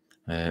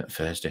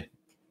 Thursday,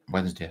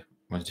 Thursday.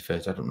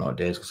 I don't know what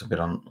days because I've been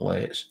on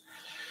late.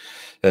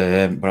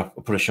 But I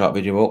put a short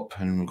video up,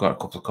 and we've got a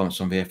couple of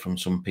comments on there from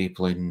some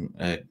people in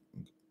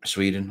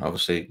Sweden,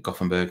 obviously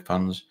Gothenburg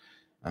fans,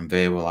 and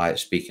they were like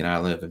speaking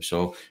highly of him.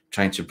 So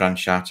trying to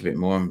branch out a bit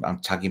more,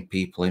 and tagging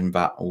people in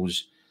that who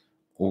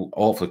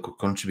hopefully could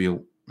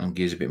contribute and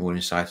gives a bit more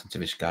insight into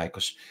this guy,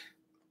 because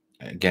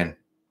again,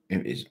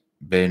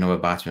 they know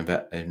about him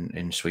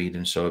in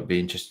Sweden, so it'd be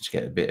interesting to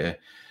get a bit of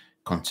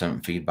content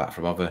and feedback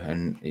from other,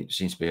 and it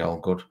seems to be all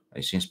good.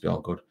 And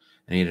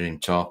hearing him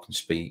talk and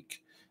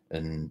speak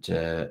and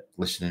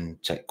listening,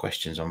 take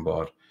questions on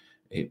board,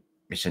 it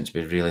seems to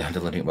be really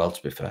handling it well,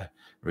 to be fair.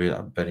 Really,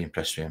 I'm very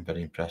impressed with him,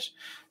 very impressed.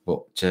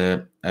 But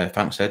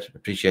thanks, Ed.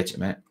 Appreciate it,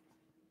 mate.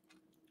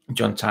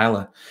 John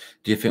Tyler,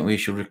 do you think we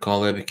should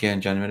recall ABK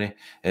in January?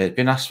 It's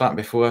been asked that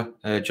before,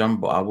 John,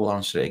 but I will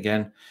answer it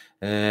again.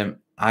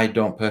 I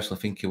don't personally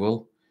think he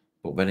will,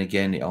 but then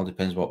again, it all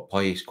depends what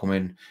player is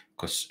coming,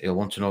 because he'll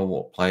want to know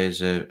what players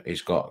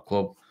he's got at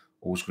club,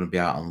 who's going to be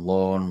out on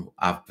loan,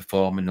 have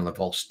performing, they'll have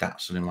all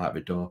stats on him like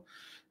we do.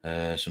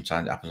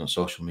 Sometimes it happens on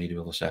social media,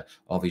 they'll say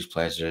all these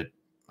players are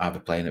either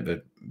playing at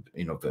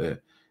the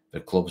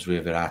clubs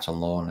where they're out on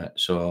loan.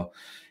 So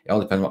it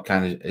all depends what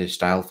kind of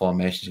style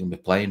formation he's going to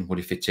be playing. Would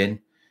he fit in?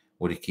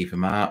 Would he keep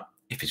him out?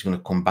 If he's going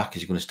to come back,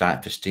 is he going to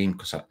start first team?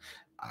 Because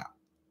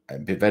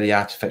it'd be very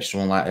hard to fetch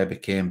someone like Herbie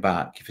Kane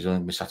back if he's only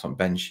going to be sat on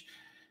bench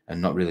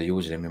and not really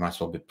using him. He might as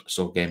well be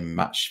still getting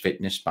match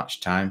fitness, match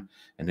time,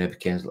 and Herbie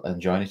Kane's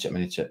enjoying it at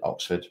minute at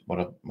Oxford, what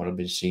I've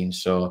been seeing.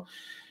 So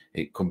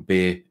it could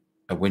be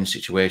a win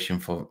situation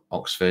for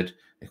Oxford.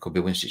 It could be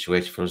a win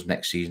situation for us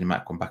next season. He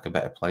might come back a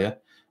better player,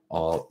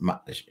 or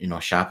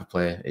a sharper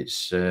player.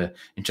 It's an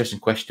interesting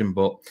question,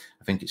 but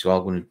I think it's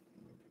all going to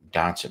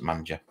down to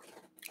manager,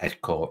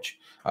 head coach.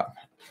 If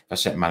I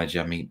said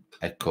manager, I mean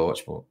head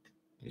coach, but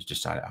it's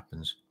just how it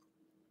happens.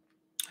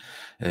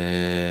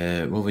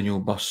 Will the new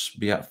boss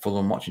be at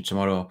Fulham watching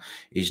tomorrow?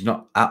 He's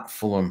not at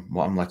Fulham,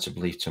 what I'm led to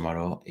believe,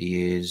 tomorrow.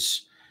 He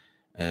is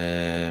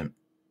leaving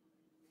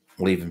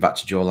back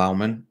to Joe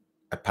Lauman.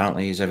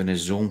 Apparently he's having a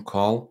Zoom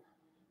call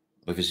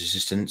with his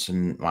assistants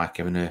and like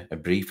having a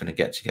brief and a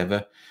get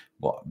together.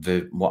 But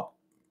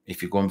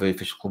if you go on the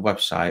official club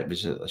website,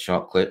 there's a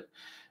short clip,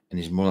 and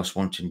he's more or less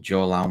wanting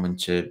Joe Lauman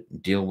to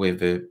deal with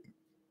the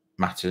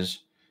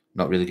matters,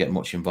 not really get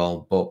much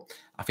involved. But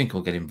I think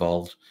he'll get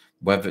involved.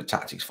 Whether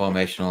tactics,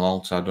 formation will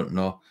alter, I don't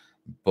know.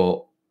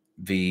 But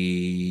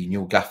the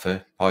new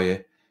gaffer,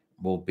 Poya,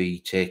 will be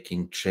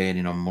taking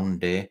training on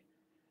Monday.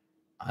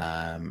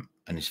 And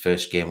his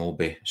first game will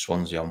be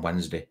Swansea on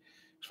Wednesday.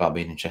 So that'll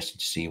be interesting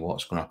to see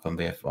what's going to happen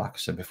there, like I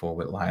said before,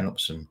 with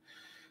lineups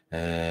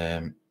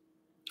and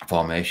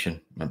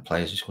formation and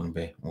players who's going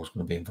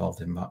to be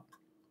involved in that.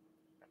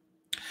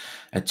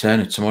 Ed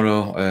Turner,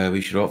 tomorrow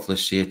we should hopefully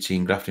see a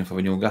team grafting for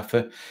the new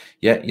gaffer.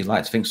 Yeah, you'd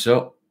like to think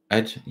so,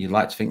 Ed. You'd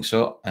like to think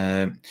so.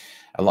 A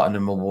lot of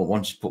them will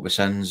want to put the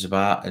sends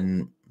about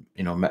and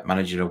make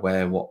manager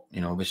aware what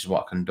this is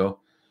what I can do.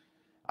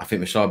 I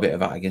think we saw a bit of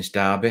that against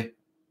Derby.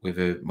 We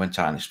went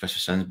out and expressed the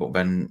sends, but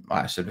then,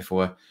 like I said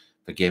before,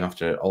 the game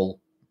after Hull,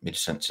 we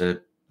just sent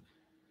to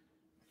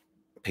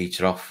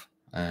Peter off.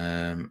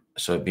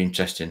 So it'd be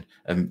interesting.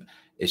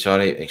 It's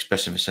already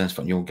expressing the sense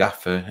for new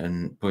gaffer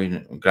and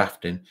putting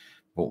grafting,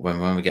 but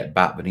when we get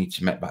back, we need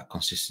to make that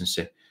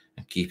consistency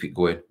and keep it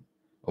going.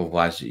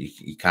 Otherwise,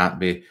 you can't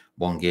be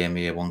one game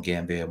here, one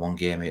game there, one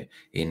game here.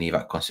 You need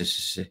that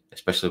consistency,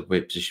 especially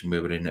with the position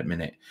we were in at the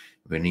minute.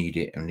 We need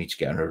it, and we need to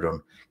get on a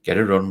run. Get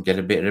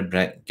a bit of a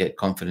break, get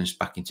confidence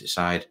back into the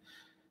side,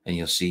 and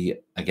you'll see,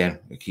 again,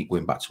 we keep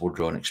going back to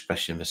Woodrow and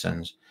expression the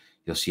sense.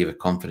 You'll see the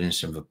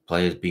confidence of the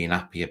players being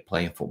happy at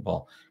playing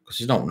football, because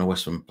there's not no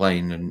worse than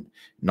playing and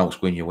not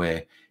going your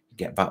way. You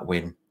get that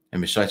win.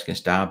 And we saw it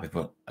against Derby,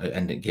 but at the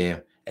end of the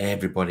game,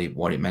 everybody,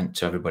 what it meant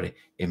to everybody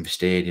in the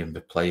stadium,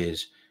 the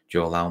players,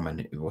 Joe Lauman,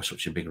 it was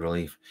such a big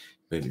relief.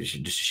 But it's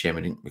just a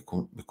shame we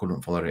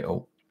couldn't follow it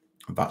up.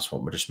 And that's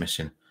what we're just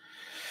missing.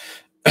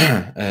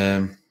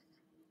 Ian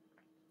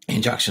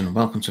Jackson,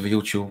 welcome to the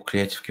YouTube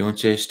creative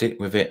community. Stick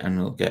with it and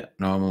it'll get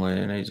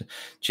normal.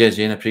 Cheers,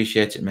 Ian.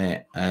 Appreciate it,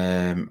 mate.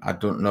 I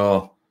don't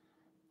know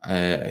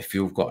if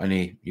you've got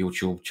any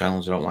YouTube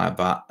channels or like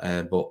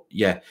that, but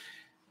yeah,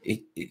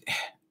 it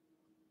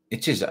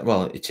is.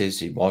 Well, it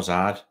is. It was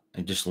hard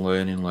and just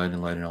learning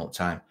all the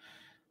time.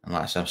 And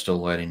like I said, I'm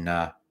still learning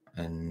now,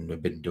 and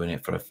we've been doing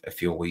it for a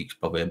few weeks,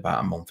 probably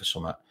about a month or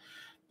something.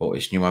 But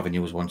it's new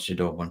avenues. Wanted to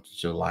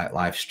do like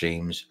live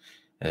streams,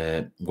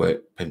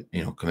 work,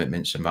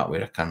 commitments and that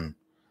where I can.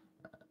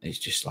 It's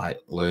just like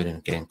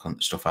learning, getting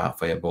stuff out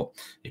for you. But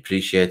I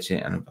appreciate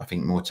it, and I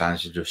think more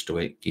times you just do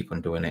it, keep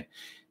on doing it,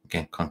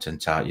 get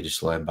content out. You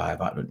just learn by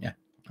that, don't you?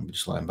 You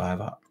just learn by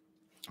that.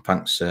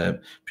 Thanks,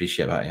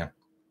 appreciate that. Yeah.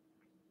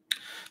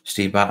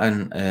 Steve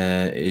Batten,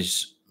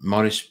 is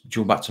Morris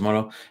due back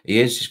tomorrow? He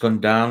is. He's gone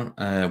down.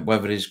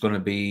 Whether he's going to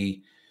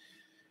be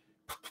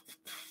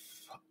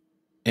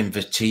in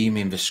the team,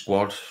 in the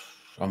squad,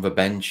 on the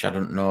bench, I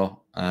don't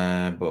know.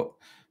 But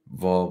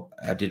well,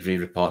 I did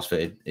read reports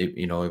that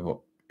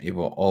he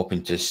was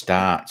hoping to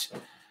start.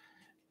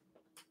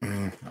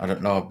 I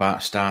don't know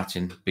about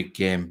starting big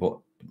game, but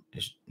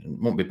it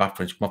won't be bad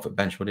for him to come off the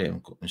bench, would it?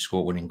 And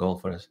score a winning goal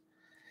for us.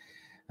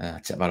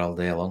 I'd take that all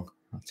day long.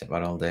 I'll take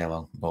that all day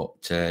long.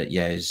 But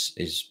yeah,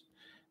 he's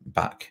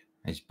back.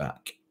 He's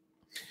back.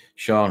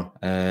 Sean,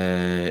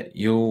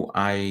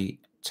 I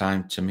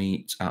time to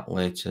meet at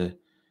later.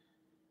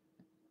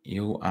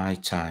 I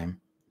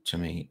time to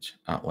meet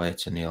at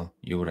later, Neil.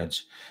 You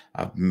Reds.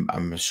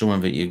 I'm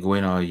assuming that you're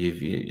going or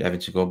you're having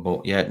to go,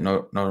 but yeah,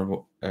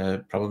 no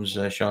problems,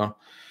 Sean.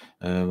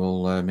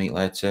 We'll meet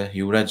later.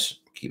 You Reds,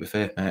 keep the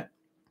faith, mate.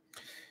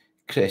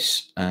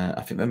 Chris,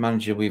 I think the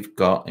manager we've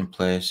got in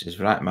place is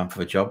the right man for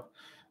the job.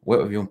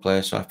 Work with young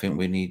players, so I think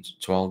we need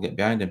to all get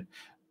behind him.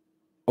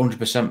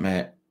 100%,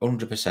 mate.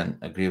 100%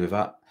 agree with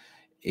that.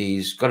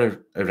 He's got a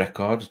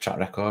track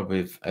record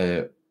with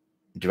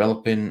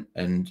developing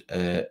and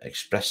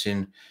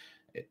expressing.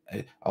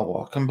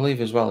 What I can believe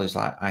as well is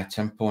like high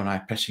tempo and high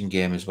pressing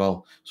game as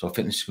well. So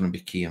fitness is going to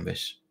be key in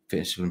this.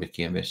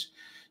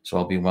 So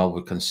all being well,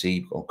 we can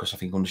see because I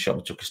think Undershot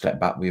we took a step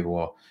back. We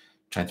were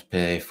trying to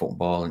play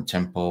football and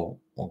tempo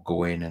or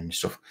go in and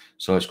stuff.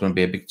 So it's going to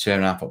be a big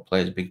turnaround for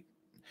players.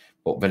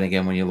 But then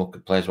again, when you look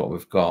at players, what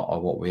we've got or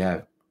what we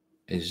have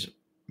is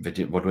we're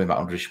doing that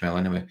under Ishmael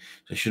anyway.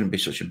 So it shouldn't be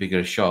such a bigger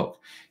a shock.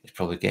 It's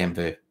probably game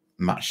the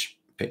match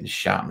fitness,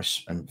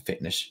 sharpness, and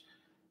fitness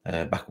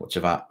back up to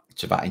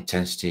that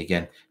intensity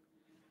again.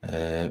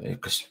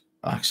 Because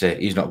like I say,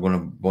 he's not going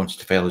to want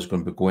to fail. He's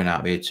going to be going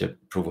out there to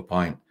prove a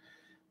point,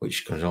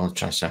 which can only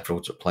transcend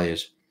through to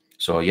players.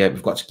 So yeah,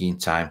 we've got to gain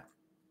time,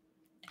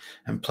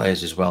 and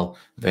players as well.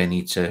 They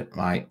need to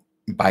like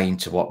buy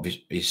into what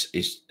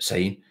he's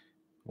saying,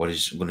 what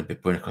he's going to be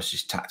putting across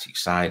his tactic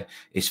side,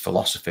 his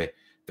philosophy.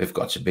 They've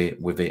got to be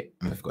with it,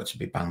 and they've got to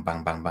be bang,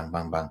 bang, bang, bang,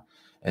 bang, bang.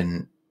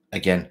 And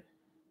again,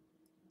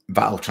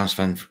 that'll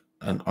transfer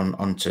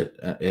onto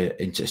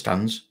into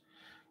stands.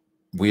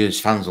 We as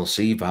fans will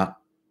see that,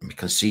 and we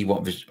can see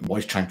what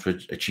he's trying to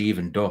achieve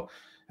and do,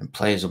 and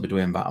players will be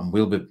doing that, and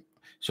we'll be.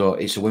 So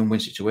it's a win-win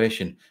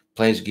situation.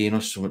 Players gain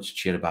us so much to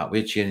cheer about.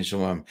 We're cheering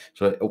someone,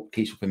 so it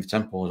keeps up in the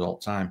tempos all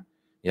the time.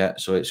 Yeah,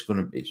 so it's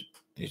gonna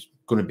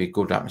be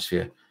good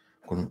atmosphere,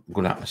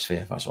 good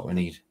atmosphere. That's what we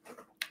need.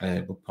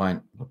 Good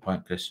point,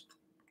 Chris.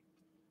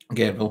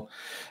 Gabriel,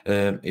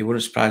 it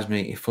wouldn't surprise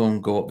me if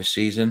Fulham go up this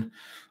season,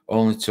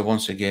 only to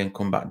once again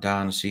come back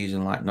down a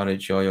season like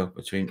Norwich or York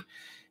between.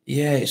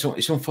 Yeah,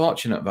 it's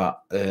unfortunate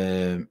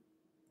that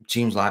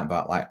teams like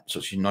that, like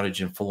such as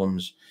Norwich and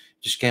Fulham's,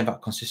 just gain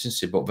that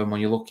consistency. But then when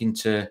you look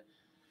into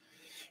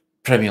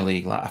Premier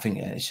League, like I think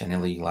it's any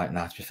league like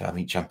that. To be fair, I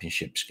mean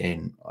Championships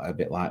gain a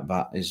bit like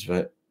that. Is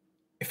that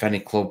if any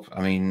club,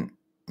 I mean,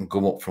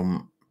 go up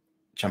from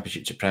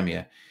Championship to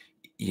Premier,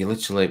 you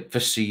literally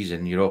first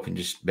season you're hoping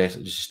just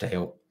basically just to stay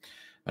up,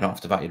 and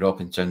after that you're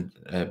hoping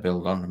to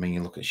build on. I mean,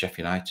 you look at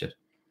Sheffield United.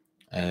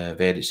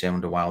 They had it same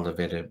under Wilder.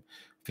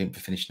 I think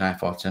they finished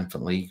 9th or 10th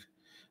in league.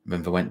 And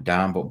then they went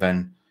down, but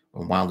then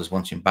when Wilder's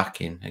wanting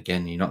back in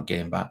again, you're not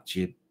getting back.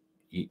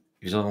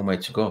 There's only one way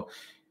to go.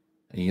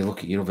 And you look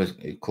at your other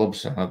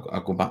clubs.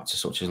 I go back to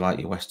such as like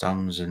your West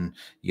Hams and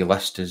your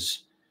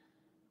Leicesters.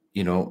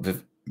 You know,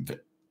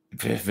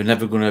 they're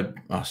never going to.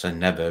 I say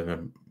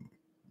never.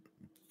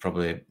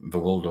 Probably they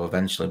will do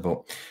eventually,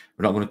 but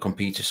we're not going to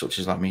compete as such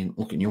as like. I mean,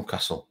 look at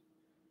Newcastle.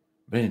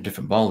 We're in a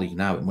different ball league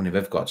now with money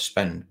they've got to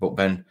spend. But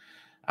then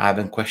I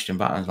then question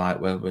that and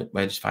like, well,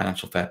 where does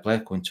financial fair play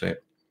come into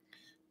it?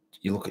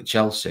 You look at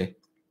Chelsea,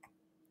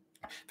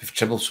 they've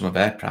trebled some of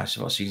their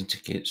prices for season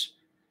tickets,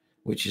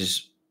 which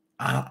is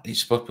it's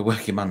supposed to be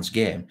working man's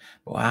game.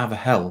 But how the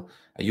hell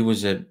are you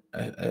as a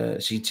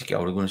season ticket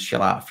holder going to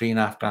shell out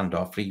 £3,500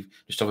 or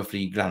just over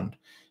 £3,000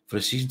 for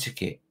a season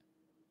ticket?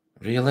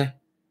 Really?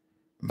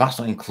 That's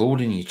not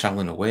including you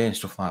travelling away and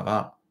stuff like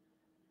that.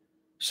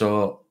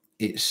 So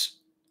it's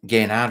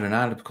getting harder and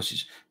harder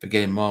because they're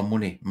getting more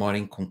money, more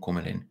income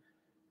coming in.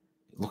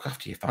 Look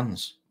after your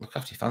fans.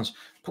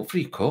 Put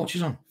free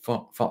coaches on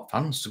for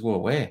fans to go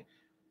away.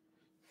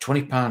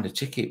 £20 a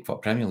ticket for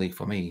Premier League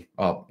for me,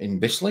 or in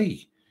this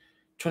league,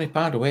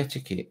 £20 away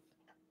ticket.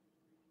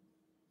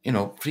 You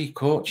know, free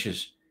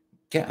coaches,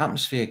 get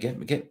atmosphere,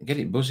 get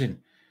it buzzing.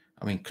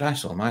 I mean,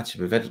 Christ Almighty,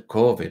 we've had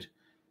COVID.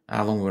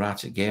 How long we're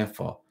at it game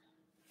for?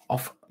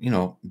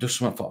 Do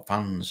something for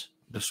fans.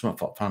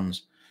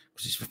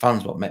 Because it's the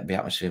fans what make the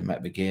atmosphere,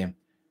 make the game.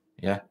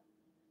 Yeah.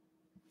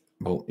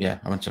 But yeah,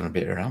 I went on a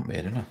bit of a rant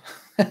there, didn't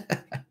I?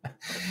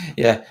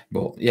 Yeah,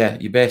 but yeah,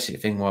 your basic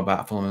thing more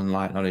about Fulham and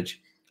like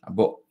Norwich.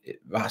 But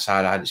that's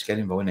how it's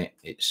getting, though, isn't it?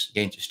 It's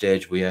getting to a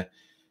stage where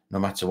no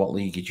matter what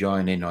league you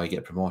join in or you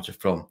get promoted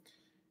from,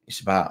 it's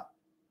about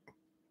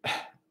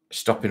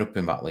stopping up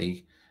in that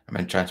league and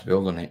then trying to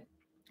build on it.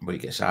 But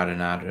it gets harder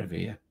and harder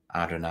every year,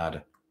 harder and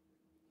harder.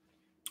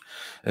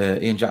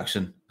 Ian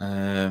Jackson,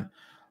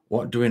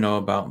 what do we know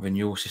about the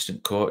new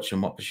assistant coach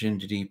and what position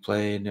did he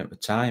play in at the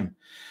time?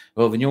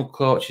 Well, the new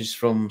coach is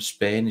from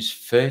Spain. He's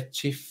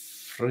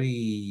 33,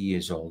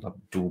 years old, I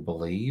do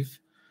believe.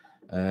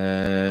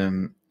 I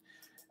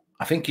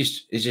think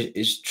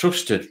he's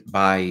trusted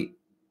by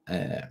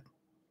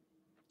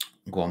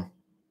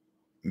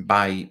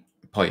by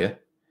Poya.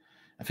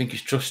 I think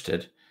he's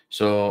trusted,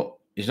 so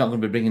he's not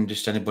going to be bringing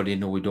just anybody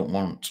in who we don't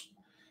want.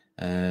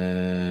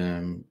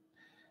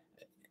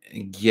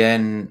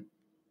 Again,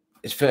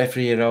 his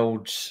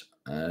 33-year-olds.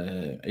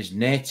 His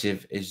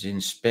native is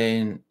in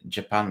Spain,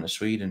 Japan, and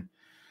Sweden.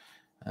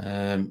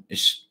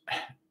 It's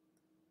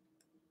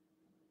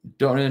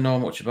don't really know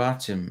much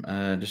about him.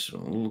 Just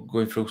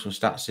going through some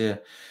stats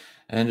here.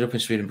 I ended up in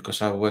Sweden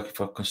because I was working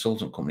for a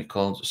consultant company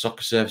called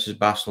Soccer Services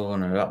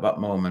Barcelona. At that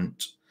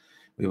moment,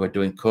 we were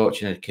doing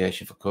coaching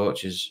education for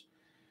coaches.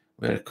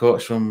 We had a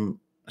coach from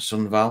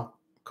Sunval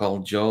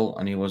called Joel,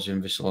 and he was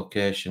in this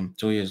location.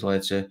 2 years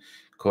later,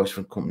 coach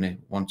from company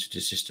wanted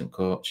assistant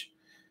coach.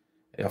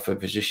 He offered a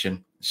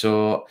position.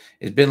 So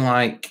it's been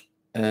like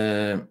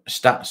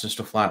stats and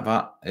stuff like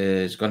that.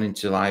 It's gone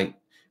into like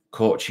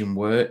coaching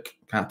work.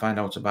 Can't find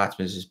out about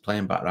him as his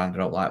playing background. I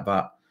don't like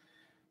that.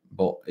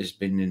 But he's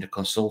been in the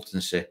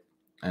consultancy,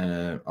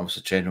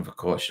 obviously training other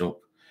coaches up.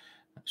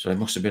 So he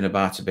must have been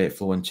about a bit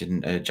fluent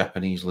in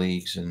Japanese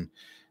leagues and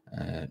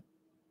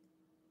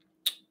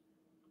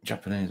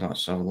Japanese.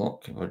 Let's have a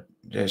look.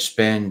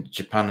 Spain,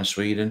 Japan, and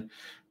Sweden.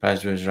 Prior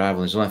to his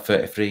arrival, he's only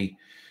 33.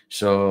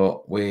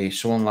 So with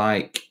someone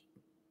like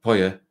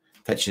Poya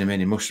fetching him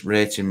in, he must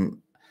rate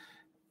him.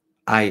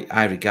 I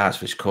regards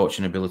for his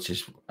coaching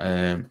abilities.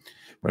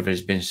 Whether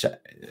he's been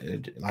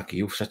like a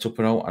youth setup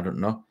or not, I don't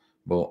know.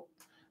 But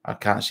I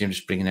can't see him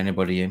just bringing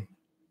anybody in.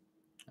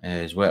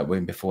 He's worked with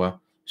him before,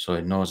 so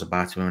he knows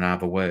about him and how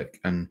they work.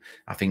 And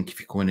I think if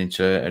you're coming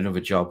into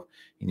another job,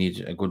 you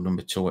need a good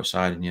number 2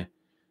 outside in you.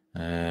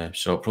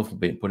 So proof will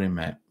be put in,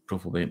 mate.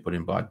 Proof will be put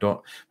in, but I don't.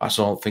 That's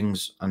all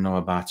things I know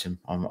about him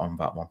on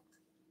that one.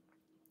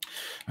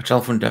 I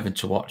travel from Devon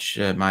to watch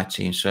my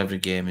team, so every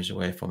game is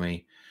away for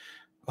me.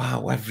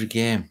 Wow, every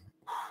game.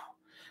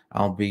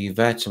 I'll be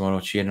there tomorrow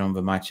cheering on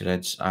the Mighty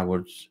Reds. I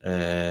would.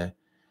 I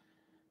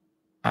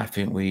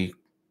think we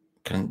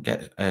can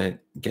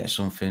get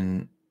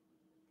something.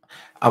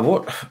 I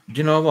would. Do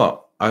you know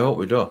what? I hope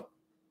we do.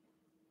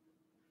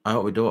 I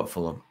hope we do at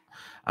Fulham.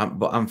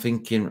 But I'm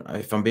thinking,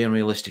 if I'm being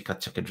realistic,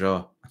 I'd take a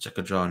draw. I'd take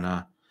a draw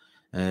now.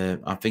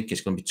 I think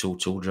it's going to be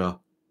 2-2 draw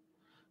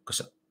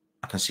because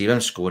I can see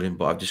them scoring,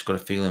 but I've just got a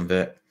feeling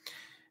that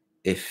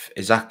if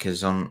Isaac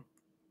is on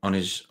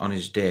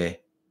his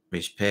day, with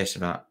his pace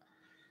and that,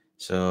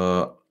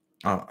 so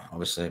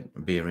obviously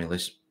being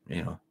realistic,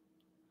 you know,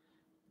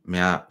 my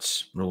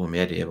heart's rolling my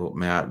head here, but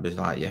my heart was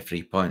like, yeah,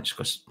 3 points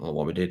because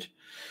what we did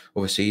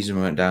over season,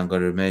 we went down,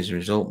 got an amazing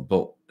result,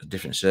 but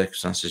different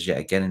circumstances yet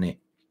again in it.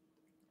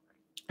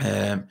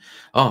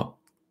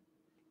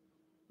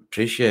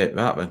 Appreciate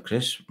that, then,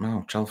 Chris.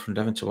 Wow, travel from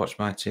Devon to watch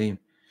my team.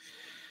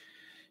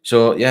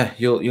 So yeah,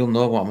 you'll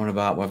know what I'm on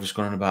about. What I've just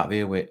gone on about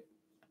here with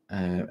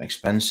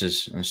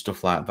expenses and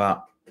stuff like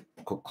that.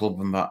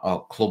 Club and that,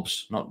 or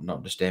clubs,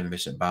 not just David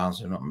Vincent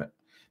Barnsley,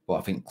 but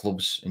I think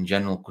clubs in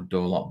general could do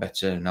a lot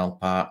better and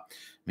help out. I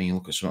mean, you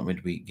look at some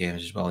midweek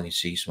games as well, and you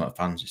see some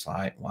fans. It's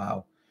like,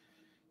 wow,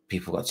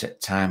 people got to take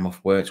time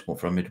off work to go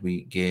for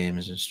midweek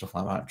games and stuff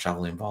like that.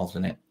 Travel involved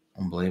in it,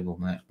 unbelievable,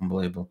 mate,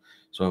 unbelievable.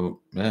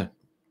 So yeah,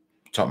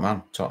 top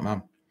man.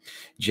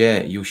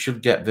 Jay, you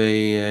should get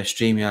the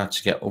StreamYard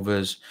to get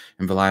others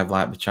in the live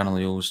like the channel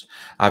used.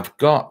 I've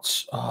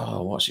got,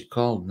 what's it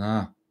called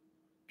now?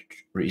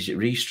 Is it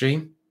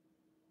Restream?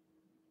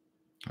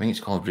 I think it's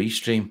called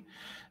Restream.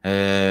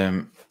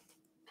 Yeah,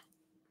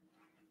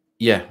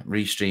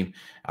 Restream.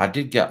 I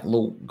did get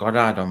Luke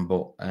Goddard on,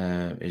 but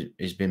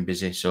he's been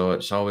busy, so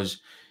it's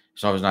always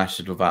nice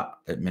to do that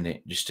at the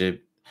minute, just to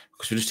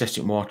because we're just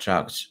testing more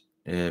tracks.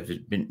 There's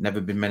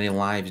never been many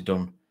lives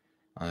done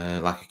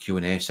like a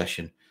Q&A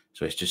session,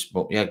 so it's just.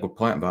 But yeah, good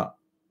point about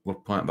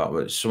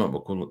it's something we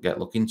could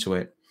look into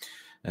it.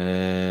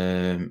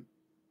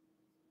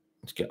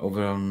 Let's get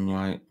over on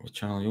like the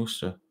channel used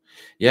to.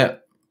 Yeah,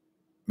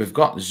 we've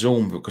got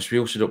Zoom because we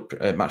also do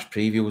match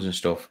previews and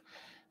stuff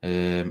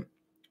when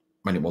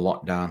it was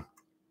locked down.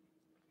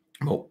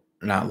 But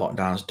now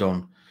lockdown's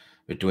done,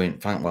 we're doing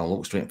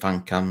Luke's doing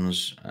fan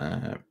cams.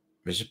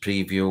 There's a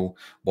preview.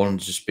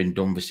 One's just been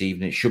done this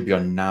evening. It should be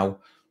on now.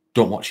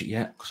 Don't watch it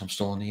yet because I'm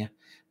still on here,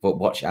 but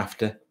watch it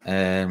after.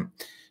 So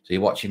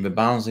you're watching the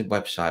Barnsley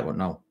website. But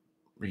no,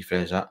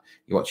 rephrase that.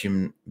 You're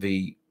watching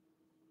the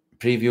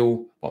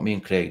preview, what me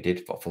and Craig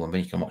did for Fulham.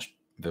 Then you can watch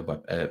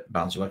the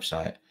Barnsley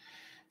website.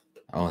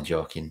 I'm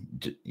joking.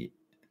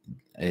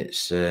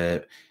 It's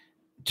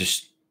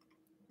just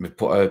we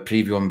put a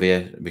preview on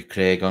there with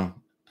Craig on.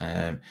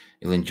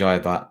 You'll enjoy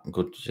that.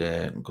 Good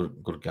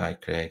guy,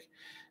 Craig.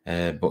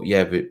 But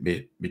yeah,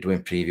 we're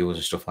doing previews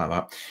and stuff like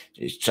that.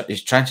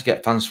 It's trying to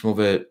get fans from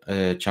other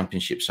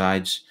championship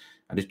sides.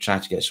 I did try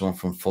to get someone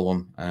from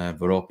Fulham.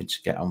 We're hoping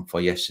to get on for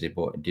yesterday,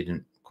 but it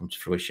didn't come to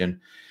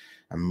fruition.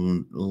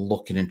 I'm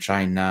looking and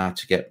trying now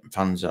to get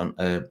fans on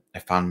a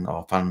fan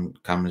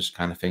cameras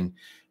kind of thing.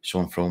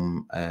 Someone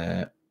from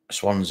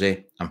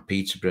Swansea, and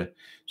Peterborough.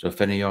 So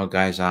if any of your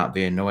guys out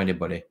there know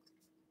anybody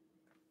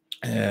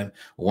who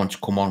want to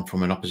come on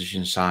from an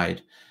opposition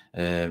side,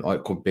 or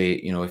it could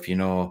be, you know, if you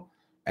know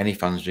any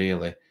fans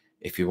really,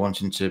 if you're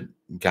wanting to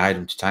guide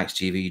them to Tykes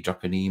TV,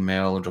 drop an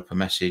email, drop a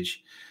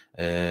message,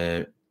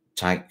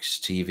 Tykes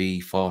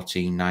TV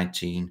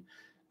 1419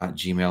 at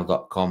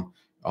gmail.com,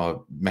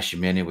 or message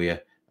me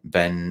anywhere,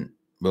 then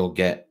we'll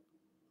get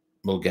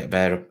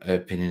their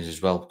opinions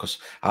as well. Because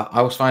I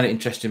always find it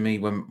interesting me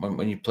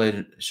when you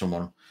play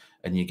someone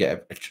and you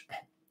get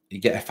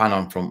a fan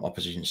on from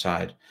opposition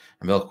side,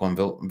 and they'll come,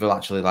 they'll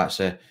actually like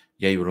say,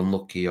 yeah, you were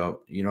unlucky, or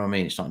you know what I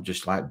mean. It's not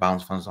just like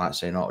Barnes fans like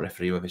saying, "Oh,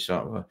 referee with this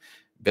sort of."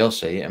 They'll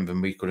say it, and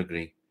then we could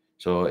agree.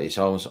 So it's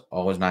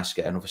always nice to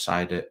get another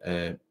side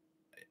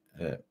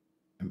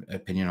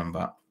opinion on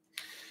that.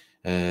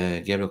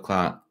 Gabriel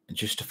Clark,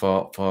 just a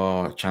thought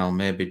for a channel,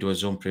 maybe do a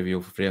Zoom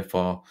preview for 3 or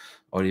 4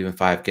 or even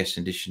 5 guests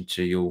in addition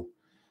to you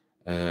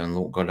and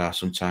Luke Goddard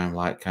sometime,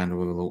 like kind of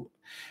with a look.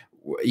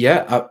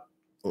 Yeah,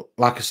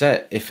 like I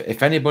said,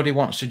 if anybody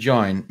wants to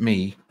join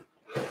me,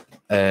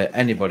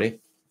 anybody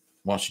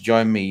wants to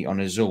join me on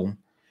a Zoom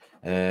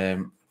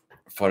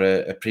for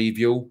a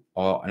preview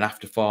or an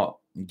afterthought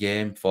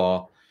game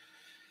for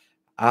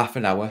half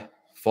an hour,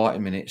 40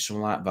 minutes,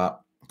 something like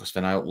that, because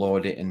then I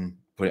upload it and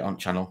put it on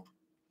channel.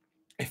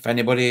 If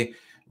anybody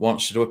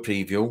wants to do a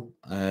preview,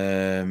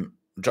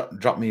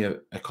 drop me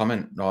a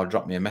comment or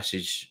drop me a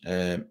message.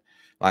 Like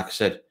I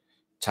said,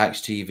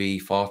 Tykes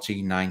TV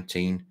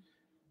 1419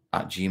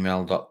 at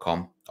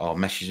gmail.com, or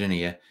message in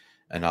here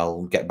and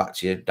I'll get back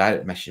to you.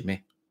 Direct message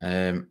me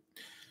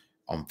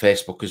on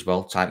Facebook as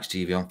well, Tykes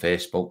TV on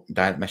Facebook.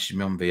 Direct message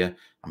me on there.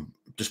 I'm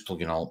just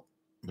plugging all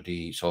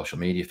the social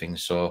media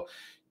things, so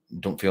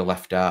don't feel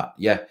left out.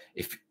 Yeah,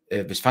 if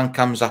this fan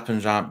cams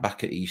happens aren't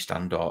back at East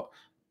Stand, or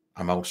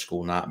I'm old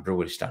school now at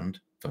Brewery Stand,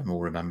 if I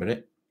will remember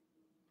it.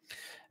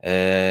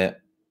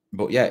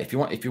 But yeah, if you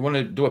want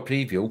to do a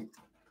preview,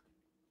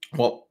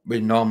 what we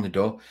normally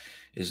do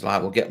is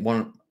like we'll get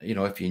one, you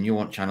know, if you're new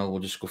on channel,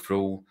 we'll just go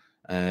through.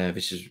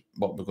 This is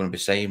what we're going to be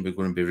saying. We're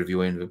going to be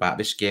reviewing about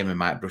this game. We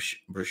might brush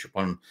up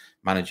on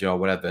manager or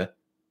whatever.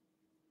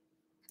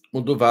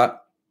 We'll do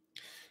that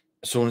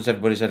as soon as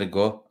everybody's had a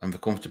go and they're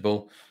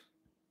comfortable.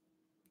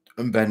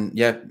 And then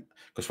yeah,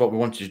 because what we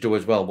wanted to do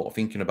as well, what we're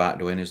thinking about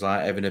doing is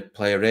like having a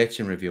player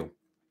rating review.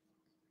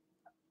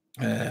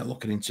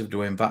 Looking into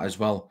doing that as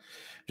well.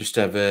 Just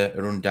have a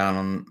rundown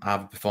on how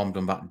they performed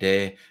on that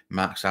day,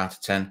 marks out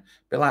of 10. A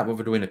bit like what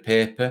we're doing a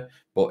paper,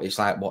 but it's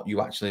like what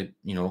you actually,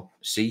 you know,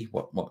 see,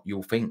 what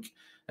you think.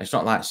 And it's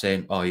not like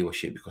saying, oh, you were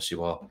shit because you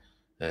were,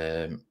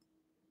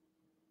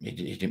 you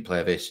didn't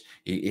play this.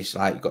 It's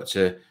like you got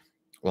to,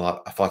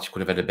 well, I thought you could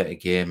have had a better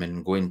game,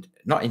 and going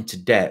not into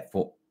depth,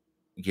 but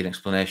give an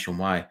explanation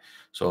why.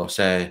 So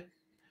say,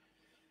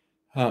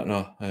 I don't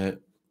know,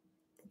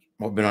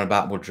 what been on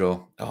about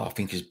Woodrow? Oh, I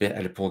think he's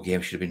had a poor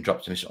game, should have been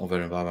dropped in this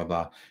over and blah blah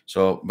blah.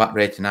 So back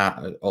rating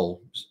out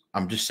all.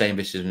 I'm just saying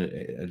this is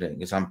an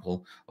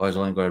example. I was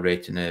only got a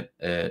rating of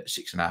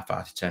 6.5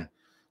 out of 10.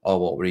 Or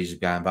what reasons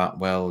behind that?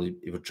 Well,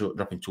 he was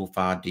dropping too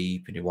far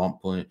deep, and he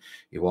won't pulling,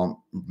 he won't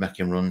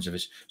making runs of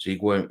us. So you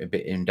go a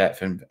bit in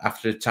depth, and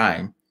after the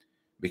time,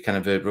 we kind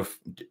of a rough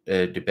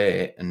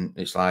debate, and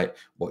it's like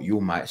what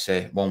you might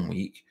say one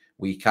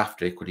week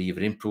after, it could either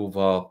improve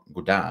or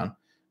go down,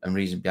 and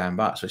reason behind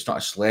that. So it's not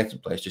a slating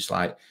play, it's just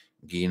like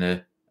getting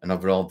an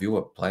overall view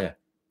of player,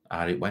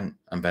 how it went,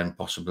 and then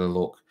possibly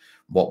look,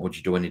 what would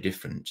you do any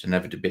different? And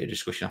have a bit of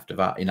discussion after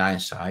that. In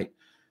hindsight,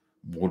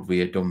 would we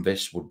have done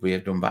this? Would we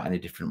have done that any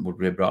different? Would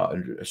we have brought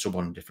a sub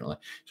on differently?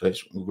 So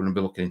we're going to be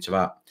looking into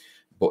that.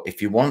 But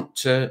if you want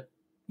to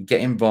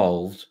get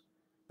involved,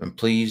 then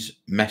please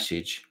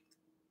message.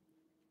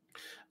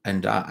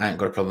 And I ain't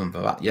got a problem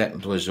with that yet. We'll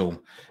do a Zoom.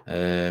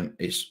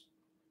 It's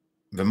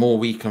the more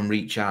we can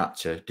reach out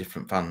to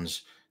different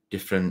fans,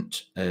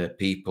 different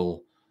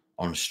people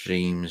on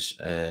streams,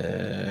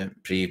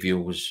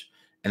 previews,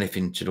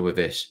 anything to do with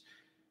this,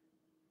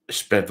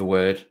 spread the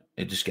word.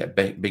 It just gets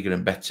bigger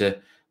and better.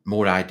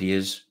 More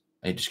ideas.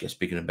 It just gets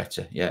bigger and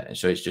better. Yeah.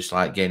 So it's just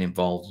like getting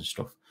involved and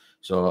stuff.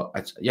 So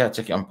yeah,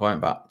 take it on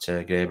point back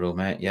to Gabriel,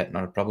 mate. Yeah,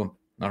 not a problem.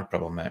 Not a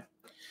problem, mate.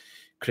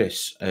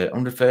 Chris,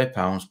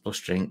 £130 plus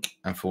drink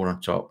and 4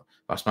 on top.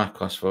 That's my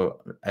cost for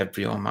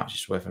every home match.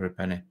 It's worth every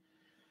penny.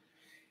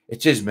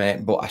 It is,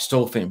 mate, but I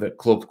still think that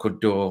club could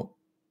do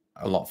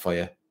a lot for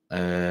you.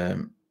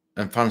 And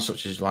fans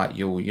such as like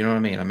you know what I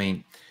mean? I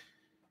mean,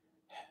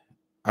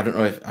 I don't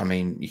know if, I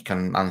mean, you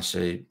can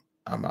answer,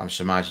 I'm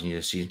surmising you're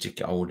a season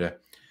ticket holder,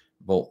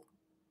 but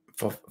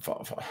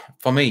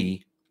for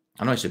me,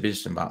 I know it's a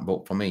business and that,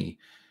 but for me,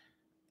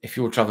 if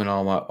you're traveling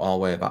all the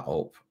way back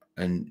up,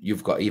 and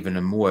you've got even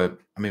a more,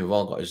 I mean, we've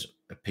all got his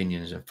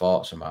opinions and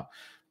thoughts on that,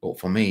 but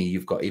for me,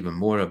 you've got even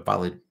more a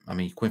valid, I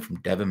mean, you're coming from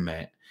Devon,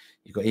 mate,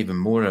 you've got even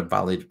more a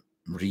valid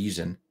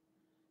reason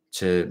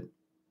to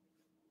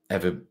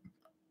ever,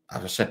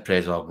 as I said,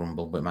 praise or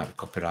grumble, but it might be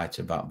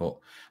copyrighted that, but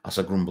that's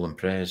a grumble and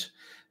praise.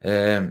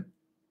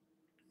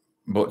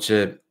 But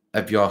to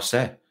have your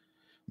say,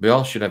 we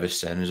all should have a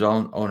say and his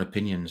own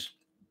opinions.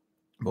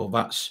 But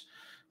that's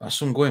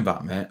some going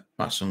back, mate.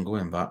 That's some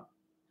going back.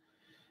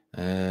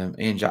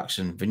 Ian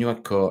Jackson, the new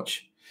head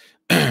coach.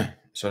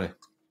 Sorry.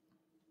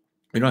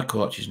 The new head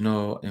coach is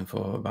no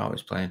info about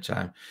his playing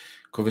time.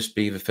 Could this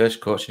be the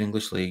first coach in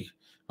English league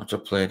not to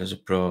have played as a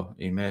pro?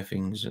 He may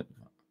things.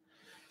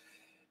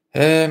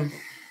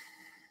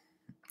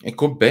 It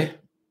could be,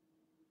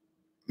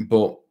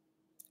 but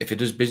if he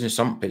does business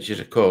on pitch as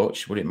a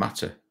coach, would it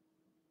matter?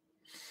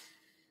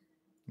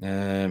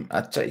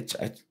 I'd take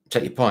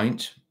your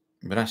point,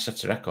 but I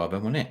set a record,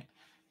 then, wouldn't it?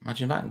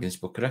 Imagine that in Guinness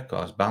Book of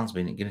Records.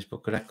 Barnsley in Guinness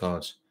Book of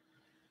Records.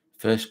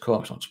 First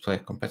coach not to play a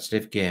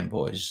competitive game,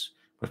 but is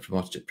got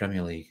promoted to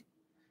Premier League.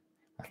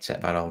 I'd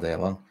take that all day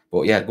long.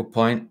 But yeah, good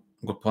point.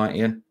 Good point,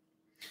 Ian.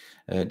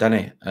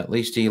 Danny, at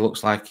least he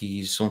looks like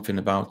he's something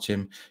about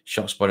him.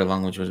 Shot's body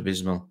language was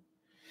abysmal.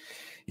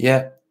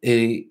 Yeah,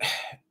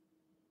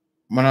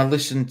 when I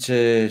listened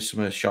to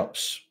some of the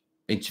Shop's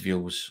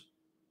interviews,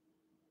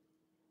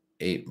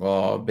 it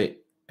was a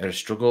bit of a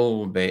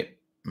struggle, a bit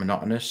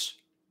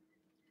monotonous.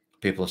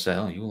 People say,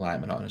 "Oh, you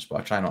like monotonous," but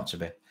I try not to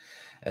be.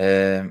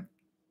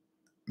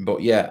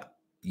 But yeah,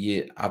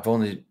 I've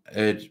only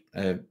heard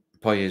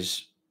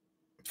Poya's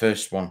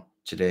first one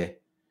today,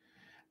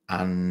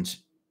 and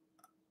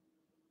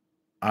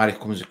Ari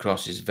comes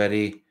across as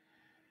very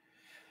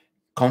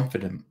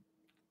confident.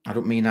 I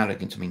don't mean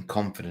arrogant, I mean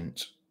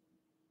confident.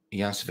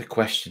 He answers the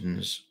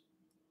questions.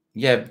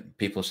 Yeah,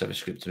 people say the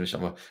script or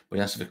something, but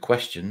he answered the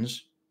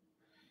questions.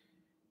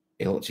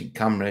 He looked in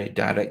camera, he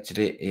directed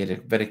it, he had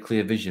a very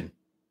clear vision.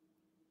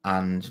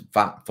 And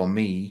that, for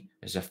me,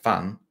 as a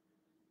fan,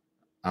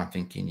 I'm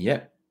thinking,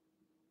 yep,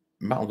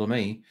 that'll do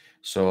me.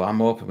 So I'm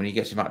hoping when he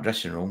gets in that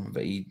dressing room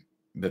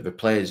that the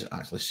players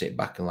actually sit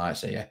back and like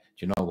say, yeah,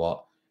 do you know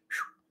what?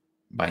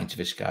 Buy into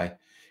this guy.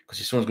 Because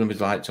if someone's going to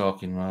be like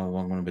talking, well,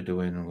 what I'm going to be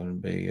doing, I'm going to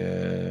be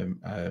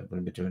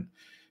doing,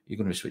 you're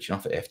going to be switching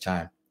off at half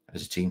time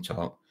as a team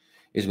talk.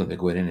 He's going to be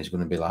going in, he's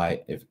going to be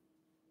like,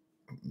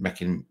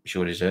 making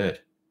sure he's heard.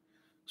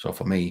 So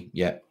for me,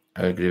 yeah,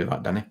 I agree with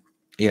that, Danny.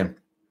 Ian,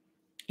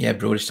 yeah,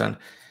 Brewery Stand.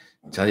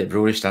 I tell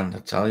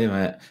you,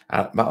 mate.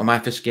 That was my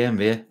first game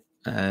there.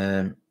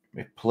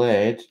 We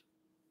played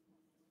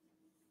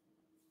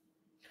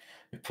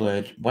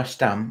West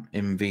Ham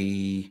in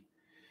the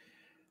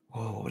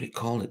what did it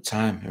called at the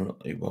time?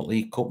 It was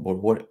League Cup, but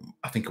what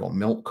I think it was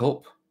Milk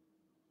Cup.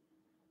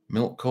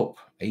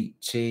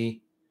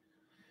 80.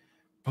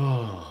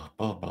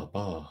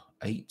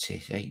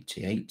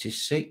 80,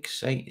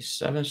 86,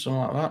 87,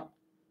 something like that.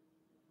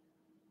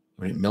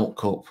 We're in Milk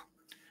Cup.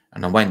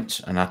 And I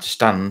went and I had to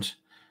stand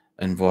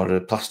and bought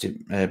a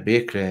plastic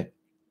beer crate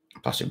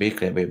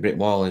with brick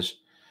walls.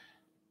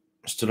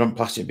 I stood on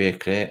plastic beer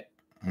crate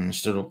and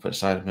stood up at the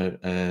side of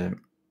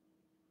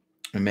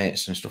my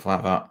mates and stuff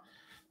like that.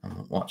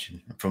 I'm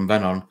watching. From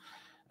then on,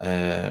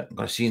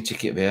 got a season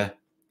ticket there,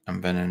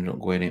 and then ended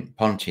up going in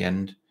Ponty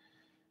End.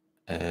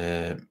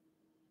 I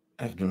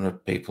don't know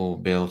if people will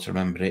be able to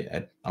remember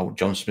it. Out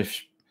John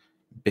Smith's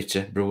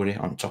bitter brewery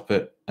on top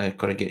of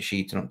corrugated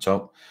sheeting on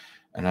top,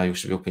 and I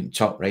used to be up in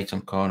top right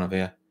on corner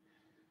there,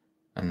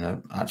 and I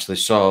actually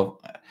saw.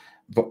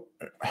 But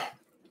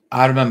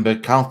I remember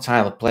Carl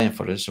Tyler playing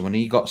for us, so when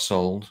he got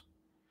sold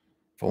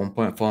for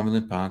 £1.4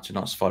 million to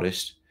Notts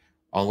Forest,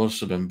 all of a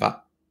sudden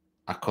that,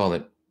 I call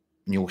it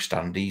new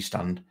stand, East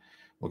stand,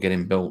 were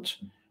getting built.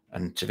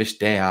 And to this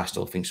day, I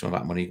still think some of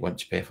that money went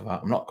to pay for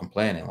that. I'm not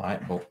complaining,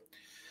 but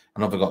I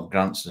know they got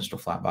grants and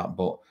stuff like that.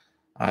 But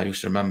I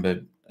used to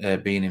remember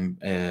being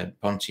in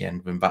Ponty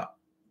End when that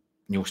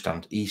new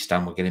stand, East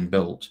stand, were getting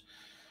built.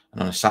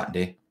 And on a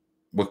Saturday,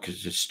 we could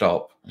just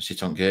stop and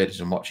sit on girders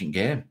and watching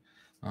game.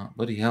 Oh,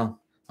 bloody hell.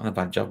 Not a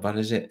bad job, bad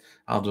is it?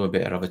 I'll do a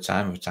bit of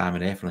overtime with time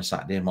and half on a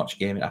Saturday and watch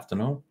game in the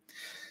afternoon.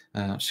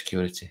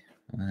 Security.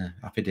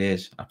 Happy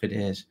days.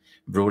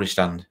 Brewery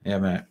stand. Yeah,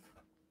 mate.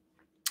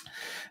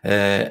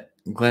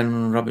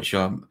 Glenn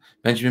Robertshaw.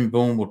 Benjamin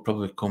Boone would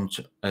probably come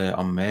to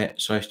on mate.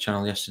 Saw his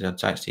channel yesterday on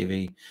To Tykes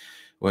TV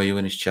where you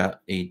in his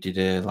chat. He did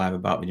a live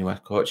about the new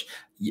head coach.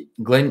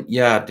 Glenn,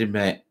 yeah, I did,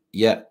 mate.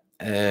 Yeah.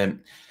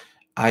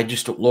 I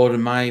just uploaded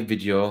my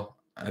video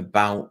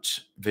about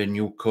the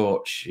new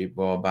coach. It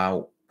was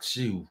about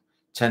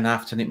 10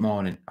 after 10 in the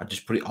morning. I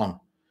just put it on.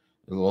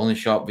 It was only a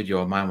short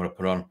video of mine where I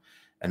put on.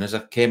 And as I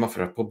came off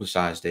it, I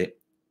publicised it.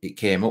 It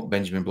came up,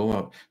 Benjamin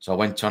Bloom. So I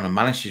went on and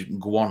managed to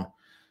go on.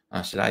 And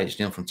I said, hi, it's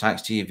Neil from To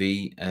Tykes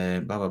TV,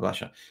 blah, blah, blah.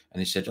 And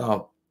he said,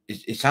 oh,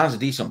 it sounds a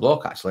decent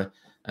bloke, actually.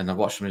 And I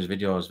watched some of his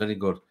videos, very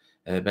good.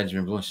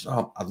 Benjamin Bloom says,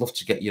 oh, I'd love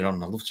to get you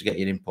on. I'd love to get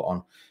your input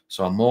on.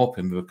 So I'm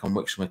hoping we can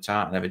work some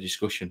time and have a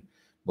discussion.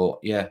 But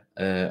yeah,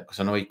 because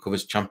I know he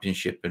covers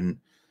Championship and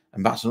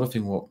that's another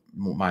thing what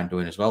won't mind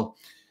doing as well.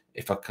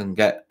 If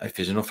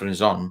there's enough of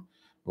us on,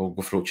 we'll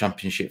go through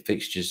Championship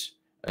fixtures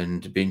and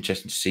it'd be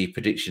interesting to see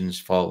predictions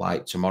for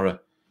like tomorrow.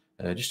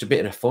 Just a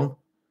bit of fun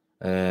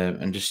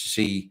and just to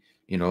see,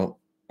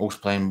 who's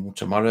playing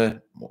tomorrow,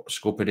 what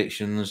score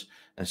predictions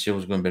and see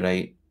who's going to be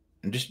right.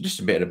 And just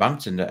a bit of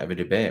banter and every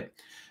debate.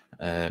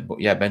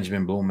 But yeah,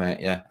 Benjamin Bloom, mate,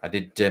 yeah, I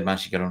did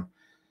manage to get on.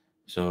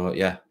 So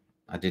yeah,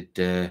 I did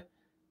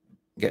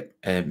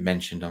get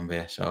mentioned on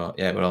there. So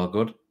yeah, we're all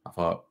good. I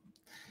thought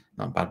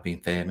not bad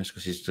being famous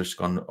because he's just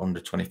gone under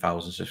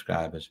 20,000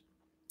 subscribers.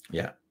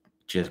 Yeah,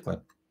 cheers,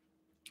 Glenn.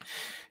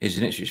 He's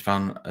an Ipswich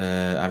fan. I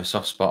have a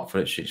soft spot for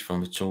Ipswich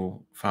from the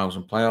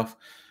 2000 playoff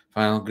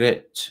final.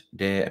 Great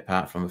day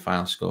apart from the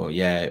final score.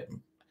 Yeah,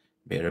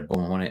 bit of a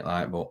bum, wasn't it?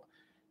 Like, but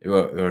it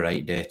were a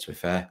right day, to be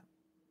fair.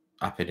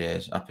 Happy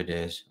days, happy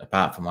days.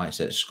 Apart from, like I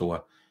said, the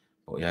score.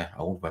 But yeah,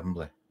 old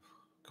Wembley.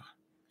 God.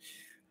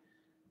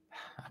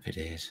 Happy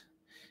days.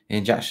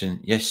 Ian Jackson,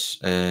 yes.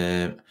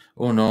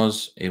 Who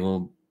knows? He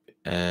will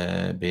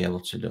be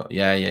able to do.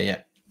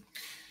 Yeah.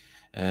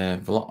 A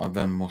lot of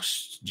them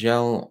must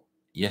gel.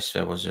 Yes,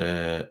 there was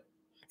a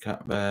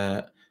cat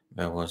there.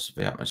 There was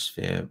the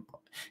atmosphere.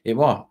 It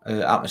was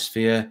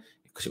atmosphere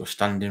because it was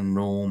standing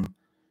room.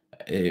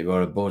 It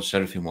were a buzz.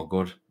 Everything were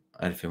good.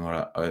 Everything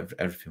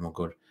were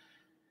good.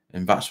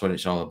 And that's what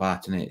it's all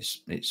about, isn't it?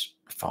 It's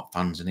for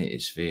fans, isn't it?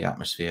 It's the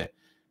atmosphere.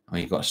 I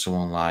mean, you've got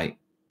someone like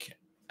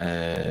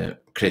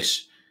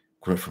Chris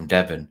coming from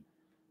Devon.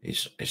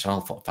 It's all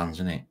for fans,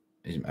 isn't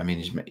it? I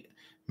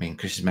mean,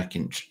 Chris is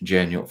making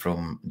journey up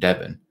from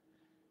Devon,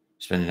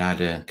 spending hard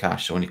earned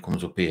cash. So when he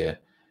comes up here,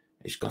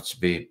 it's got to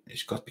be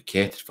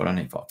catered for, isn't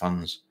it, for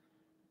fans?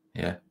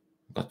 Yeah,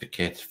 got to be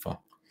catered for.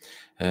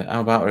 How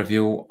about a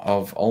review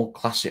of all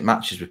classic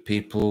matches with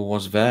people who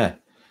was there?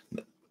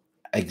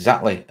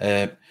 Exactly.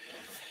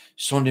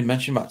 Somebody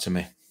mentioned that to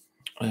me.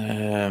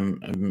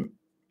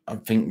 I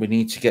think we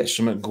need to get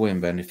something going,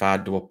 Ben. If I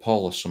do a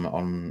poll or something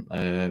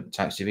on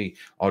Tykes TV,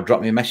 or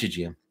drop me a message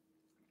here.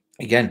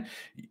 Again,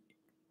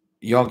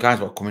 your guys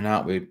were coming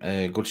out with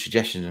good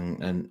suggestions,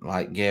 and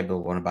like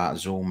Gabriel one about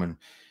Zoom, and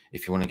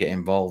if you want to get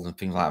involved and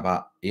things like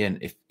that. Ian,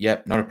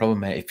 not a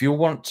problem, mate. If you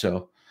want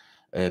to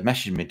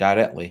message me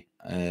directly,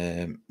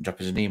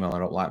 drop us an email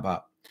or up like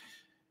that.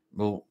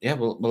 We'll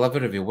have a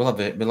review. We'll have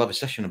a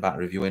session about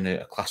reviewing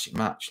a classic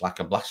match, like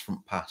a blast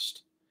from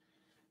past.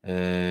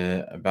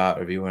 About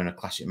reviewing a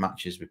classic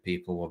matches with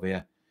people over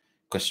here,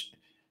 because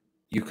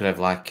you could have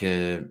like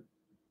we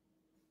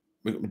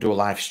could do a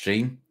live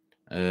stream,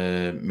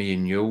 me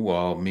and you,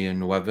 or me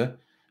and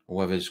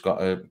whoever's got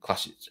a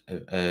classic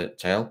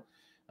tale,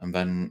 and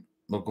then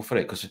we'll go for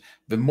it, because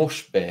there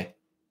must be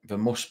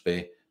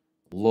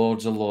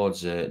loads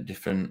of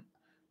different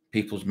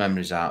people's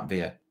memories out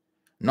there.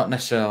 Not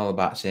necessarily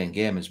about the same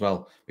game as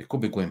well. We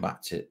could be going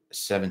back to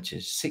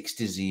 70s,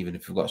 60s, even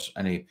if we've got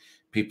any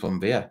people in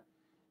there.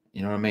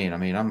 You know what I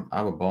mean?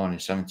 I was born in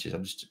 70s.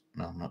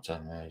 I'm not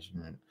telling you age,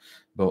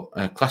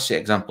 but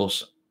classic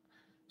examples: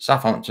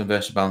 Southampton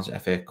versus Barnsley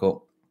FA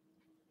Cup.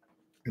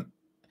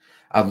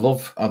 I'd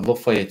love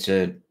for you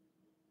to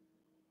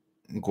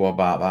go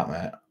about that,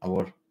 mate. I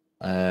would.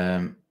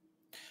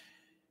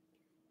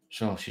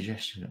 So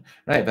suggestion,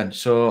 right then.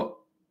 So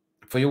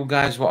for you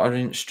guys what are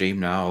in stream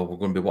now, we're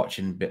going to be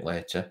watching a bit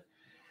later.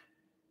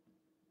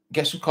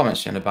 Get some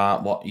comments in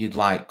about what you'd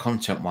like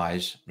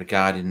content-wise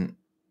regarding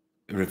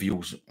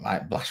reviews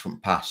like Blast from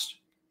Past.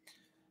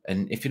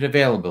 And if you're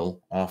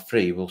available or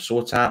free, we'll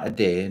sort out a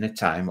day and a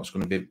time what's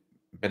going to be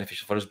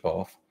beneficial for us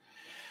both,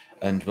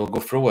 and we'll go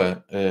through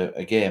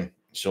a game.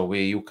 So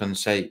where you can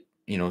say,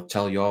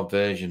 tell your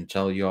version,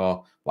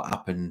 what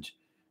happened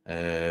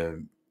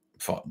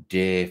for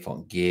day,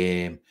 for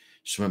game,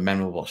 something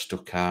memorable what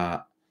stuck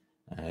out,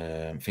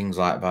 things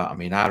like that. I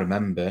mean, I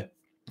remember,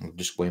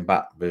 just going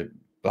back with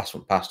Blast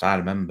from Past, I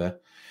remember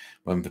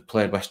when we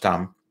played West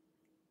Ham.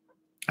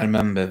 I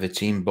remember the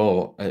team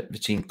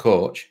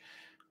coach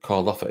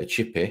called off at a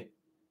chippy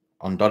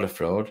on Dodderf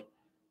Road.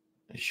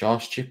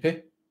 Shaw's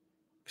chippy,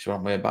 because we're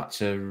on way back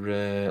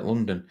to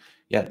London.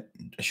 Yeah,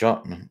 a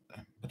short.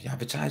 But you're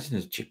advertising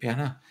as chippy,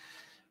 Anna.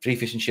 3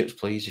 fish and chips,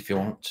 please, if you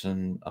want,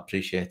 and I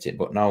appreciate it.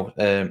 But no,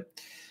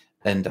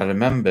 and I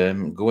remember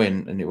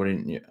going, and it were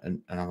in,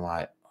 and I'm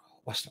like,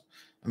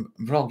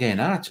 we're all getting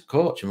out to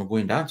coach, and we're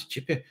going down to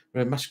chippy.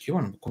 We're a mass queue,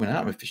 and we're coming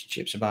out with fish and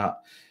chips about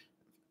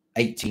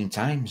 18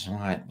 times. I'm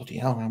like, bloody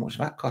hell, how much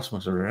that cost?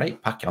 Must have a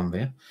right pack on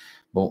there.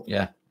 But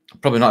yeah,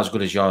 probably not as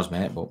good as yours,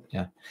 mate. But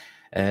yeah,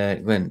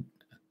 Glenn,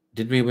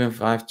 did we win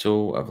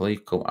 5-2 of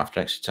League Cup after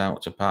extra time?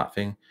 What's a part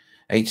thing?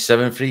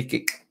 87 free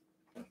kick.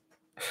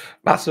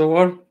 That's the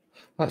one.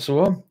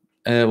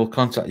 We'll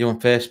contact you on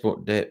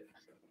Facebook, Dave.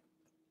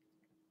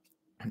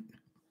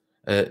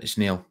 It's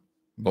Neil.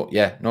 But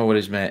yeah, no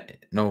worries,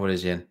 mate. No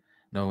worries, Ian.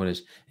 No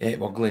worries. It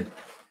was Glenn.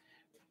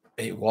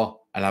 It was.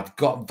 And I've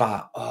got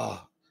that.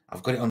 Oh,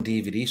 I've got it on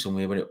DVD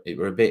somewhere, but it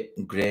were a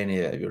bit grainy.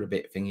 It were a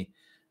bit thingy.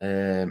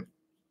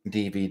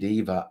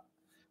 DVD,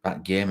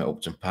 that game at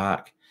Upton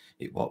Park.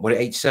 It was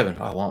 87.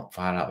 I won't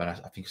fire out, but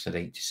I think I said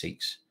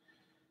 86.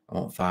 I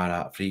won't fire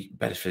out.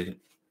 Better for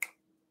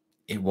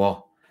it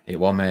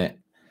was, mate.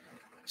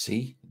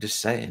 See, just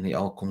saying, it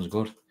all comes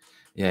good.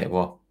 Yeah, it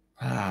was.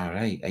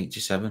 Right,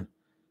 87.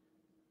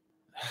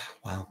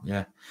 Wow,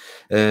 yeah.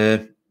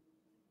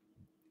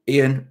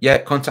 Ian, yeah,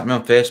 contact me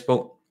on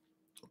Facebook.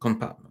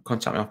 Contact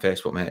me on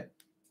Facebook, mate.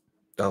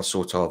 I'll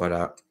sort all that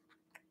out.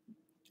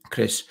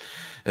 Chris,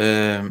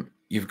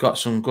 you've got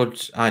some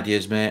good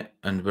ideas, mate,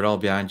 and we're all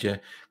behind you.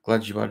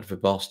 Glad you had the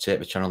balls to take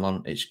the channel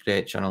on. It's a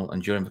great channel,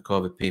 and during the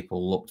COVID,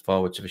 people looked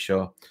forward to the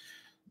show.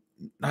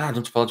 Nah,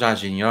 don't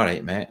apologise, you're all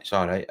right, mate. It's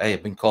all right. Hey,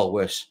 I've been called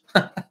worse.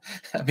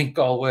 I've been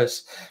called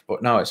worse,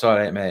 but no, it's all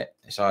right, mate.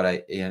 It's all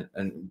right, Ian,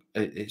 and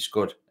it's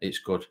good. It's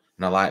good,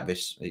 and I like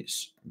this.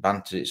 It's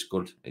banter. It's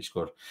good. It's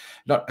good.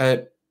 Not,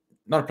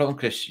 not a problem,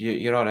 Chris.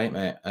 You're all right,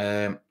 mate.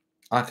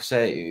 Like I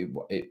say,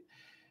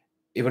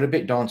 it was a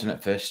bit daunting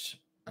at first.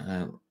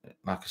 Like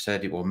I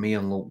said, it was me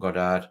and Luke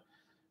Goddard,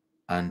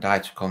 and I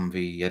took on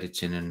the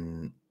editing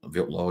and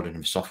the uploading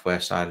and the software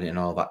side of it and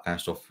all that kind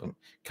of stuff, and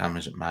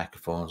cameras and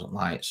microphones and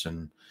lights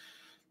and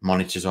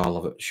monitors all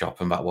over the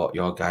shop, and about what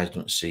your guys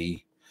don't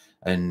see.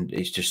 And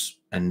it's just,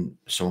 and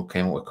someone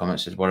came up with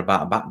comments, said, what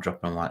about a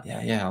backdrop? And I'm like,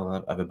 yeah,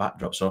 I'll have a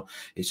backdrop. So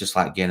it's just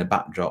like getting a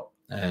backdrop,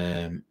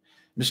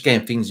 just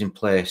getting things in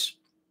place,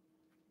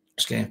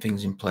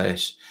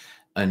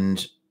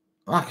 and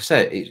like I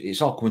said,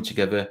 it's all coming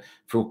together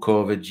through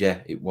COVID.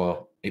 Yeah, it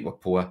was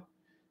poor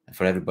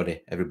for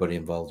everybody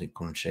involved in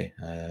country.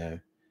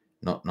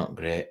 Not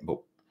great, but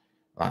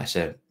like I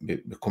said, we're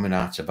coming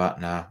out of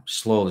that now,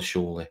 slowly,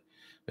 surely.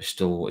 There's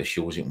still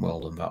issues in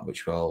world and that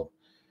which we all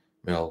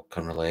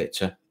can relate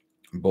to.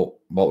 But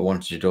what we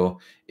wanted to do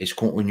is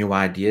come up with new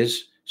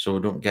ideas so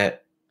we don't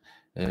get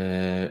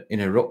in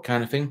a rut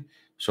kind of thing.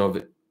 So,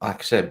 like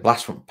I said,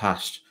 blast from the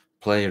past,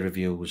 player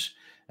reviews,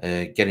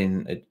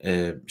 getting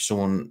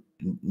someone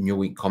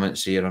new in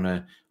comments here on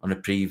a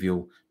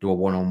preview, do a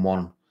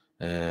one-on-one,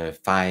 5,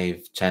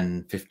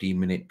 10,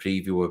 15-minute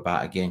preview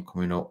about a game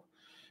coming up.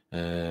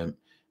 Then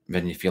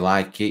if you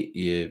like it,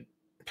 you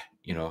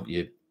know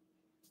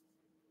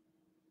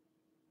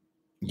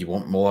you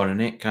want more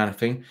in it kind of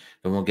thing,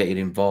 then we'll get you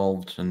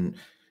involved. And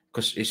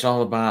because it's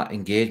all about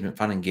engagement,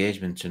 fan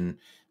engagement, and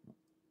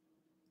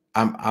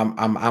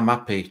I'm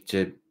happy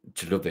to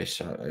do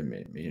this. I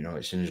mean,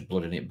 it's in his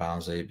blood, in it,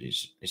 Barnsley.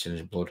 It's in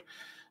his blood.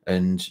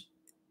 And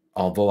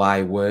although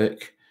I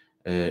work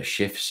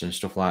shifts and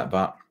stuff like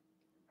that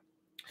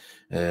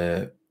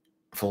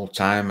full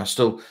time, I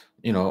still,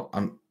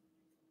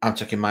 I'm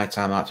taking my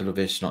time out to do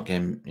this, not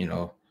getting,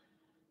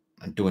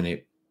 I'm doing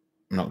it,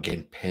 not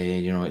getting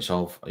paid. It's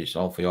all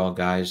for your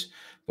guys.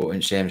 But in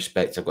the same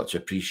respect, I've got to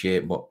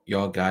appreciate what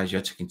your guys,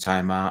 you're taking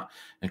time out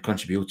and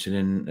contributing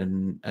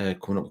and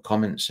coming up with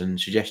comments and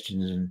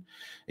suggestions and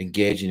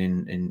engaging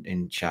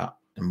in chat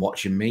and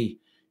watching me.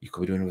 You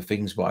could be doing other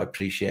things, but I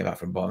appreciate that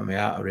from the bottom of my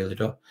heart. I really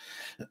do.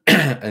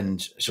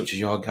 And such as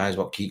your guys,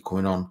 what keep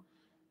coming on,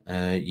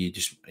 you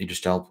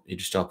just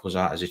help us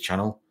out as a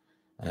channel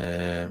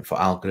for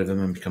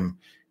algorithm, and we can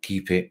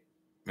keep the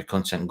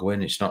content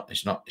going. It's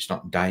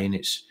not dying.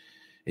 It's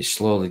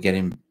slowly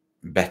getting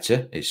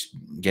better. It's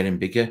getting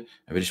bigger,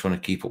 and we just want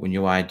to keep up with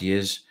new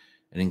ideas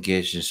and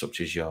engage in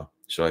such as you.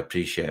 So I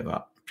appreciate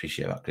that.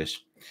 Chris.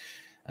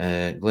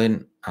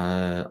 Glenn,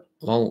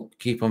 lol,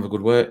 keep on the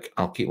good work.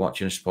 I'll keep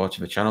watching and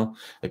supporting the channel.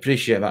 I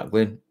appreciate that,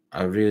 Glenn.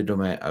 I really do,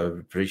 mate. I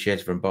appreciate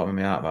it from the bottom of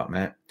my heart, that,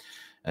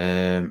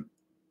 mate.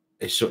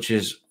 It's such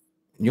as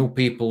new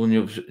people,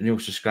 new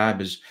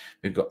subscribers.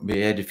 We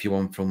had a few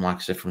on from, like I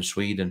said, from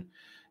Sweden,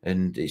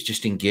 and it's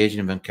just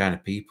engaging them kind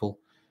of people.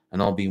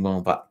 And all being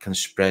well, that can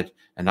spread.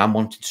 And I'm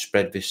wanting to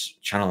spread this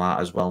channel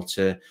out as well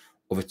to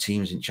other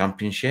teams in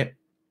Championship,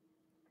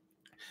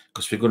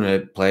 because we're going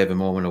to play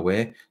them home and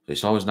away. So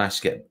it's always nice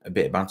to get a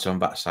bit of banter on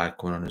that side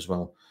going on as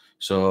well.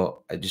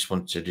 So I just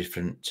want a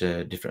different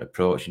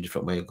approach and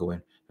different way of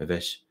going with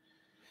this.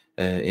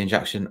 Ian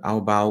Jackson, how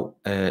about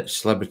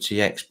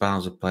celebrity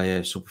ex-Barnsley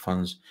player,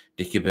 superfans,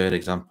 Dickie Bird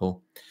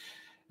example?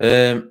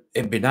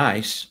 It'd be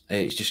nice.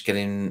 It's just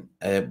getting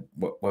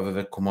whether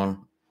they come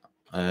on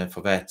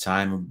for their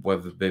time,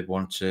 whether they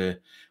want to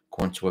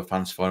go into a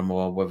fans forum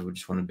or whether we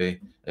just want to be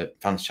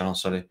fans channel,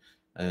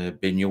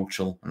 be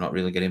neutral and not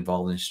really get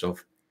involved in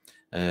stuff.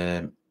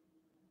 I'd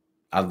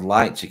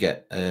like to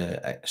get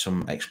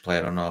some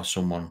ex-player on, or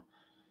someone,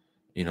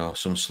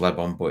 some celeb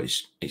on, but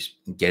it's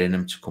getting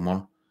them to come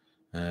on.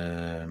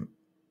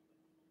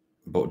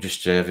 But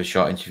just to have a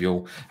short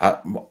interview.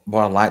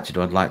 What I'd like to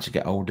do, I'd like to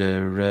get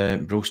older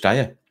Bruce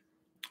Dyer,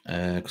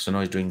 because I know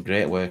he's doing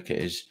great work at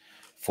his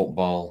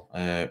football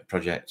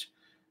project,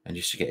 and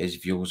just to get his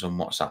views on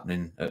what's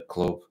happening at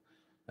club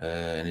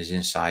and his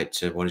insight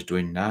to what he's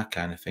doing now,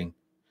 kind of thing.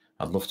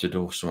 I'd love to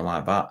do something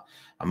like that.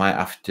 I might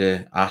have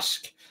to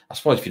ask. I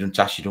suppose if you don't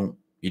ask, you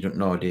don't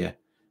know, do you?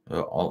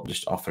 I'll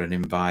just offer an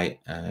invite.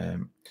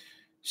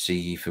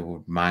 See if he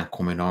would mind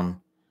coming on.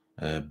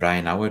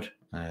 Brian Howard.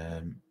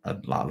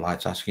 I'd like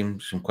to ask him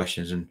some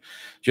questions and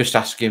just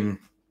ask him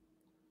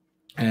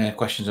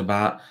questions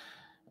about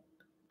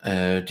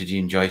did he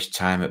enjoy his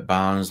time at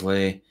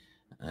Barnsley?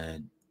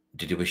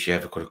 Did he wish he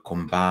ever could have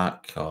come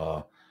back?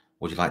 Or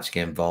would you like to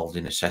get involved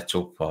in a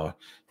setup? Or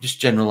just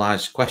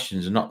generalised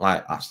questions, and not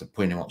like that's the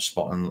putting him on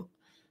spot and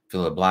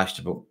feel obliged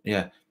to. But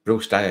yeah,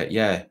 Bruce Dyer,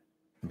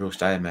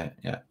 mate,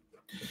 yeah.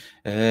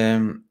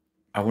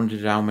 I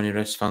wondered how many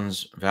Reds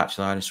fans there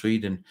actually are in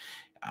Sweden.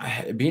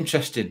 It'd be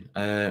interesting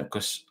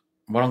because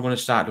what I'm going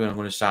to start doing, I'm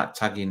going to start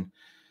tagging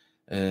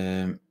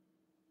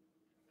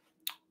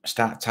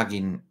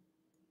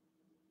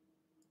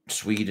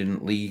Sweden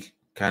league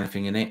kind of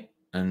thing in it,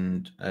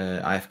 and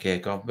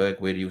IFK Gothenburg,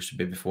 where it used to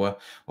be before.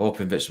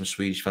 Hoping that some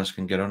Swedish fans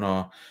can get on,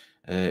 or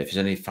if there's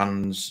any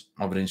fans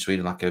over in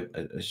Sweden, like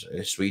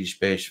a Swedish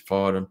page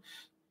forum,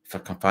 if I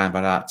can find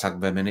by that,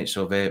 tag them in it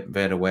so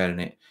they're aware in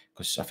it.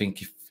 Because I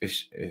think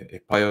if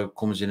Poya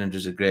comes in and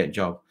does a great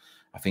job,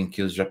 I think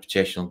his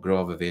reputation will grow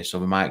over there. So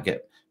we might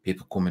get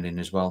people coming in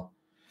as well.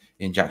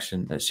 In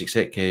Jackson at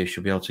 68k, you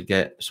should be able to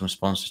get some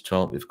sponsors to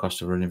help with the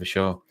cost of running the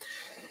show.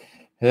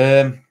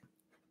 I've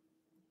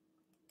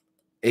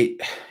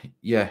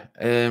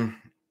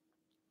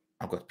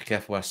got to be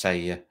careful what I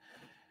say here.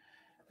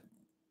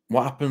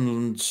 What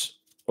happened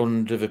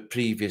under the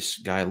previous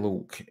guy,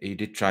 Luke, he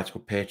did try to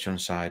put Patreon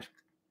side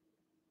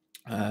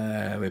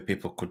where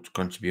people could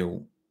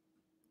contribute.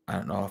 I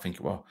don't know, I think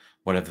it was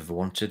whatever they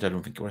wanted. I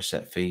don't think it was a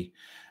set fee.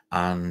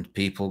 And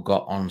people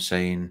got on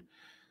saying,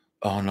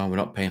 oh no, we're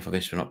not paying for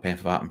this, we're not paying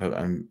for that.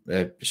 And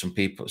some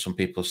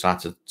people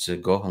started to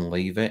go and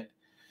leave it.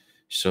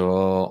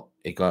 So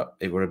it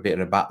were a bit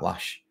of a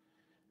backlash.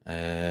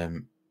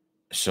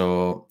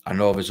 So I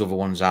know there's other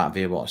ones out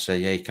there what say,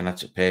 yeah, you can add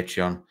to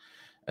Patreon.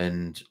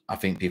 And I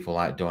think people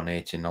like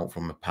donating out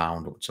from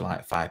 £1 up to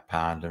like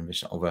 £5 and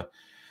this other.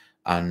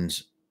 And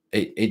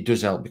it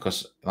does help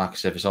because, like I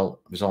said, there's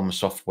all my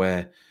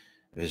software,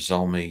 there's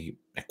all my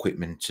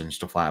equipment and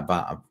stuff like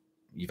that.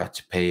 You've had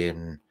to pay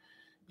and,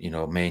 you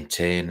know,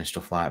 maintain and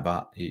stuff like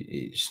that.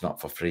 It's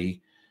not for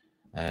free.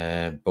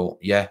 But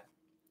yeah,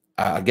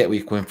 I get where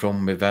you're coming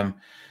from with them.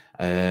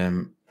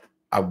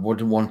 I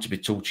wouldn't want to be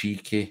too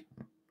cheeky,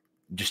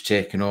 just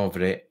taking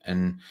over it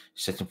and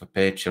setting up a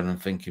Patreon and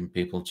thinking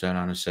people turn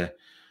around and say,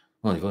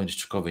 well, you've only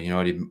just took over, you're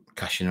already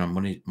cashing in on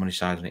money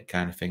side on it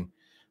kind of thing.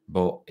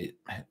 But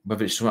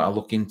whether it's something I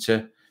look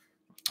into,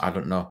 I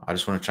don't know. I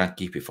just want to try and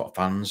keep it for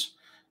fans.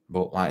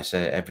 But like I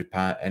say, every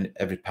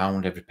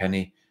pound, every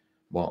penny,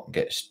 what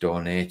gets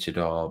donated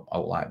or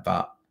out like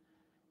that.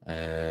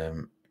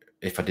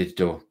 If I did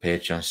do a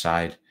Patreon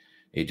side,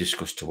 it just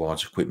goes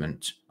towards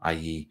equipment,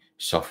 i.e.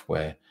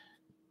 software,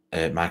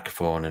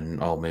 microphone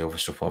and all my other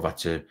stuff I've had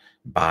to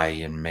buy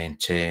and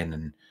maintain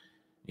and,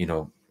 you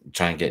know,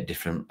 try and get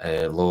different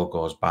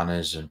logos,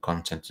 banners and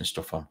content and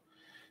stuff on.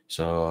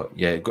 So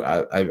yeah,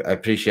 I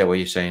appreciate what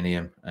you're saying,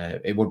 Ian.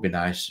 It would be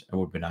nice. It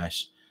would be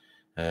nice.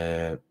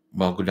 Well,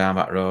 go down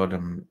that road.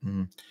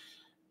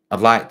 I'd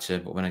like to,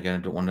 but then again,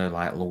 I don't want to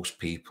like lose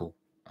people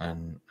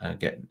and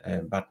get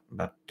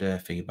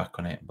bad feedback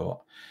on it.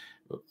 But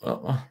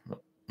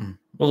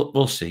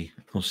we'll see.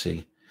 We'll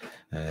see.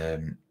 Yeah,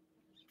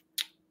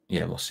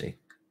 we'll see.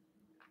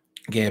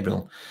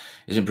 Gabriel,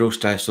 isn't Bruce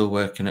Dye still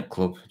working at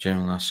club?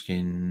 General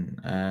asking.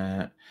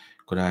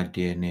 Good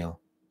idea, Neil.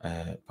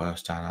 Poya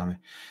Army.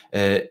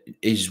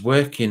 He's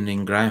working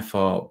in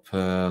Grindthorpe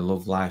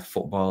Love Life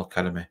Football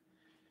Academy.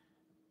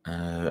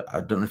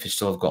 I don't know if he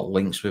still have got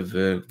links with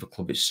the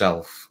club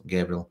itself,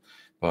 Gabriel,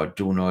 but I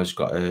do know he's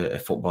got a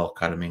football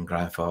academy in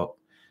Grindthorpe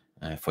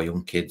for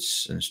young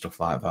kids and stuff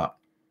like that.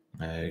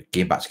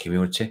 Getting back to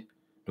community,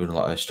 doing a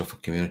lot of stuff for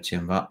community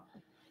and that.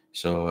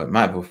 So it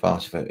might be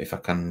worthwhile if I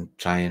can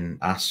try and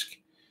ask.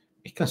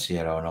 He can see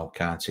it or no,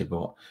 can't he?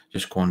 But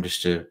just go on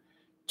just to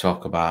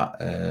talk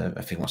about,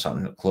 I think, what's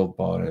happening at the club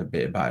or a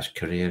bit about his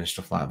career and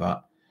stuff like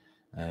that.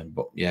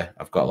 But yeah,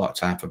 I've got a lot of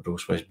time for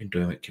Bruce, what he's been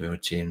doing with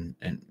community and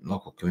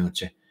local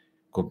community.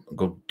 Good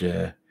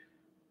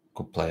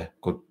player,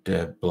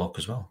 good bloke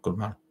as well, good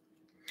man.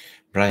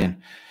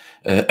 Brian,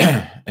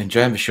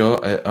 enjoying the show.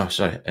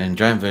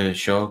 Enjoying the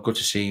show. Good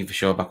to see the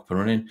show back up and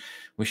running.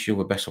 Wish you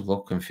the best of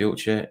luck in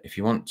future. If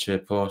you want to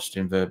post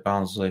in the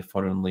Barnsley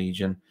Foreign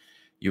Legion,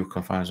 you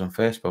can find us on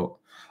Facebook.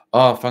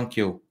 Oh, thank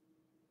you.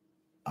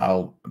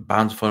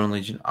 Barnsley Foreign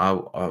Legion. I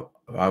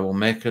will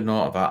make a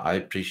note of that. I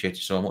appreciate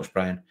it so much,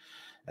 Brian.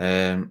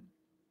 I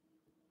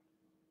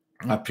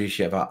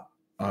appreciate that.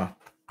 Oh,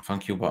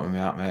 thank you, bottom of my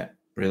heart, mate.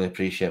 Really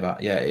appreciate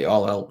that. Yeah, it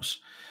all helps.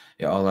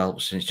 It all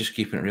helps, and it's just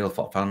keeping it real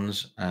for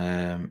fans.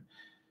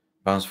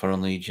 Barnsley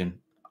Foreign Legion.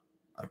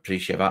 I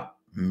appreciate that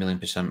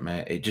 1,000,000%,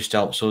 mate. It just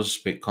helps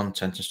us with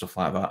content and stuff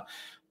like that.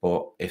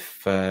 But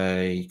if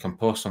you can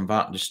post on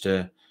that, just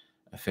a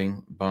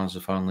thing,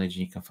 Barnsley Foreign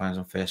Legion, you can find us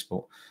on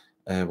Facebook.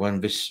 When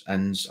this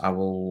ends, I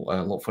will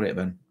look for it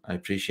then. I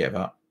appreciate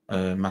that.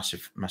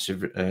 Massive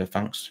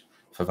thanks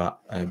for that,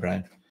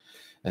 Brian.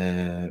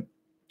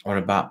 What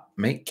about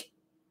Mick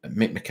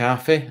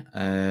McCarthy?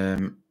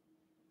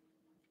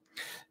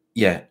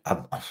 Yeah,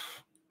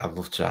 I'd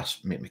love to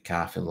ask Mick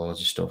McCarthy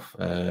loads of stuff.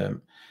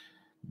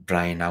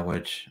 Brian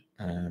Howard.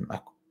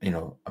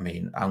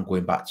 I'm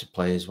going back to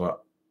players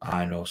what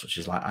I know, such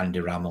as like Andy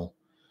Rammell,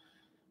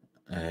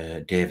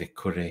 David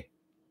Curry.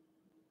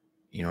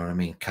 You know what I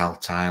mean? Cal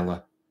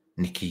Tyler,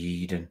 Nicky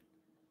Eden,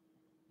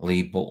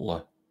 Lee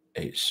Butler.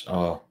 It's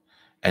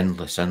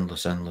endless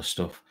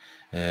stuff.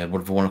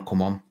 Would they want to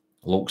come on?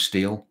 Luke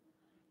Steele.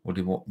 Would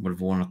they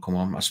want to come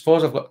on? I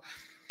suppose I've got.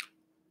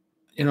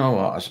 You know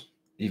what?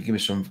 You give me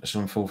some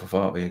food for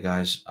thought here,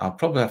 guys. I'll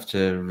probably have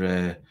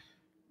to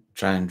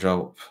try and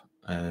drop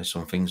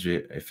some things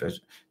if I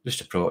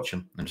just approach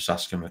them and just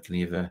ask them if I can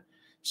either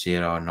see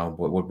her on now,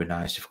 but it would be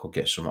nice if we could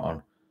get something on.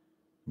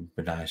 It would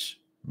be nice.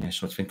 Yeah,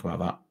 so what to think about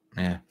that.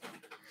 Yeah.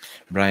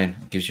 Brian,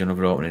 gives you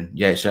another opening.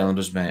 Yeah, it certainly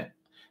does, mate.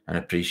 And I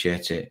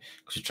appreciate it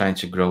because we're trying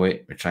to grow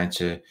it. We're trying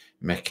to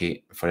make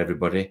it for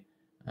everybody.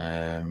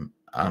 And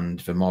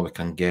the more we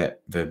can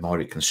get, the more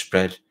it can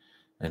spread,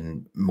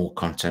 and more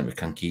content we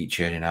can keep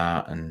churning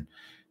out, and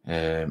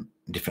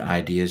different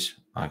ideas.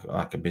 Like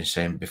I've been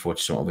saying before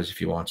to some of us,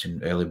 if you're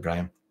watching early,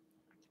 Brian,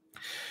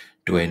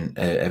 doing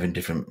having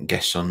different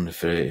guests on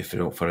if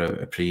you're up for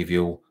a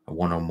preview, a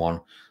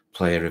one-on-one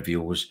player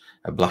reviews,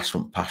 a blast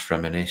from past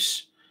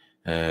reminisce,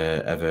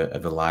 of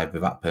a live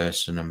with that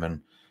person, and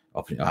then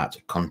opening it out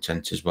to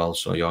content as well,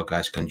 so your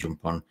guys can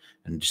jump on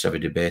and just have a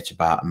debate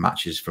about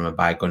matches from a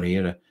bygone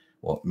era,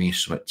 what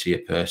means something to you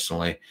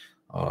personally,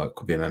 or it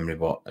could be a memory,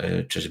 what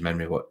treasure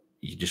memory, what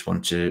you just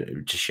want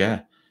to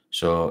share.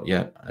 So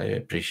yeah, I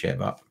appreciate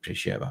that.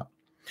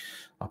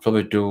 I'll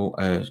probably do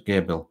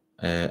Gabriel.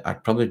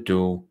 I'd probably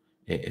do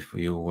it if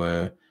you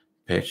were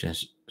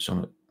patrons,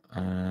 some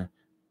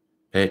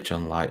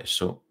Patreon light,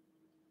 so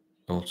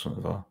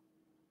ultimately.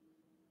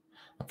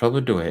 I'll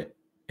probably do it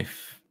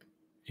if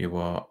you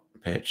are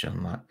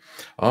Patreon light.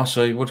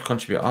 Also, you would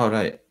contribute. All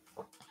right.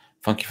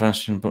 Thank you for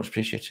answering. Much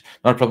appreciated.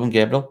 Not a problem,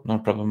 Gabriel. Not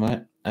a problem,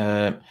 mate.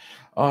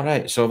 All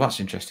right. So that's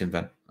interesting,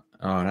 Ben.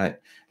 All right.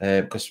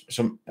 Because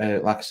some,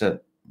 like I said,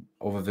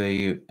 over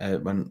the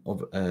when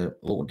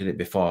Luke did it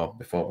before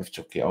we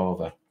took it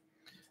over,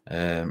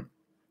 I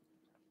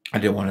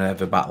didn't want to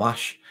have a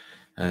backlash,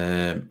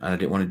 and I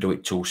didn't want to do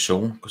it too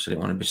soon because I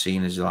didn't want to be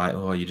seen as like,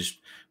 oh, you just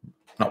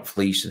not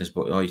fleecing us,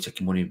 but oh, you're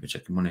taking money,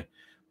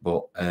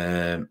 But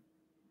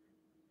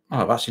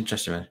oh, that's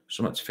interesting, man.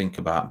 Something to think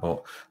about.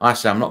 But like I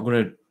say, I'm not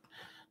going to.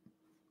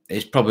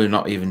 It's probably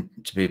not even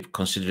to be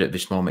considered at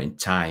this moment in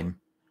time.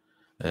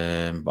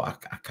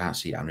 But I can't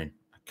see it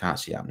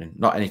happening.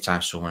 Not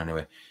anytime soon,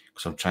 anyway,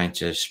 because I'm trying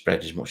to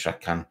spread as much as I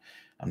can.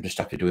 I'm just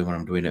happy doing what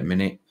I'm doing at the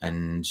minute.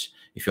 And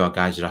if your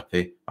guys are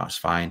happy, that's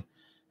fine.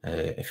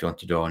 If you want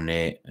to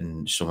donate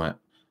and something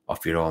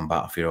off your own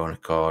bat, off your own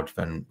accord,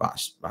 then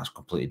that's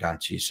completely down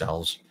to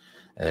yourselves.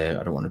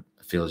 I don't want to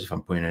feel as if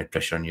I'm putting any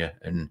pressure on you.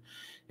 And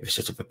if you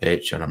set up a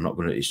Patreon,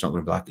 it's not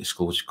going to be like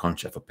exclusive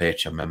contract for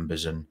Patreon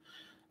members and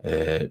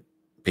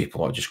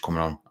people are just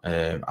coming on.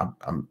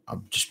 I'm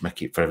just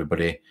making it for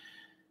everybody.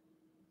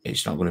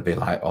 It's not going to be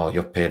like, oh,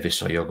 you're paid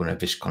this, or you're going to have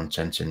this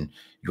content, and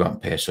you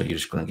haven't paid, so you're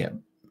just going to get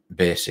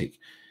basic.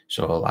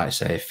 So, like I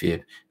say, if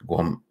you go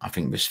on, I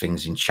think there's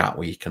things in chat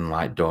where you can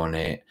like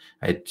donate.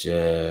 I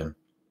had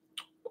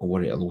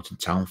what a Luton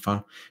Town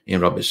fan,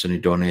 Ian Robertson, who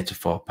donated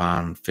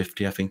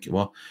 £4.50, I think it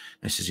was.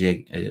 And says,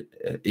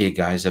 here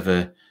guys, have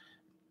a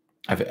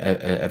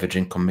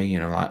drink on me, you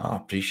know, like, oh,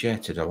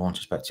 appreciated. I wasn't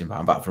expecting that.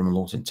 I'm back from a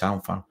Luton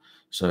Town fan.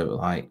 So,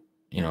 like,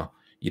 you know,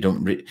 you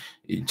don't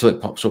until it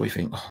pops up, you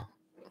think, oh,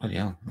 bloody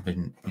hell, I've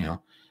been, you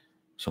know,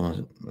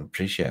 someone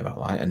appreciate that,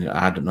 like, and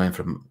I don't know him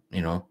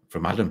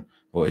from Adam,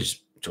 but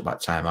he's took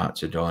that time out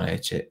to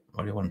donate it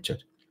what he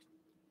wanted.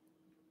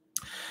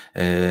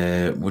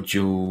 Would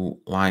you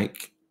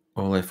like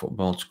Ole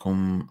football to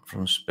come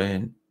from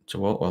Spain to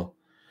what? Well,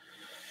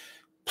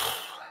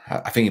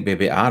 I think it'd be a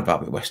bit hard that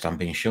with West Ham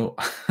being shut.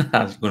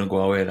 I was going to go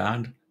away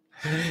around.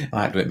 I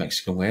like do it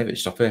Mexican way, but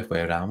stop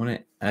halfway around,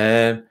 wouldn't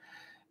it?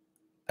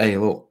 Hey,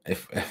 look,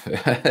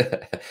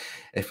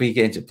 if we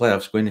get into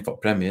playoffs going in for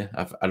Premier,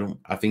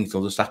 I think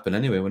it'll just happen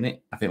anyway, won't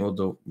it? I think we'll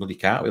do bloody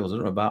cartwheels. I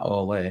don't know about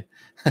Ole.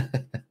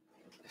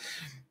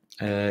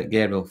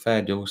 Gabriel,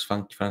 fair dues.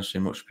 Thank you for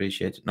answering. Much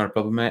appreciated. Not a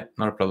problem, mate.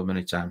 Not a problem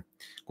anytime.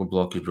 Good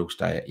bloke is Bruce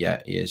Dyer.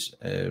 Yeah, he is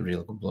a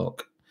real good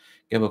bloke.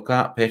 Gabriel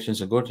Clark,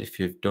 patrons are good if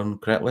you've done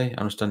correctly.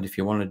 I understand if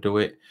you want to do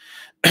it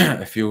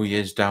a few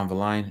years down the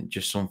line,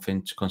 just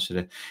something to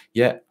consider.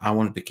 Yeah, I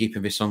want to be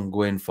keeping this on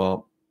going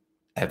for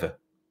ever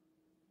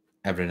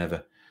and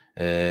ever.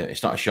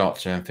 It's not a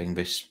short-term thing.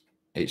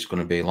 It's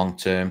going to be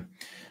long-term.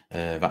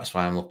 That's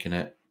why I'm looking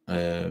at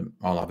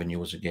all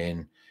avenues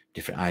again,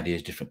 different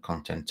ideas, different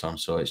content on.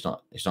 So it's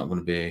not going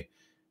to be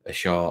a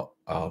short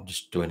or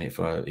just doing it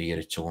for a year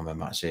or two and then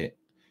that's it.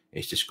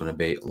 It's just going to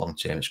be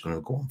long-term. It's going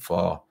to go on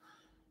for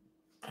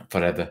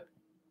forever.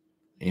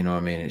 You know what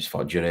I mean? It's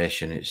for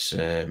duration. It's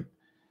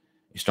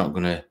not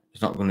going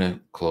to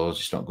close.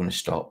 It's not going to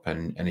stop.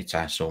 And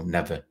anytime soon,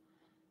 never.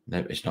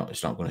 It's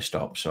not going to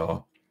stop.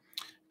 So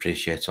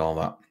appreciate all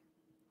that.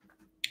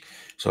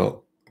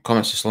 So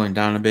comments are slowing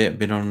down a bit.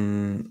 Been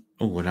on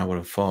an hour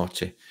and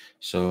 40.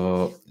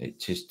 So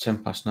it is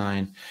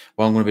 9:10.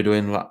 What I'm going to be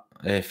doing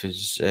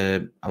is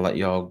I'll let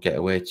you all get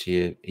away to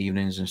your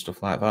evenings and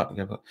stuff like that.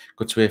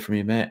 Good to hear from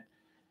you, mate.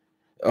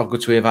 Oh,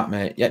 good to hear that,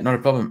 mate. Yeah, not a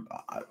problem.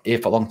 Here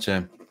for long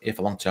term.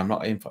 I'm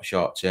not in for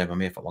short term.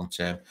 I'm here for long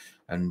term.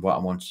 And what I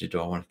wanted to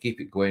do, I want to keep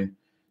it going.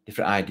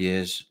 Different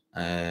ideas.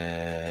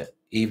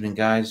 Evening,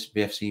 guys.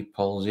 BFC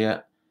polls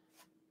here.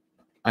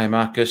 Hi,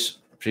 Marcus.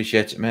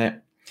 Appreciate it, mate.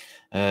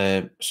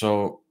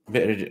 So a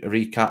bit of a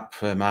recap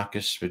for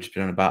Marcus. We've just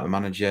been on about the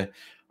manager,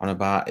 on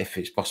about if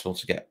it's possible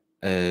to get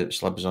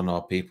celebs on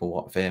or people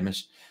what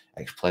famous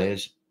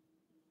ex-players.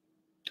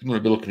 I'm going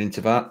to be looking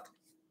into that.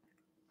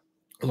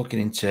 looking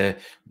into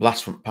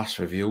blast from past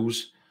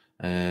reviews.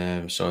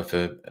 So if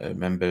a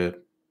member,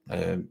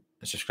 a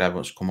subscriber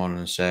wants to come on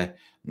and say,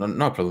 no,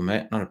 no problem,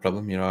 mate, not a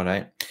problem, you're all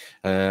right.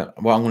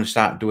 What I'm going to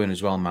start doing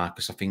as well,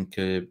 Marcus, I think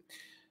if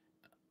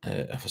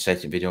I say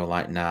it in video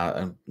like now,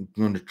 I'm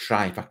going to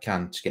try if I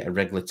can to get a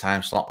regular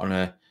time slot on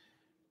a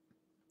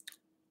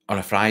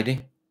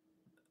Friday,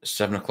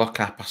 7 o'clock,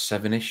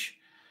 7:30ish,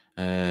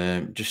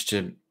 just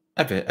to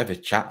have a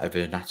chat, have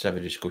a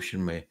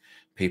discussion with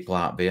people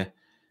out there.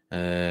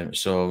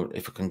 So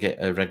if I can get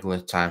a regular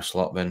time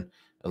slot, then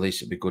at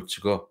least it'd be good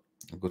to go.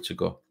 Good to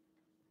go.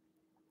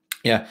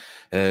 Yeah,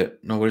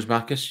 no worries,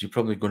 Marcus. You're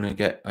probably going to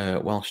get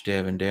Welsh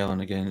Dave and Dale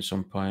on again at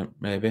some point,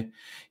 maybe.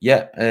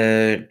 Yeah,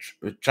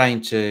 we're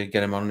trying to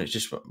get him on. It's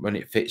just when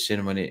it fits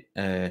in, when it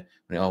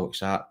all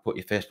works out. Put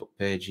your Facebook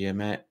page here,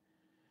 mate.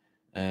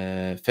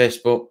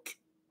 Facebook,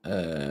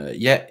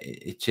 yeah,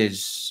 it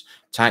is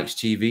Tykes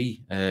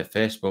TV.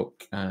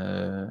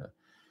 Facebook.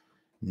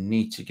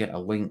 Need to get a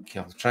link.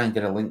 I'll try and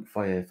get a link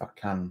for you if I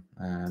can.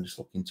 Just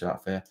look into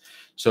that for you.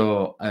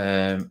 So,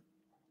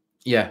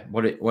 yeah,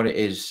 what it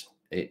is.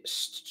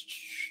 It's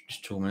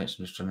just 2 minutes.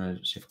 I'm just trying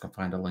to see if I can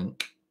find a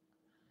link,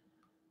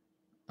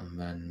 and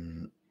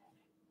then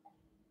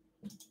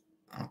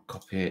I'll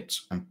copy it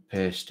and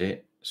paste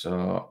it.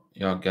 So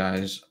your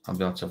guys, I'll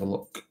be able to have a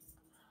look.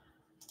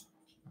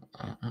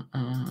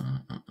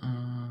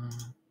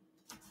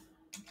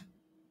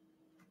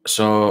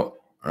 So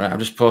right, I'm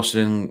just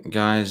posting,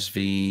 guys,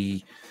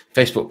 the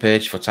Facebook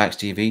page for Tykes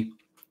TV.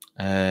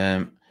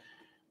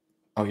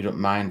 Oh, you don't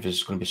mind?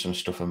 There's going to be some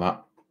stuff on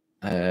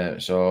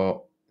that.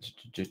 So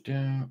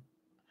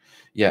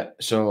yeah,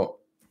 so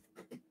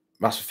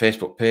that's the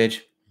Facebook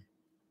page.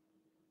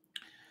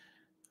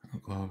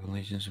 Global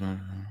Legions.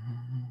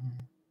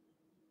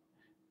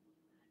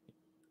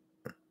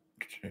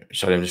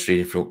 Sorry, I'm just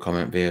reading through a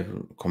comment there.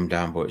 Come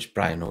down, but it's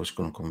Brian who's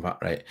going to come back,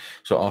 right?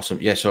 So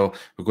awesome. Yeah, so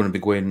we're going to be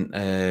going.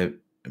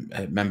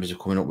 Members are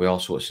coming up with all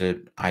sorts of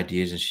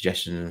ideas and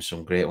suggestions, and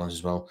some great ones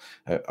as well.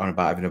 On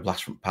about having a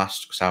blast from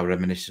past, because I was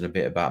reminiscing a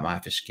bit about my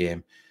first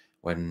game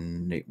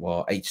when it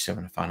was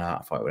 87. I found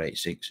out. I thought it was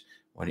 86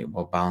 when it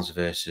was Barnsley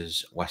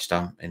versus West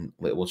Ham in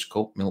Littlewoods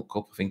Cup, Milk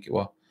Cup, I think it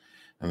was,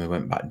 and we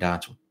went back down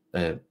to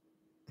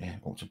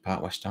Upton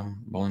Park, West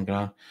Ham bowling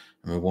ground,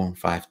 and we won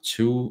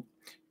 5-2.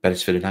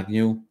 Beresford and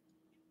Agnew.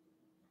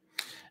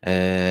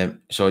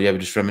 So yeah, we're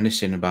just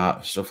reminiscing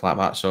about stuff like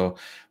that. So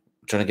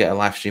trying to get a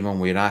live stream on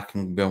where I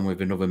can be on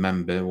with another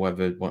member,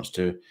 whoever wants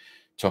to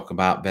talk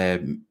about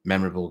their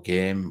memorable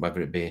game,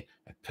 whether it be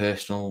a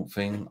personal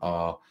thing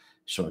or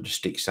something just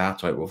sticks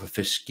out, like with a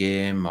first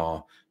game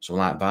or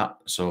something like that.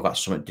 So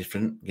that's something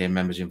different. Game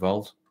members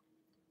involved.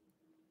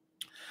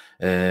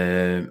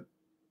 But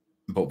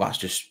that's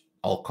just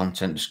all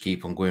content, just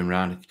keep on going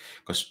around,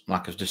 because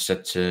like I've just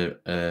said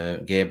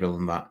to Gabriel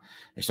and that,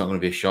 it's not going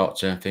to be a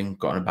short-term thing.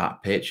 Got on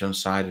about Patreon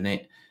side in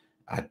it.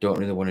 I don't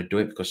really want to do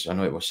it because I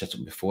know it was set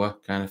up before,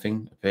 kind of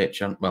thing, a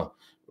Patreon. Well,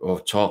 or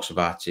talks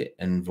about it,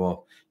 and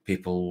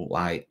people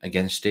like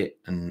against it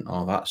and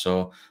all that.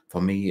 So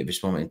for me at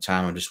this moment in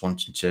time, I'm just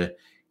wanting to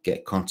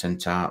get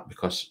content out,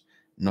 because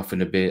nothing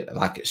to be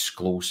like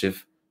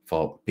exclusive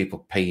for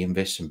people paying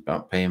this and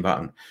paying that.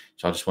 And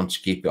so I just want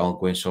to keep it all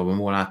going. So the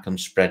more I can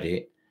spread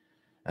it,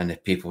 and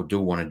if people do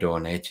want to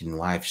donate in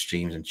live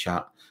streams and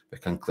chat, they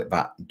can click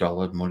that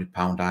dollar, money,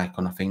 pound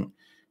icon, I think,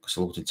 because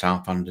the Luton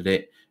Town funded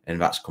it. And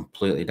that's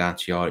completely down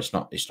to you. It's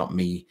not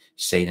me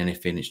saying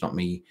anything. It's not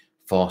me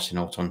forcing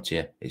out onto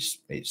you.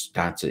 It's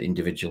down to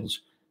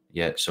individuals.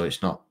 Yeah. So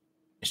it's not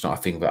a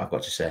thing that I've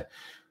got to say,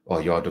 oh,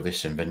 you'll do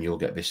this and then you'll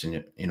get this,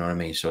 and you know what I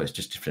mean? So it's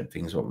just different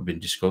things what we've been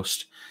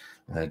discussed.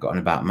 Got on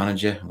about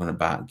manager, got on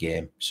about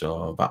game.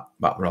 So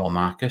that were all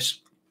Marcus.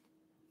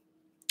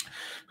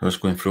 I was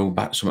going through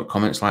back some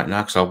comments like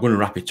that, because I'm going to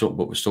wrap it up,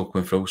 but we're still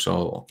going through, so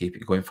I'll keep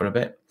it going for a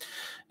bit.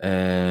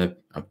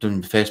 I've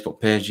done the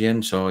Facebook page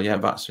in, so yeah,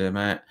 that's it,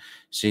 mate.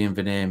 Seeing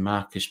the name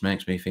Marcus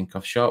makes me think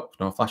of shop.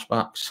 No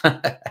flashbacks.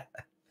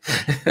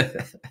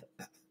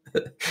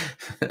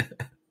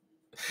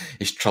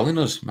 He's trolling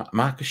us.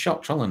 Marcus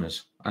Shop trolling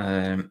us.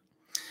 Brian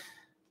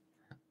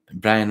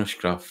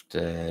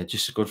Ushcroft,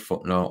 just a good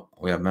footnote.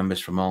 We have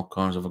members from all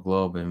corners of the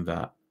globe in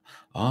that.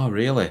 Oh,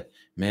 really?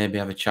 Maybe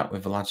have a chat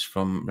with the lads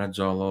from Reds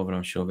all over.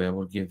 I'm sure they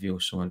will give you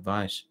some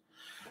advice.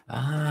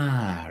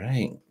 Ah,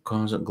 right.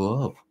 Corners of the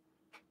globe.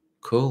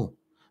 Cool.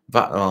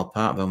 That all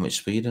part of them with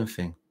Sweden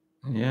thing.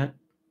 Yeah.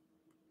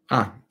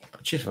 Ah,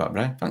 cheers for that,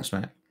 Brian. Thanks,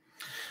 mate.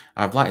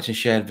 I'd like to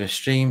share the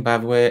stream, by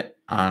the way,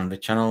 and the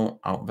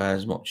channel out there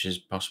as much as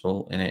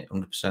possible in it.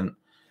 100%.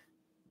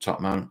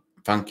 Top man.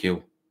 Thank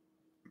you.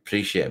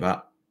 Appreciate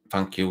that.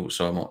 Thank you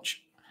so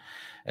much.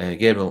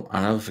 Gabriel,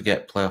 I'll never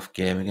forget playoff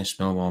game against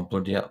Millwall.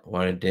 Bloody hell,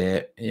 what a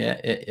day.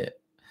 Yeah.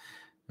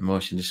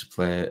 Emotion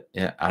display.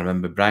 Yeah, I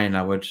remember Brian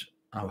Howard.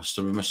 I was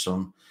still with my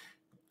son.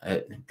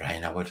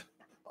 Brian Howard.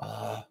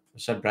 I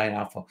said Brian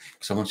Howard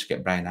because I wanted to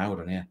get Brian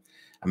Howard on here.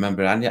 I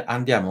remember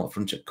Andy Hamill up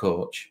front at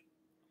coach,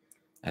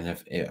 and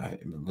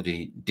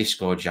bloody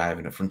disco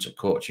jiving at front at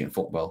coach in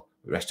football.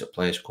 The rest of the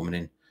players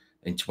coming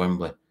into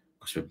Wembley.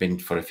 because we've been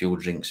for a few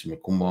drinks and we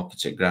come walking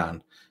to the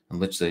ground and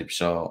literally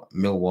saw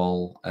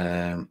Millwall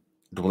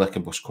double-decker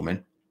bus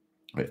coming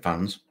with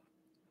fans.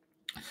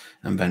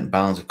 And then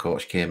Barnsley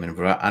coach came in,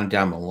 Andy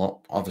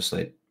Hamill,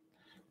 obviously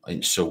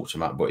in suits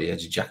and that, but he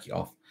had his jacket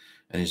off,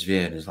 and his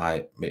beard is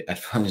like,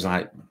 headphones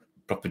like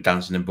proper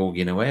dancing and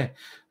boogieing away.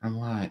 I'm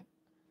like,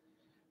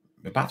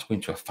 we're about to go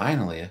into a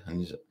final here,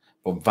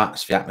 but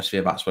that's the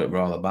atmosphere. That's what it were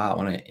all about,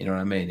 wasn't it? You know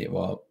what I mean? It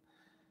was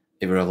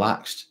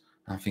relaxed.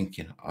 I'm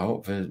thinking, I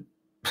hope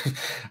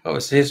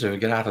seriously we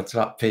get out onto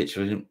that pitch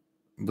with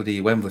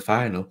bloody Wembley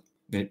final,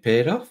 and it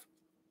paid off.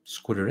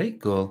 Scored a 8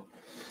 goal.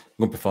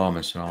 Good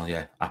performance and all,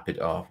 yeah. Happy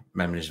to all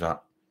memories of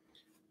that.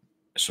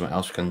 Something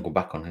else we can go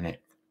back on, innit?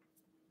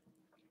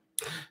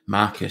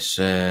 Marcus,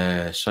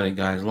 sorry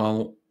guys,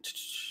 lol.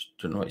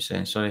 Don't know what you're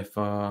saying. Sorry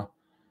for,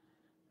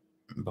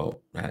 but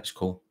yeah, it's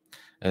cool.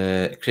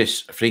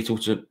 Chris,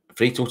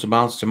 3-2 to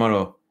Barnes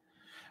tomorrow.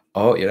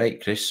 Oh, you're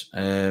right, Chris.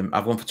 I've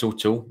gone for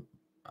 2-2,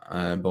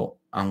 but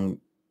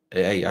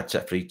I'd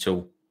set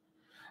 3-2.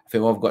 I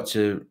think what I've got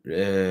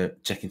to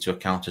take into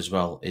account as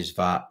well is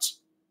that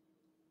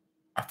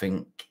I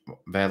think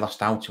their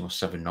last outing was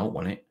 7-0,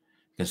 wasn't it?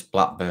 Against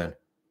Blackburn,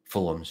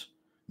 Fulham's.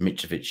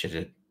 Mitrovic had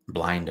a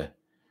blinder.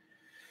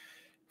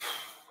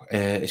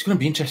 It's going to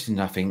be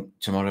interesting, I think,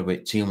 tomorrow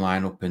with team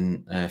lineup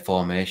and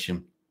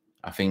formation.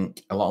 I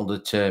think a lot will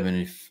determine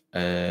if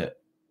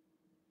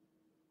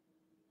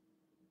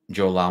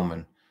Joe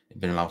Lauman had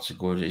been allowed to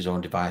go to his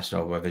own device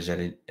or whether he's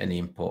had any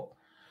input.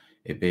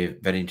 It'd be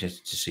very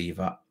interesting to see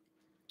that.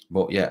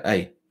 But yeah,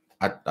 hey,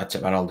 I'd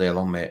take that all day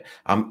long, mate.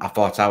 I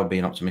thought I would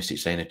be optimistic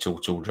saying a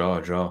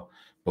 2-2 draw,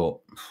 but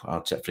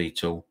I'll take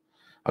 3-2.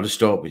 I just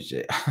hope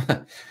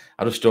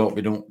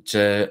we don't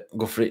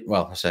go for it.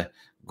 Well,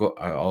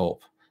 I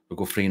hope we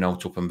go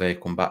 3-0 up and they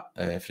come back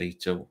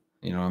 3-2.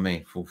 You know what I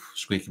mean?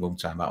 Squeaky bum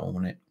time that one,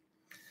 wasn't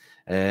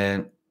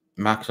it?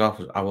 Marcus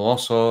off. I will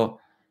also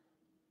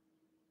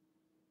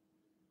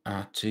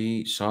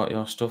RT sort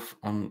your stuff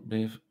on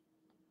Dave.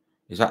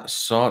 Is that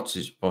sorts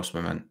is supposed to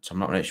be meant? I'm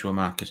not really sure,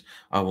 Marcus.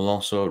 I will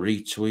also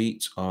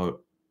retweet or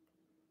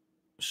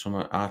some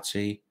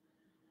RT.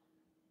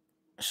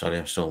 Sorry,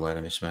 I'm still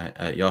learning this, mate.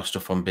 Your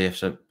stuff on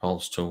BF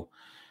Paul's too.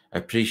 I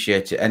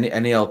appreciate it.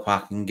 Any help I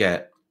can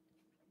get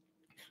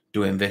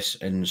doing this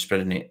and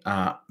spreading it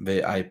out,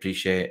 I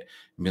appreciate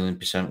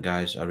 1,000,000%,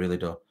 guys. I really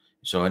do.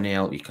 So any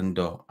help you can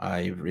do,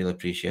 I really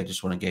appreciate. I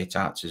just want to get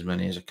out to as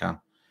many as I can.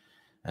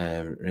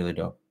 Really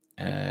do.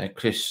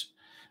 Chris,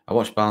 I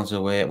watched Barnsley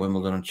away at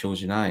Wimbledon on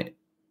Tuesday night.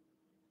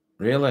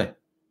 Really?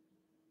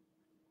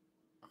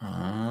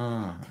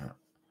 Oh,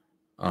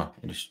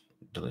 you just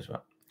delete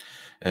that.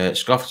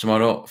 Score for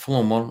tomorrow.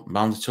 Fulham 1,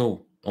 Barnsley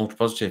 2. Ultra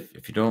positive.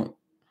 If you don't,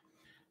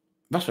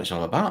 that's what it's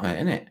all about, mate,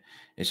 isn't it?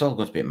 It's all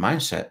going to be a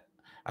mindset.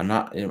 And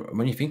that,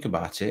 when you think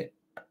about it,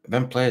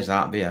 them players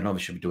out there, I know they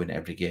should be doing it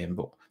every game,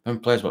 but them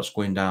players what's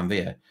going down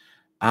there,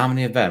 how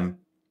many of them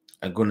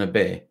are going to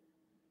be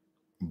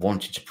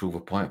wanting to prove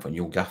a point for a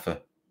new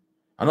gaffer?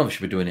 I know they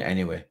should be doing it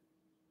anyway.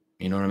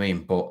 You know what I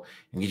mean? But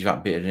it gives you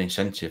that bit of an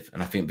incentive.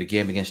 And I think the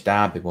game against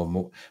Derby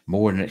was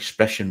more an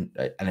expressional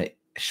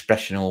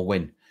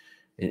win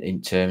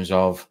in terms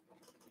of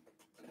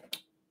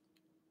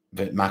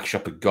the market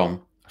shop had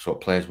gone. That's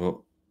what players were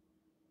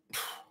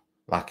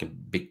like a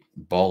big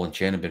ball and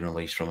chain had been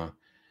released from them.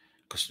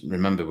 Because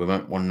remember, we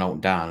went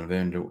 1-0 down and we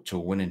ended up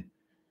winning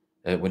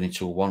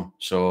 2-1.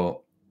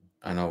 So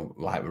I know,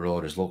 like, the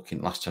road is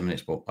looking last 10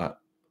 minutes, but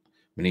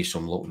we need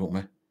some luck, don't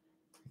we?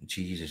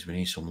 Jesus, we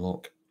need some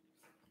luck.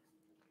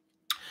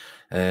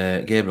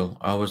 Gabriel,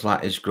 I always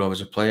liked Isgrove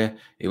as a player.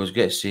 It was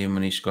great to see him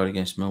when he scored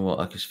against Millwall,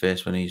 like his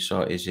face when he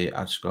saw Izzy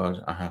had scored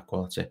a high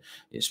quality.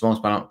 It's small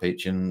span up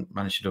pitch and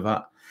managed to do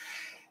that.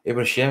 It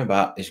was a shame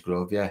about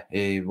Isgrove, yeah.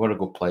 He was a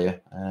good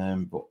player,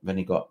 but then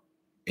he got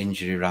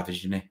injury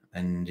ravaged, didn't he?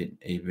 And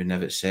he was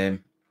never the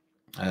same.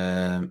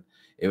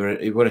 It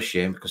was a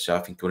shame because I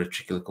think he was a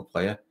tricky little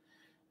player.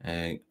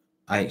 High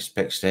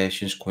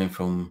expectations coming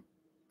from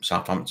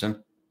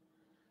Southampton.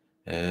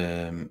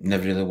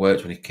 Never really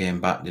worked when he came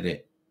back, did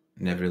it?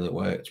 Never really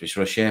worked, which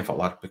was a shame for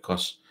lad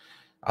because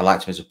I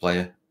liked him as a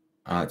player.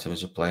 I liked him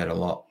as a player a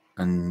lot,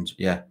 and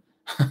yeah,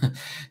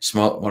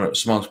 one of the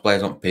smallest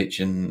players on pitch,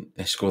 and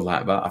he scored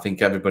like that. I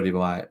think everybody were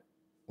like,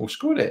 "Who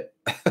scored it?"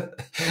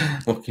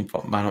 Looking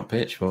for man on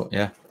pitch, but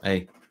yeah,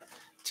 hey,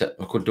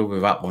 we could do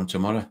with that one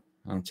tomorrow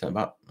and take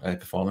that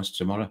performance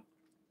tomorrow.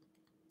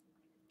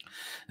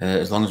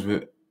 As long as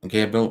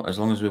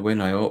we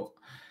win, I hope.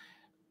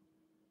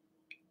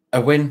 A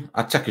win,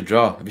 I'd take a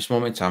draw. At this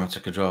moment in time, I'd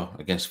take a draw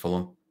against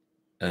Fulham.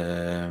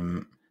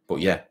 But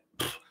yeah,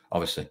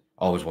 obviously,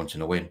 always wanting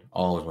to win.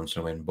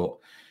 But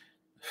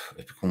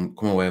if we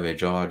come away with a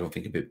draw, I don't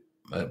think it'd be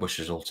a worst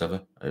result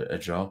ever. A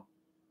draw,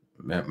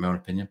 my own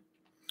opinion.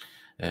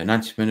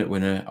 90-minute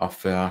winner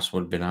off Arse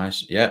would be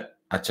nice. Yeah,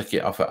 I'd take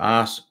it off at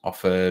Arse,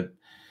 off a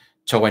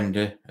toe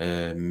ender,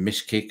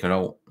 miss kick or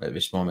out at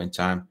this moment in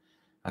time.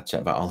 I'd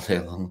take that all day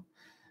long.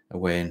 A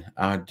win.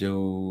 How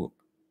do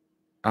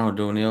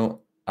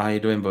Neil? How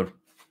you doing, bud?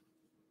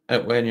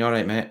 Wayne, you all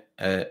right, mate?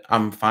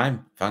 I'm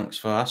fine. Thanks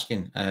for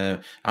asking.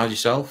 How's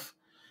yourself?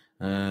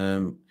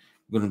 Going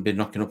to be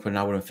knocking up an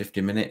hour and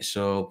 50 minutes,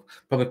 so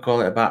probably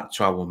call it about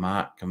 2 hour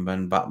mark, and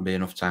then that'll be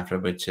enough time for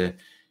everybody to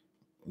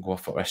go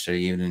off for the rest of the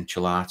evening,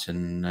 chill out,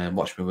 and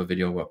watch my other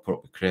video where I put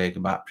up with Craig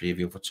about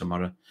preview for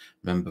tomorrow.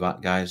 Remember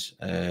that, guys.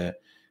 Go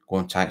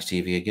on Tykes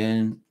TV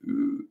again.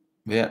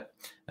 Yeah.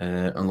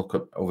 And look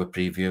at over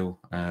preview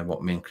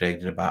what me and Craig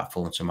did about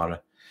Fulham tomorrow.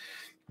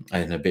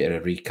 And a bit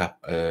of a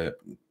recap.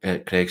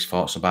 Craig's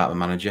thoughts about the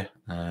manager.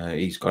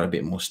 He's got a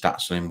bit more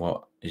stats on him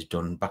what he's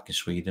done back in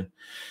Sweden.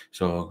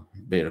 So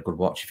a bit of a good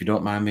watch. If you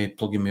don't mind me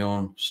plugging my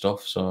own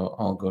stuff, so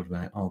all good,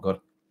 mate. All good.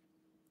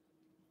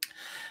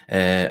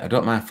 I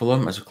don't mind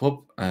Fulham as a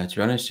club, to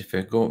be honest. If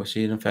you go up with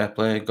season, fair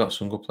play, got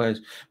some good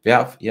players. We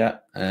have, yeah.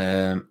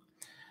 A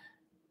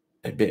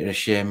bit of a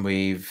shame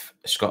with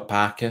Scott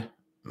Parker,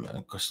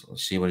 because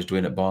let's see what he's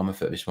doing at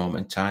Bournemouth at this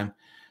moment in time.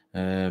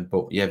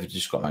 But yeah, we've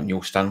just got that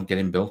new stand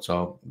getting built.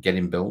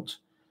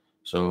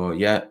 So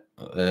yeah,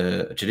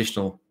 a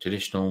traditional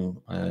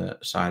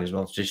side as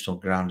well, traditional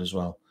ground as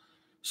well.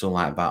 So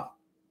like that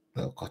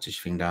little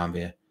cottage thing down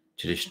there,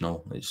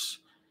 traditional.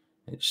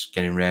 It's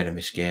getting rare in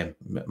this game,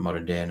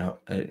 modern day, now,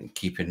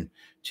 keeping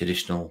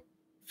traditional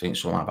things,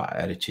 something like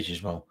that, heritage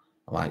as well.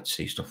 I like to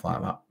see stuff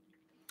like that.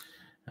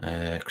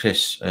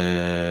 Chris, we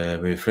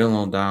were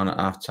 3-0 down at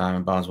half time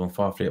and Barnsley won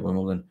 4-3 at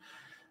Wimbledon.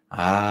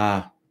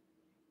 Yeah.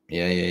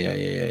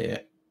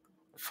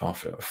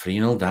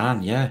 3-0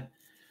 down, yeah.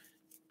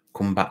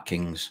 Comeback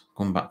kings.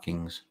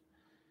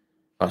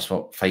 That's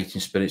what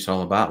fighting spirit's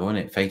all about, isn't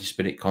it? Fighting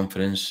spirit,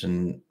 confidence,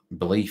 and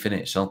belief in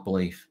it,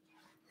 self-belief.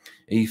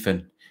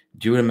 Ethan,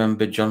 do you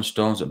remember John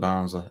Stones at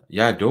Barnsley?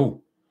 Yeah, I do.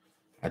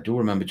 I do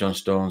remember John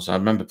Stones. I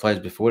remember players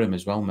before him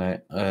as well, mate.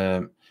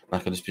 Like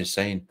I've just been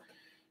saying,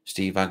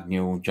 Steve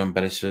Agnew, John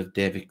Beresford,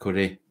 David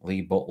Curry,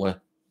 Lee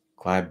Butler,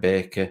 Clive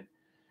Baker,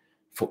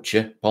 Paul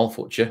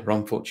Futcher,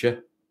 Ron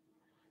Futcher.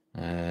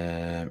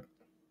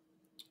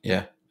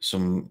 Yeah,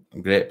 some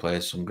great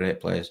players.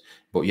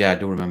 But yeah, I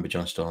do remember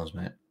John Stones,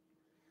 mate.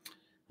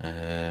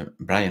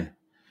 Brian,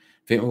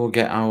 I think we'll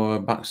get our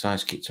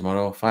backsides kicked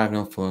tomorrow.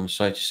 5-0 Fulham.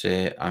 Sorry to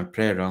say, I'm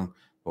pretty wrong,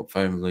 but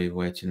firmly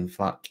waiting in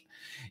flak.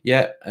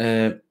 Yeah,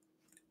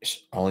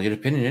 it's all your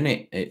opinion,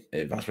 isn't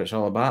it? That's what it's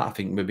all about. I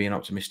think we're being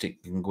optimistic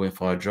and going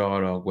for a draw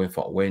or going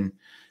for a win.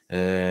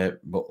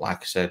 But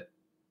like I said,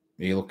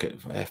 you look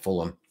at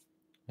Fulham,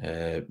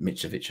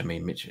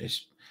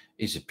 Mitrovic.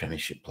 He's a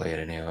Premiership player,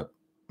 and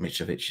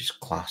Mitrovic is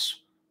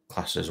class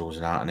as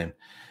always out on him.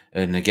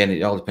 And again,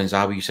 it all depends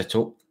how you set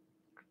up.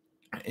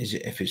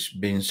 If it's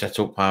being set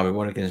up how we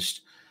won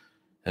against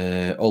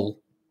Hull,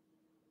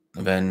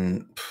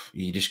 then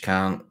you just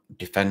can't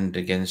defend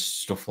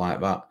against stuff like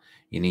that.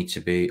 You need to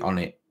be on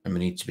it, and we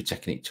need to be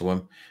taking it to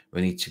them.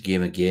 We need to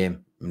give them a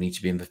game. We need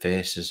to be in the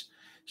faces.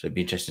 So it'd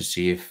be interesting to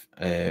see if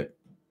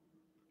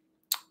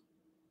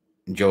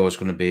Joe's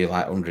going to be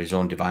like under his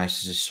own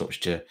devices as such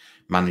to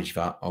manage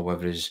that, or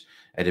whether he's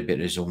had a bit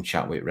of his own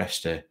chat with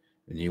Resta,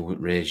 the new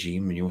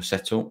regime, the new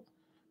setup,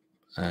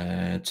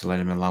 to let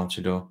him allow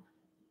to do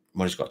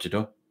what he's got to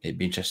do. It'd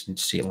be interesting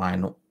to see it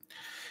line up.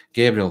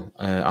 Gabriel,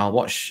 I'll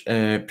watch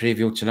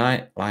preview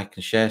tonight. Like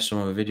and share some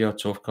of the video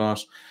too, of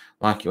course.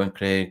 Like it when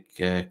Craig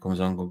comes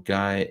on, good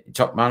guy.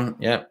 Top man,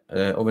 yeah.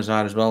 Other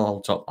side as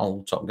well,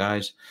 all top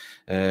guys.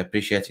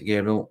 Appreciate it,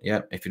 Gabriel.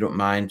 Yeah, if you don't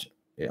mind,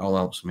 it all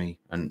helps me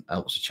and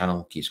helps the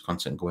channel, keeps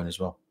content going as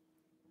well.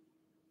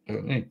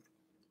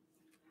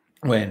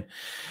 Wayne,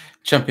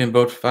 champion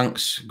bud,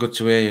 thanks. Good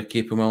to hear you.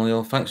 Keep him well,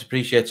 Neil. Thanks,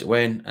 appreciate it,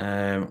 Wayne.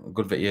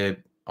 Good that you're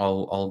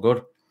all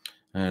good.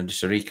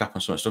 Just a recap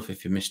on some stuff,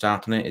 if you missed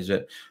out on it, is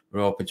that we're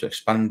hoping to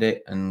expand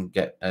it and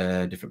get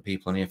different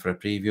people in here for a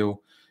preview,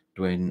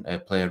 doing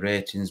player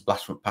ratings,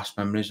 blast from past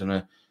memories on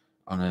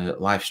a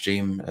live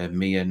stream.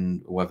 Me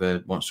and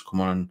whoever wants to come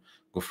on and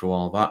go through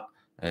all that,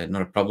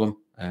 not a problem.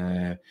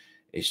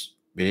 It's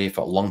really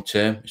for long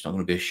term. It's not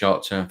going to be a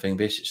short term thing.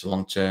 It's a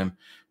long term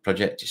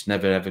project. It's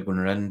never ever going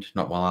to end.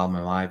 Not while I'm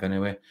alive,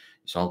 anyway.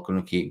 It's all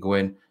going to keep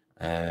going.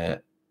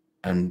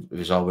 And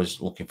there's always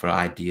looking for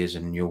ideas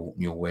and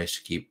new ways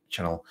to keep the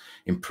channel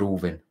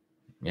improving.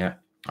 Yeah,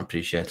 I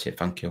appreciate it.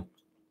 Thank you.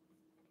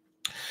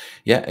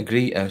 Yeah,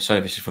 agree.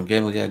 Sorry, this is from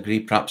Gable. Yeah, agree.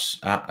 Perhaps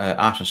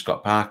Arsenal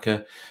Scott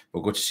Parker, but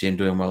good to see him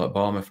doing well at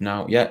Bournemouth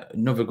now. Yeah,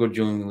 another good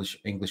young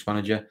English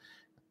manager.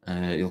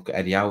 You look at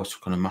Eddie Howe,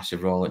 took on a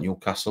massive role at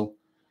Newcastle.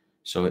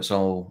 So it's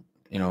all,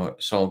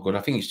 it's all good. I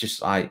think it's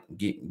just like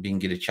being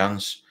given a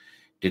chance.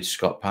 Did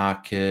Scott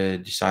Parker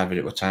decide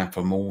it was time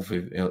for a move?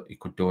 He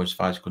could do as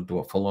far as he could do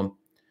at Fulham.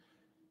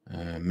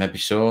 Maybe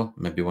so.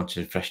 Maybe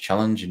wanted a fresh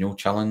challenge, a new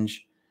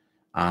challenge.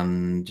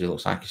 And it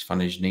looks like he's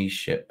found his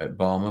niche at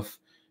Bournemouth.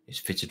 It's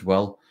fitted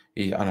well.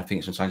 And I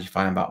think sometimes you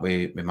find that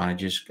with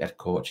managers, head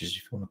coaches,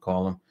 if you want to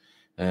call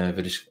them.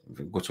 They just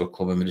go to a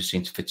club and they just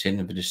seem to fit in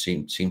and they just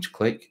seem to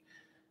click.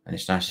 And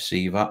it's nice to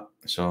see that.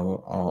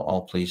 So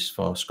all pleased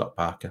for Scott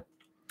Parker.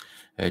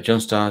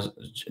 John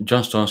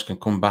Stones can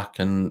come back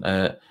and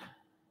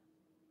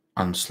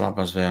slab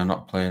as they are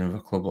not playing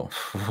with a club.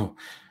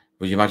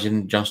 Would you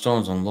imagine John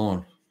Stones on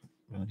loan?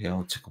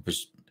 He'll take up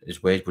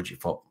his wage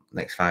budget for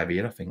next 5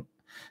 years, I think.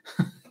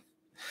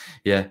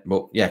 Yeah,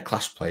 but yeah,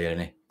 class player,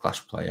 innit? Class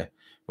player.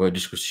 But it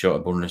just goes to show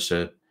abundance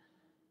of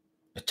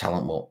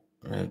talent. What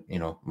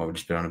what we've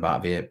just been on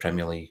about the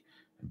Premier League,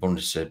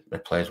 abundance of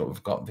players. What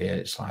we've got there,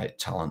 it's like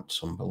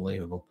talent's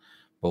unbelievable.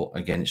 But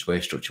again, it's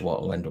wage structure.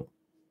 What will end up,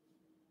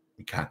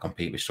 you can't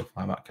compete with stuff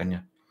like that, can you?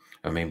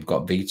 I mean, we've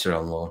got Vita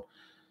on loan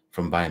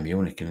from Bayern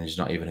Munich, and he's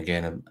not even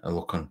again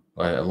looking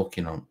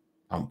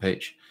on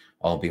pitch.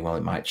 All being well,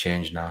 it might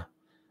change now.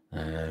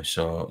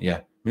 So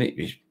yeah, I mean,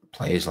 it's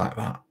players like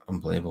that,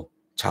 unbelievable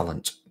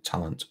talent.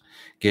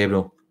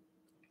 Gabriel,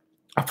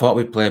 I thought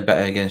we played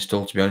better against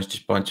Hull. To be honest,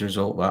 disappointing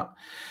result that.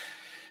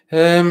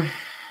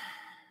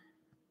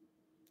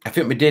 I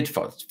think we did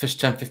for the first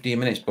 10, 15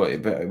 minutes, but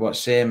it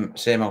was same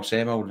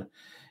old.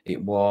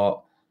 It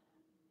was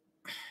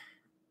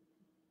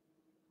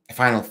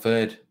final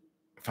third,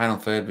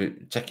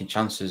 with taking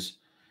chances,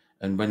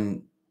 and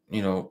when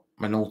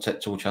Hull take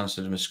 2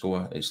 chances and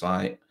score, it's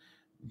like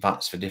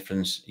that's the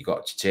difference. You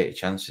got to take your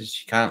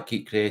chances. You can't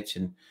keep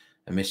creating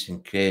and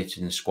missing,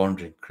 creating and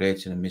squandering,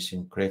 creating and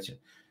missing, creating.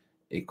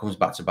 It comes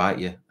back to bite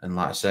you. And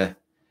like I say,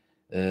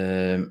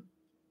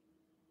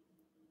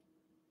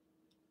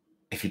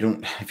 if you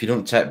don't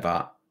take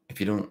that, if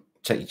you don't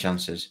take your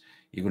chances,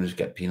 you're going to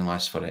get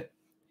penalised for it.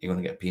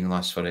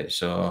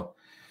 So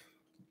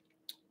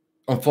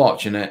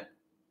unfortunate,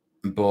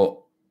 but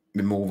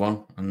we move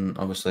on. And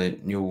obviously,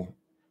 new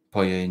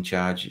Poya in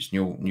charge. It's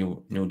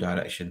new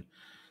direction.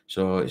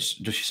 So it's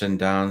just your send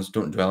downs.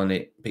 Don't dwell on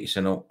it. Pick your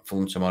son up.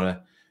 Fulham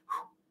tomorrow.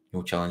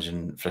 New challenge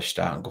and fresh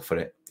start and go for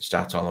it.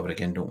 Start all over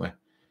again, don't we?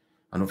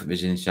 I don't think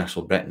there's an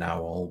international break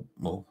now. All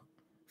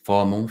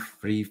 4 months,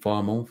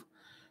 3-4 months.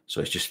 So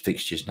it's just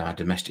fixtures now,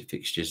 domestic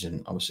fixtures,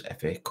 and obviously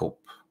FA Cup.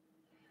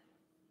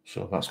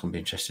 So that's going to be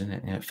interesting,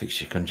 isn't it? Yeah,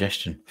 fixture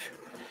congestion.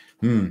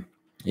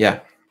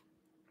 Yeah.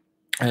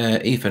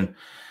 Ethan,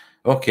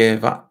 okay,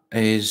 that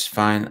is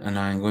fine, and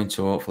I'm going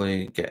to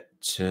hopefully get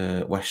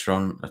West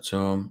Brom at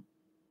home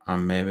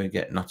and maybe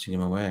get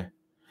Nottingham away.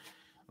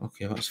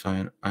 Okay, that's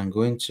fine. I'm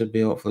going to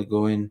be hopefully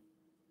going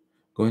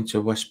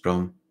to West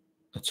Brom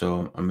at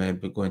home and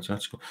maybe going to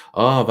Nottingham.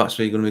 Oh, that's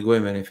where you're going to be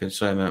going, man. If it's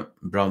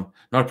Brom,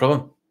 not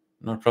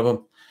a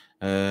problem.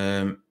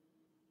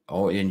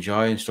 Oh, you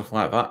enjoy and stuff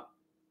like that.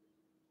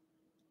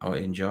 Oh,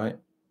 you enjoy.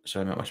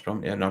 So I'm at West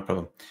Brom. Yeah, no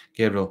problem.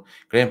 Gabriel,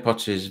 Graham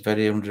Potter is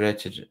very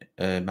underrated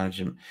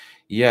management.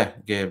 Yeah,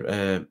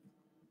 Gabriel,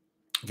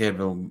 they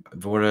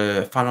were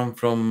a fan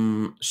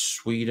from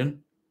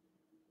Sweden,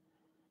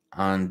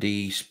 and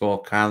he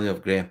spoke highly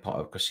of Graham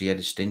Potter because he had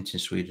a stint in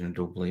Sweden, I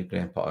do believe,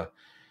 Graham Potter.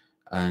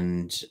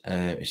 And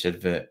he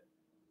said that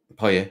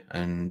Poya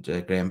and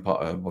Graham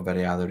Potter were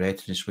very highly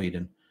rated in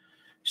Sweden.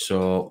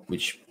 So,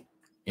 which,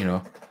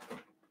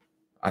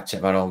 I'd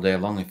take that all day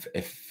long.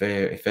 If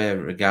they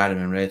regard him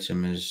and rate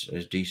him as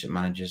decent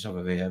managers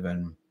over there,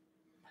 then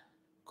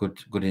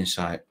good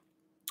insight.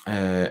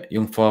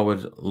 Young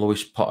forward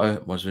Lewis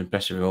Potter was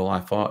impressive all, I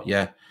thought.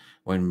 Yeah,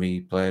 when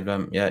we played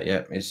them. Yeah,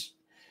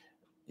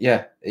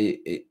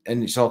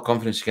 and it's all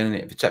confidence again.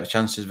 If we take the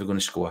chances, we're going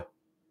to score.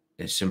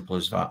 It's simple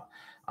as that.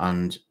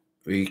 And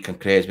we can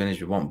create as many as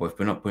we want, but if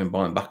we're not putting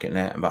ball back in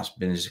there, and that's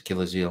been his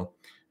Achilles heel,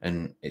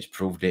 and it's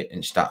proved it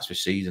in stats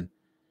this season.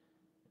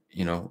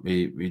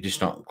 We're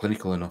just not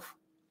clinical enough,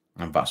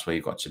 and that's where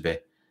you've got to be.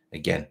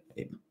 Again,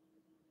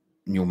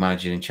 new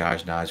manager in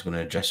charge now is going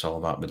to address all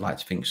that. We'd like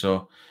to think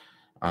so,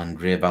 and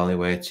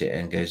reevaluate it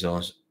and get his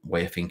own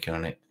way of thinking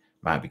on it.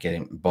 Might be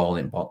getting ball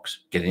in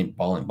box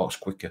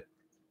quicker.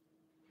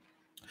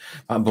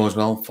 That bodes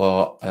well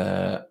for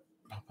Papa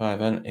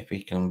event if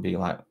he can be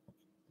like.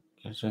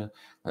 Let's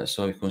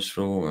see if he comes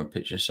through and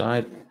pitch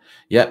aside.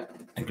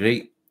 Yep,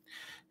 agree.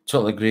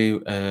 Totally agree.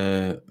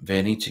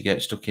 They need to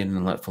get stuck in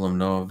and let Fulham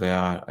know they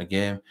are a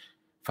game.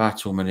 Far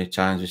too many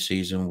times this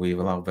season we've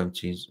allowed them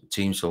teams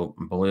to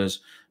bully us,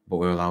 but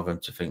we allow them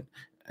to think.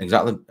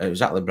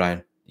 Exactly,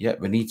 Brian. Yeah,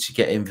 we need to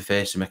get in the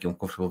face and make him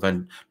comfortable.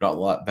 Then not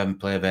let them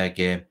play their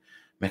game,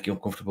 make it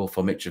uncomfortable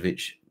for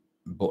Mitrovic,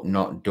 but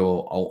not do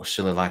all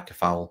silly like a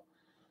foul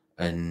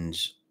and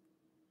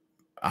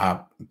pick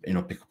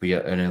up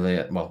an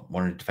early. Well,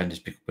 one of the defenders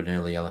pick up an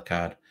early yellow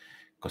card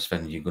because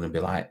then you're going to be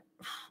like,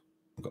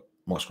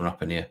 what's going to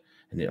happen here?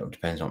 And it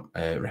depends on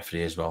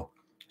referee as well.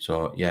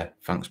 So yeah,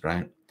 thanks,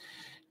 Brian.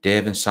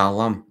 Dave and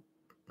Salam.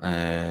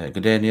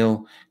 Good day,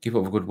 Neil. Keep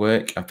up the good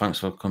work and thanks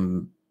for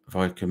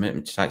your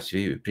commitment to Tykes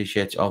TV. We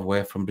appreciate it all the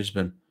way from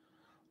Brisbane.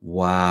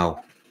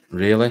 Wow,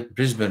 really,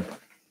 Brisbane?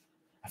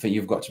 I think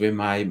you've got to be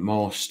my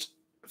most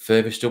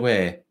furthest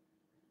away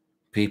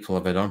people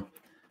I've been on.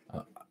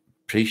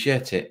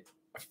 Appreciate it.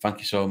 Thank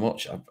you so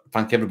much. I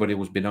thank everybody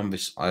who's been on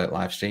this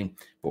live stream.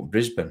 But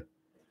Brisbane,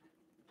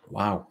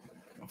 wow,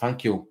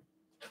 thank you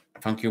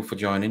for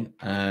joining.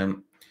 Wow,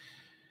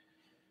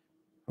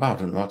 I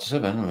don't know what to say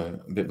then. I'm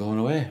a bit blown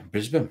away.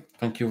 Brisbane,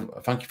 thank you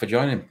for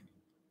joining.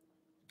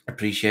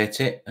 Appreciate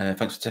it.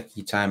 Thanks for taking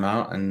your time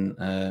out, and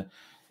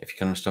if you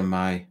can understand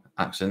my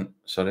accent.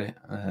 Sorry,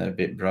 a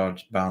bit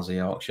broad, Barnsley,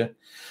 Yorkshire,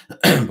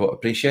 but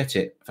appreciate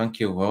it. Thank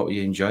you. I hope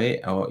you enjoy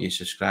it. I hope you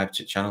subscribe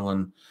to the channel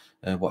and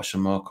watch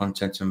some more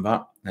content and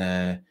that.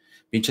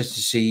 Be interested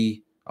to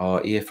see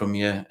or hear from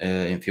you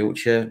in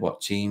future.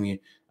 What team you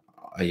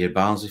are? You a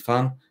Barnsley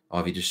fan, or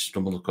have you just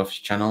stumbled across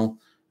the channel?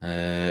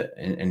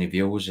 Any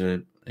views,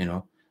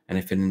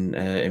 anything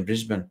in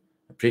Brisbane?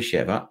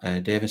 Appreciate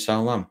that. David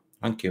Salam,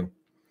 thank you.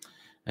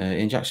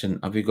 Ian Jackson,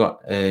 have you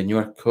got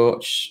newer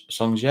coach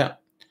songs yet?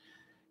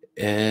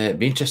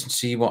 Be interesting to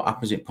see what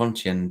happens at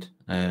Pontyend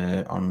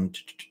on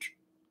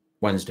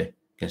Wednesday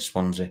against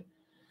Swansea.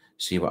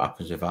 See what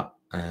happens with that.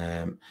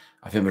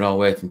 I think we're all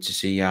waiting to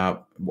see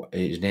how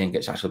his name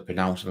gets actually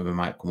pronounced. Whether we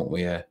might come up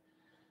with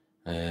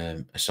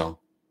a song.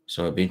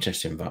 So it'd be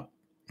interesting that.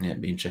 Yeah,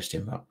 it'd be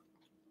interesting that.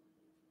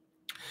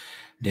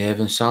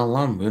 Dave and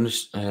Salam, we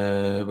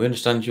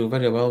understand you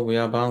very well. We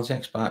are Barnsley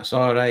experts.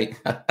 All right.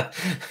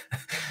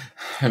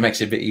 It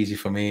makes it a bit easy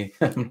for me.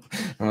 I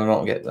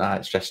don't get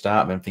that stressed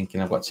out. I'm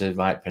thinking I've got to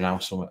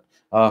pronounce something.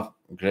 Oh,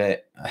 great.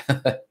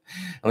 At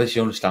least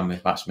you understand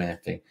me. That's the main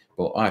thing.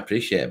 But I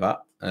appreciate that.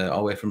 All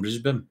the way from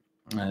Brisbane.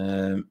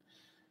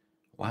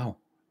 Wow.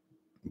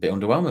 A bit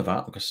underwhelmed with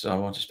that because I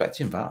wasn't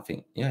expecting that. I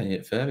think,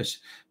 yeah, furthest.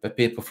 But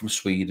people from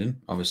Sweden,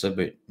 obviously,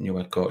 but new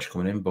head coach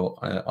coming in, but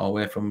all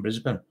the way from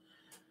Brisbane.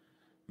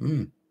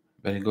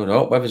 Very good.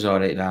 Oh, weather's all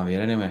right down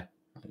here anyway.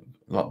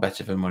 A lot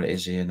better than what it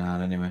is here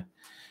now anyway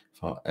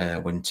for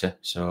winter.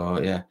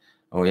 So, yeah.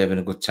 Oh, you're having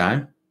a good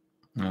time?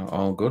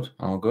 All good.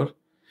 All good.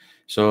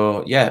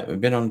 So, yeah, we've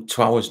been on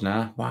 2 hours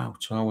now. Wow,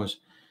 2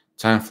 hours.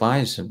 Time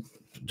flies. I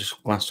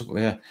just glanced up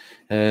there.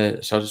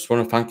 So I just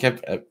want to thank you.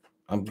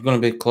 I'm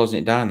going to be closing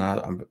it down now.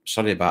 I'm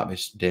sorry about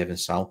this, Dave and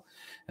Sal.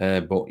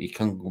 But you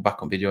can go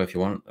back on video if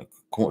you want.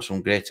 Come up with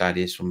some great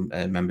ideas from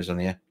members on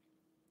here.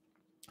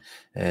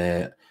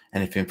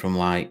 Anything from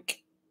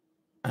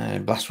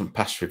blast from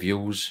past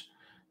reviews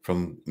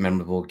from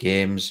memorable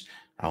games.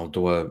 I'll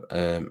do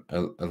a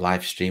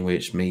live stream where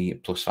it's me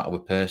plus that other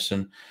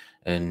person,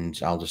 and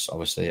I'll just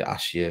obviously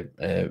ask you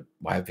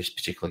why this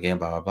particular game,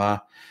 blah blah blah.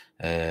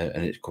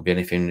 And it could be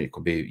anything. It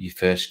could be your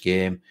first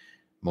game,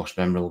 most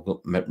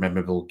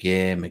memorable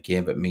game, a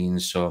game that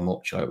means so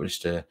much, or it was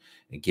just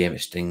a game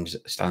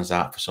that stands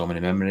out for so many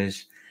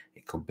memories.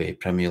 It could be a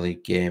Premier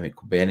League game. It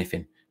could be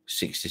anything.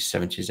 60s,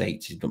 70s,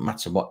 80s. Don't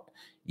matter what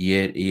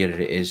year it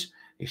is.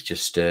 It's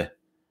just a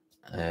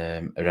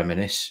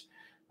reminisce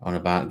on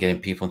about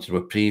getting people into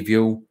a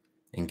preview,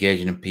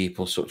 engaging in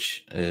people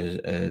such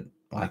as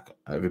like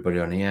everybody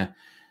on here,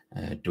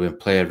 doing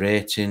player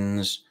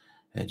ratings,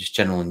 just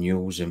general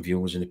news and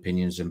views and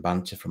opinions and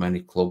banter from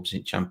any clubs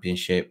in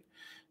Championship.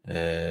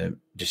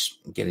 Just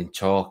getting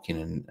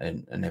talking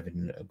and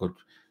having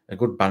a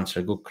good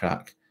banter, a good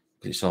crack.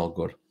 It's all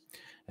good.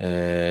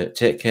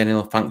 Take care,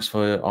 Neil. Thanks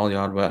for all your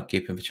hard work,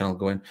 keeping the channel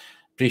going.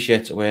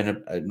 Appreciate it,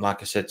 Wayne.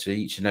 Like I said to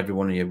each and every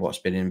one of you what's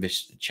been in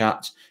this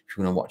chat, if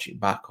you're going to watch it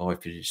back or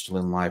if you're still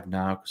in live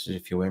now, because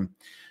if you're in,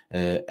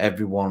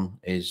 everyone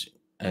is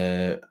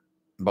bottom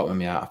of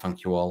my heart. I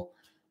thank you all.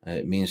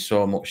 It means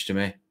so much to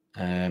me.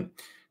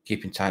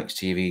 Keeping Tykes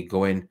TV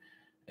going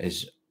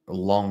as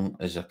long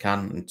as I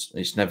can.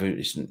 It's not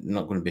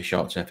going to be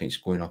short term. I think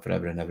it's going on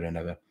forever and ever and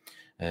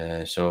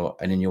ever. So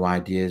any new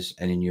ideas,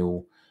 any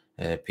new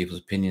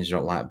people's opinions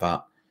or like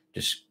that,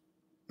 just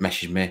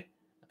message me.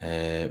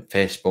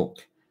 Facebook,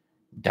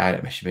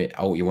 direct message me.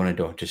 All you want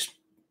to do, just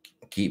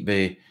keep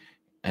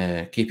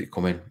it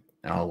coming.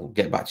 I'll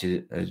get back to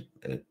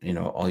you,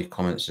 all your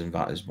comments and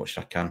that as much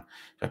as I can.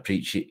 I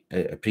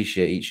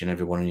appreciate each and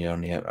every one of you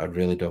on here. I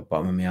really do,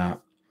 bottom of my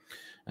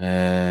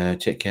heart.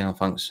 Take care.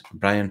 Thanks,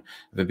 Brian.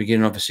 At the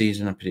beginning of the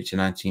season, I predicted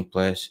 19th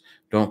place.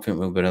 Don't think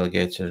we'll be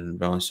relegated. And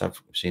balance, I've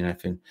seen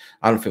anything.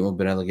 I don't think we'll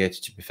be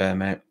relegated. To be fair,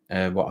 mate.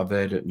 What I've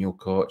heard at new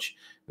coach,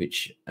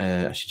 which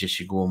I suggest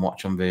you go and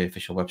watch on the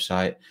official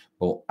website.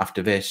 But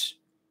after this,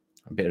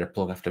 a bit of a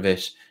plug after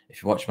this.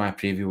 If you watch my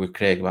preview with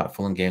Craig about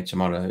Fulham game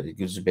tomorrow, it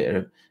gives a bit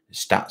of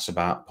stats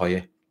about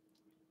Poya.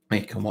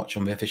 You can watch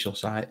on the official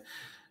site.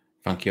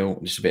 Thank you.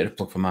 Just a bit of a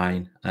plug for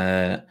mine.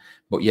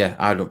 But yeah,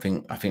 I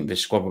think the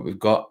squad that we've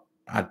got,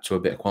 add to a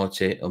bit of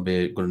quality, it'll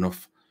be good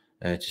enough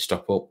to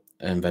stop up.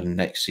 And then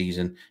next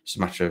season, it's a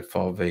matter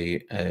for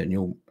the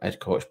new head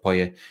coach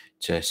Poya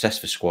to assess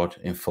the squad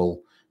in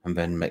full and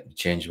then make the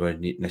change where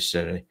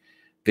necessary.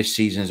 This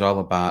season is all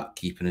about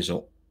keeping us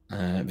up.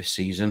 This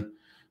season,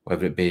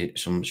 whether it be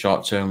some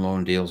short-term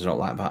loan deals or not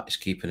like that, it's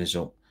keeping us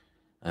up.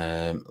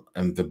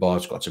 And the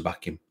board's got to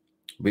back him.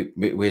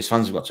 We as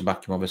fans have got to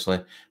back him, obviously,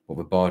 but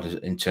the board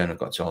in turn have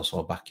got to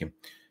also back him.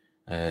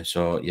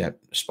 So yeah,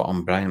 spot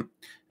on, Brian.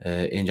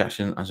 Ian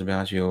Jackson,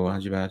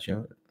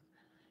 Asbaghi.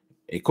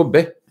 It could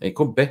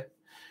be.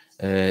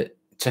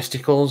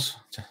 Testicles.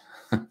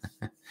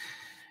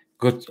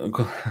 Good.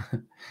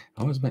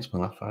 Always makes me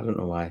laugh. I don't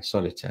know why.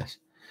 Sorry, Tess.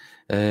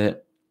 Hey,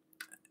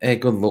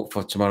 good luck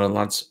for tomorrow,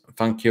 lads.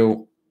 Thank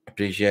you.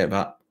 Appreciate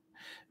that.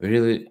 We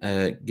really,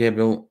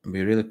 Gabriel,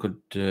 we really could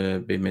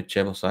be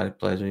mid-table side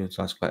players.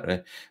 That's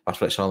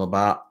what it's all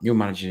about. New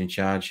manager in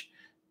charge.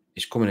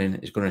 He's coming in.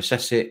 He's going to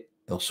assess it.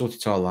 They'll sort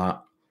it all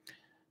out,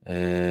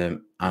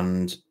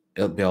 and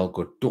it'll be all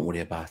good. Don't worry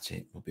about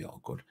it. It'll be all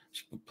good.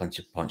 There's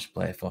plenty of points to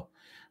play for.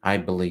 I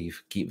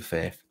believe. Keep the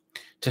faith.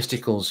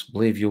 Testicles,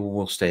 believe you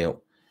will stay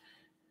up.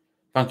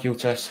 Thank you,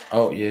 Tess.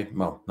 Oh, yeah.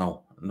 Well,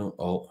 no.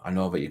 Oh, I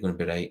know that you're going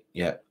to be right.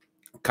 Yeah.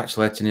 Catch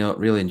you later, Neil.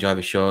 Really enjoy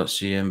the show.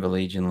 See you in the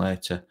Legion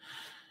later.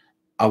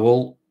 I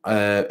will.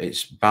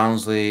 It's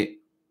Barnsley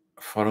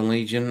Foreign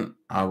Legion.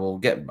 I will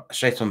get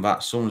straight on that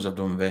as soon as I've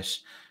done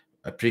this.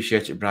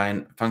 Appreciate it,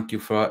 Brian. Thank you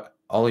for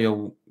all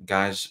your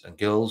guys and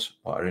girls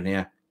that are in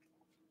here.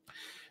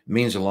 It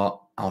means a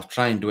lot. I'll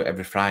try and do it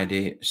every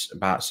Friday. It's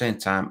about same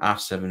time,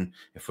 7:30,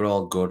 if we're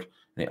all good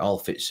and it all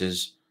fits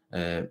us,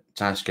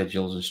 time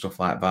schedules and stuff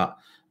like that.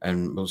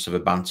 And we'll just have a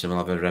banter, we'll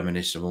have a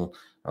reminisce. In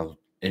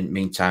the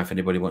meantime, if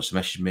anybody wants to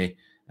message me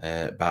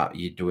about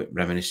you do it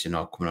reminiscing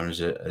or coming on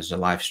as a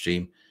live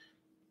stream,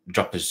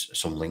 drop us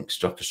some links,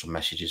 drop us some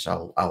messages.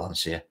 I'll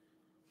answer you.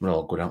 We're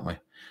all good, aren't we?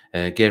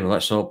 Gabriel,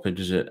 let's hope it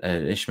does it.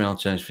 Ishmael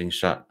turns things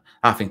straight.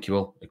 I think he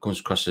will. It comes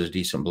across as a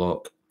decent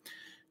bloke.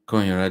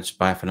 Come on, you Reds.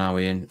 Bye for now,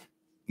 Ian.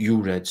 You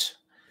Reds.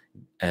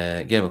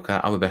 Gabriel,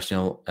 have the best,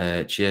 Neil.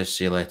 Cheers.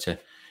 See you later.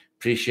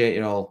 Appreciate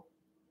it all.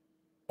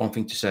 One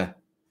thing to say.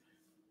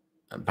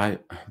 Bye.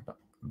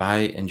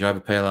 Bye. Enjoy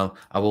the pale ale.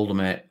 I will do,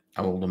 mate.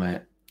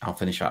 I'll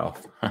finish that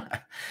off.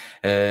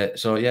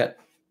 So, yeah.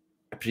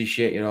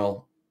 Appreciate you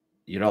all.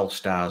 You're all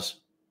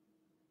stars.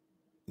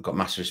 Got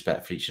massive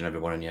respect for each and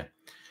every one of you.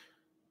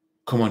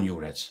 Come on, you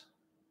Reds.